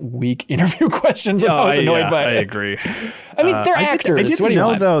ass weak interview questions. And I was annoyed by it. I agree. I mean, they're actors. I didn't what do you know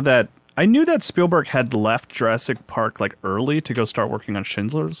want? though that. I knew that Spielberg had left Jurassic Park early to go start working on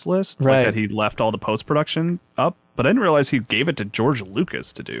Schindler's List. Right. That he left all the post-production up, but I didn't realize he gave it to George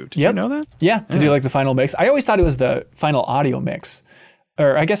Lucas to do. Did you know that? Yeah, to do the final mix. I always thought it was the final audio mix,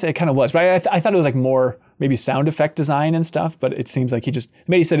 or I guess it kind of was, but I thought it was more maybe sound effect design and stuff, but it seems like he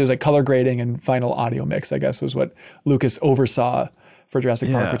said it was color grading and final audio mix, I guess was what Lucas oversaw for Jurassic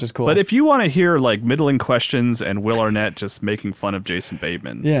Park, which is cool. But if you want to hear middling questions and Will Arnett just making fun of Jason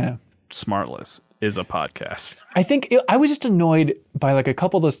Bateman. Yeah. Smartless is a podcast. I think I was just annoyed by a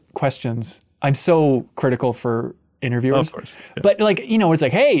couple of those questions. I'm so critical for interviewers. Of course. Yeah. But it's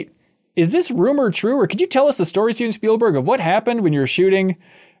hey, is this rumor true? Or could you tell us the story, Steven Spielberg, of what happened when you were shooting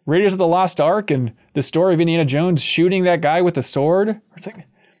Raiders of the Lost Ark and the story of Indiana Jones shooting that guy with the sword? It's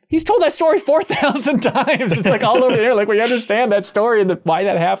he's told that story 4,000 times. It's all over there. We understand that story and why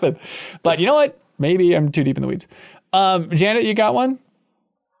that happened. But you know what? Maybe I'm too deep in the weeds. Janet, you got one?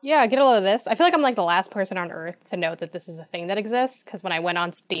 Yeah, get a load of this. I feel like I'm the last person on earth to know that this is a thing that exists, because when I went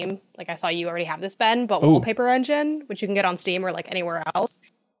on Steam, I saw you already have this, Ben, but Wallpaper Engine, which you can get on Steam or anywhere else.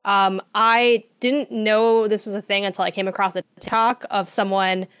 I didn't know this was a thing until I came across a TikTok of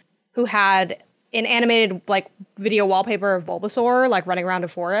someone who had an animated video wallpaper of Bulbasaur running around a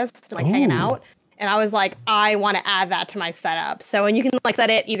forest, hanging out. And I was I want to add that to my setup. So, and you can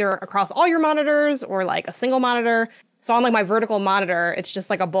set it either across all your monitors or a single monitor. So on my vertical monitor, it's just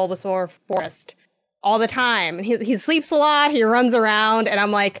a Bulbasaur forest all the time. And he sleeps a lot, he runs around, and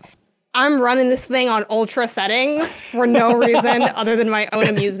I'm running this thing on ultra settings for no reason other than my own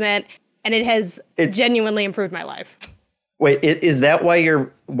amusement. And it has genuinely improved my life. Wait, is that why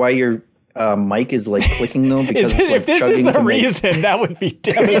you're mic is like clicking though? Because it's, like, if this is the reason, that would be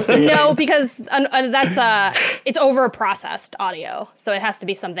devastating. No, because that's it's over processed audio, so it has to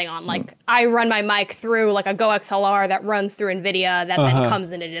be something on like I run my mic through like a Go XLR that runs through NVIDIA that then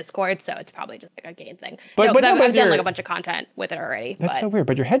comes into Discord, so it's probably just like a gain thing. But I've done like a bunch of content with it already. That's so weird.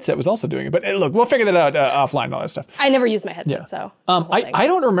 But your headset was also doing it. But look, we'll figure that out offline and all that stuff. I never used my headset, so I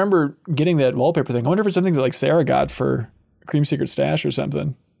don't remember getting that wallpaper thing. I wonder if it's something that like Sarah got for Cream Secret Stash or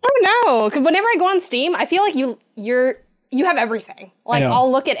something. I don't know, because whenever I go on Steam, I feel like you have everything. Like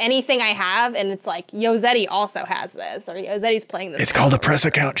I'll look at anything I have, and it's like Yozetti also has this, or Yozetti's playing this. It's called a press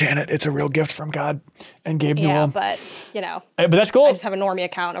account, Janet. It's a real gift from God and Gabe Newell. Yeah, but but that's cool. I just have a normie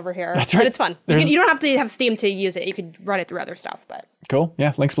account over here. That's right. But it's fun. You don't have to have Steam to use it. You can run it through other stuff. But cool.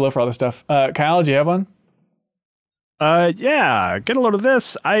 Yeah, links below for all this stuff. Kyle, do you have one? Yeah, get a load of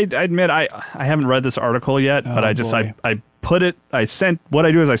this. I admit I haven't read this article yet, but I put it. What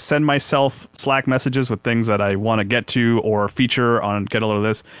I do is I send myself Slack messages with things that I want to get to or feature on Get a Load of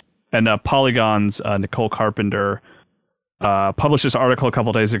This. And Polygon's Nicole Carpenter published this article a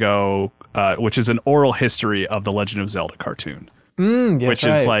couple days ago, which is an oral history of the Legend of Zelda cartoon. Which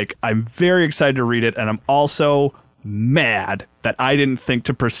is like, I'm very excited to read it, and I'm also mad that I didn't think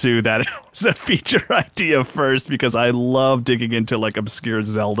to pursue that as a feature idea first, because I love digging into like obscure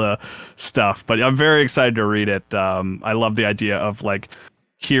Zelda stuff. But I'm very excited to read it. I love the idea of like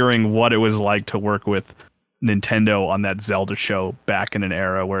hearing what it was like to work with Nintendo on that Zelda show back in an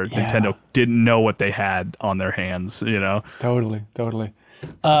era where Nintendo didn't know what they had on their hands, you know? Totally.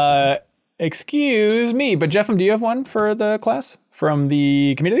 Excuse me, but Jeffem, do you have one for the class from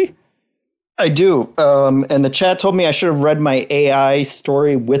the community? I do. And the chat told me I should have read my AI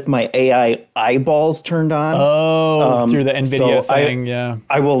story with my AI eyeballs turned on. Oh, through the NVIDIA thing.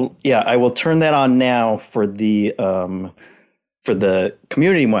 I will turn that on now for the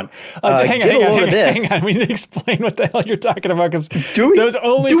community one. Hang on. We need to explain what the hell you're talking about, because do we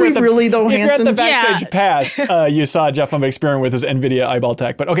really though, if Hanson? You're at the backstage pass, you saw Jeffem experimenting with his NVIDIA eyeball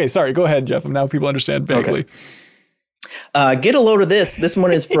tech. But okay, sorry, go ahead, Jeffem. Now people understand vaguely. Okay. Get a load of this. This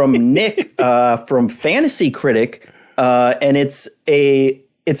one is from Nick from Fantasy Critic, and it's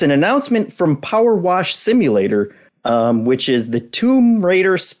an announcement from Power Wash Simulator, which is the Tomb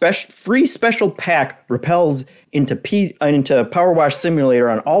Raider free special pack repels into Power Wash Simulator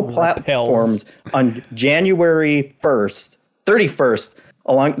on all platforms on January 31st.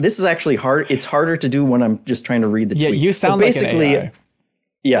 This is actually hard. It's harder to do when I'm just trying to read the tweet. Yeah, you sound like an AI.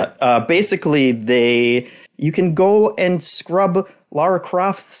 Yeah, basically you can go and scrub Lara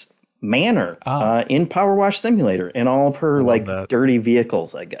Croft's manor in Power Wash Simulator and all of her dirty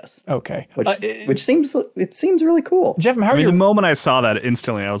vehicles, I guess. Okay, which seems really cool. Jeff, the moment I saw that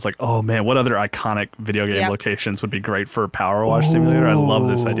instantly, I was like, oh man, what other iconic video game locations would be great for Power Wash Simulator? I love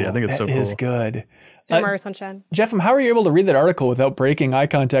this idea. I think it's so cool. It is good. Mario Sunshine. Jeff, how are you able to read that article without breaking eye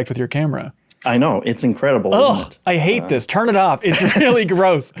contact with your camera? I know, it's incredible. Ugh, I hate this. Turn it off. It's really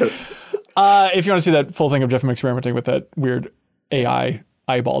gross. If you want to see that full thing of Jeff experimenting with that weird AI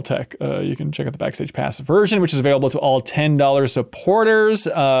eyeball tech, you can check out the Backstage Pass version, which is available to all $10 supporters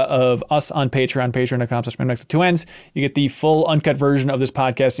of us on Patreon, patreon.com/MMX2Ns. You get the full uncut version of this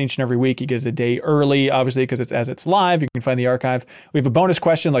podcast each and every week. You get it a day early, obviously, because it's live. You can find the archive. We have a bonus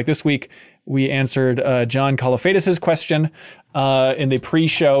question. Like this week, we answered John Colafadis' question in the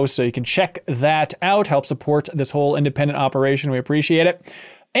pre-show, so you can check that out. Help support this whole independent operation. We appreciate it.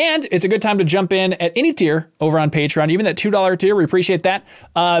 And it's a good time to jump in at any tier over on Patreon, even that $2 tier. We appreciate that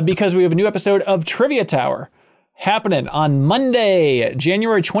because we have a new episode of Trivia Tower happening on Monday,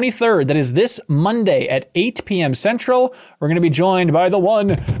 January 23rd. That is this Monday at 8 p.m. Central. We're going to be joined by the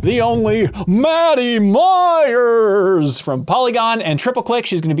one, the only Maddie Myers from Polygon and Triple Click.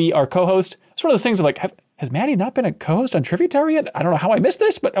 She's going to be our co-host. It's one of those things of like, has Maddie not been a co-host on Trivia Tower yet? I don't know how I missed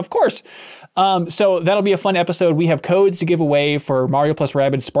this, but of course. So that'll be a fun episode. We have codes to give away for Mario plus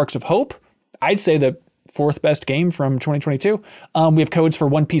Rabbids Sparks of Hope. I'd say the fourth best game from 2022. We have codes for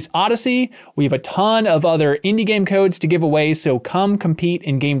One Piece Odyssey. We have a ton of other indie game codes to give away. So come compete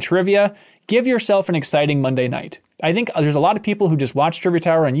in game trivia. Give yourself an exciting Monday night. I think there's a lot of people who just watch Trivia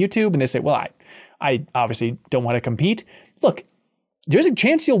Tower on YouTube and they say, well, I obviously don't want to compete. Look, there's a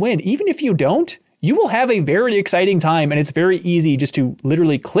chance you'll win. Even if you don't, you will have a very exciting time, and it's very easy just to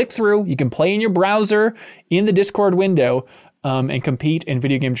literally click through. You can play in your browser in the Discord window and compete in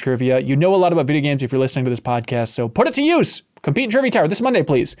video game trivia. You know a lot about video games if you're listening to this podcast, so put it to use. Compete in Trivia Tower this Monday,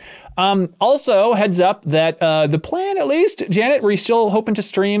 please. Also, heads up that the plan, at least, Janet, were you still hoping to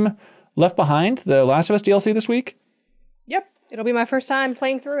stream Left Behind, the Last of Us DLC this week? Yep. It'll be my first time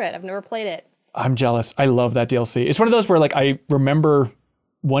playing through it. I've never played it. I'm jealous. I love that DLC. It's one of those where like I remember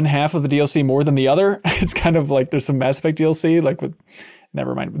one half of the DLC more than the other. It's kind of like there's some Mass Effect DLC, like with,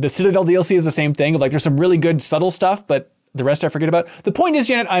 never mind. The Citadel DLC is the same thing. Like there's some really good subtle stuff, but the rest I forget about. The point is,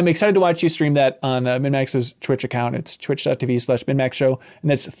 Janet, I'm excited to watch you stream that on MinMax's Twitch account. It's twitch.tv/MinMaxShow.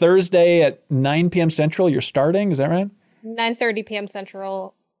 And it's Thursday at 9 p.m. Central. You're starting, is that right? 9:30 p.m.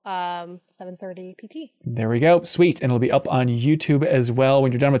 Central, 7:30 PT. There we go. Sweet. And it'll be up on YouTube as well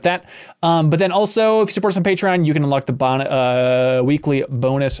when you're done with that. But then also, if you support us on Patreon, you can unlock the weekly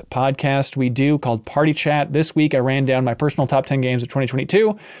bonus podcast we do called Party Chat. This week, I ran down my personal top 10 games of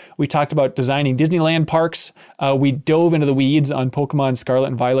 2022. We talked about designing Disneyland parks. We dove into the weeds on Pokemon Scarlet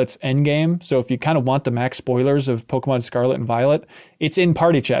and Violet's endgame. So if you kind of want the max spoilers of Pokemon Scarlet and Violet, it's in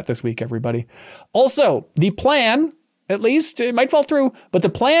Party Chat this week, everybody. Also, the plan, at least it might fall through, but the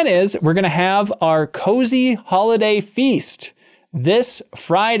plan is we're going to have our cozy holiday feast this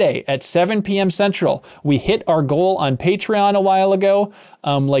Friday at 7 p.m. Central. We hit our goal on Patreon a while ago,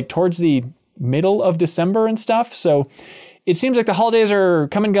 like towards the middle of December and stuff. So it seems like the holidays are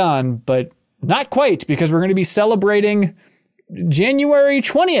come and gone, but not quite, because we're going to be celebrating January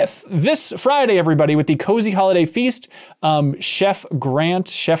 20th, this Friday, everybody, with the Cozy Holiday Feast. Chef Grant,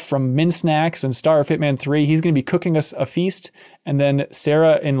 chef from Min Snacks and star of Hitman 3, he's going to be cooking us a feast. And then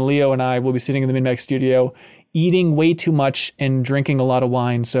Sarah and Leo and I will be sitting in the MinMax studio eating way too much and drinking a lot of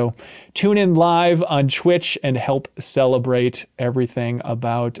wine. So tune in live on Twitch and help celebrate everything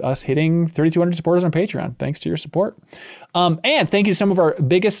about us hitting 3,200 supporters on Patreon. Thanks to your support. And thank you to some of our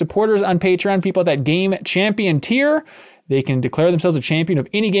biggest supporters on Patreon, people at that Game Champion tier. They can declare themselves a champion of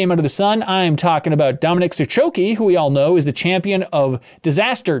any game under the sun. I'm talking about Dominic Suchoki, who we all know is the champion of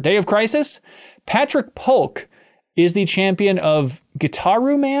Disaster, Day of Crisis. Patrick Polk is the champion of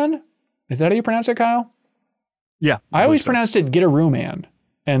Gitaru Man. Is that how you pronounce it, Kyle? Yeah. I always pronounced it Gitaru Man.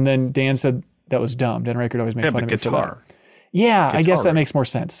 And then Dan said that was dumb. Dan Reichert always made fun of me for that. Yeah, I guess that makes more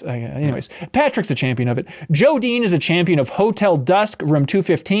sense. Anyways, Patrick's a champion of it. Joe Dean is a champion of Hotel Dusk, Room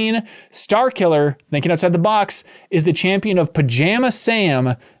 215. Starkiller, thinking outside the box, is the champion of Pajama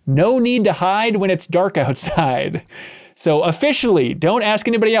Sam, No Need to Hide When It's Dark Outside. So officially, don't ask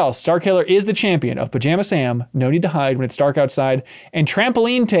anybody else. Starkiller is the champion of Pajama Sam, No Need to Hide When It's Dark Outside. And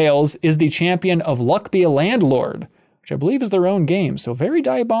Trampoline Tales is the champion of Luck Be a Landlord, which I believe is their own game. So very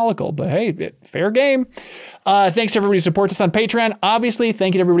diabolical, but hey, fair game. Thanks to everybody who supports us on Patreon. Obviously,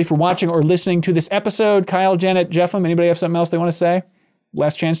 thank you to everybody for watching or listening to this episode. Kyle, Janet, Jeffem, anybody have something else they want to say?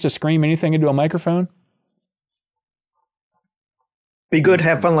 Last chance to scream anything into a microphone. Be good,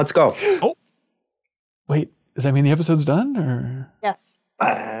 have fun, let's go. Oh, wait, does that mean the episode's done? Or Yes.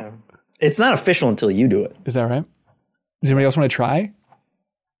 It's not official until you do it. is that right? Does anybody else want to try?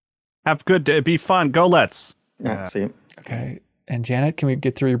 Have a good day. Be fun. Go Let's. Yeah. See. Okay. And Janet, can we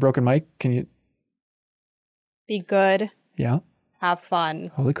get through your broken mic? Can you? Be good. Yeah. Have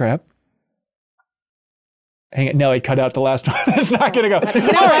fun. Holy crap. Hang it. No, I cut out the last one. It's not going to go.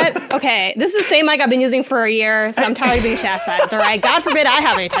 You know what? Okay, this is the same mic I've been using for a year, so I'm tired of being chastised. All right, God forbid I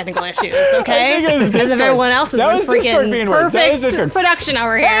have any technical issues. Okay, because of everyone else's freaking perfect production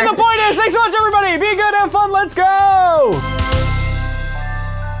over here. And the point is, thanks so much, everybody. Be good, have fun, let's go.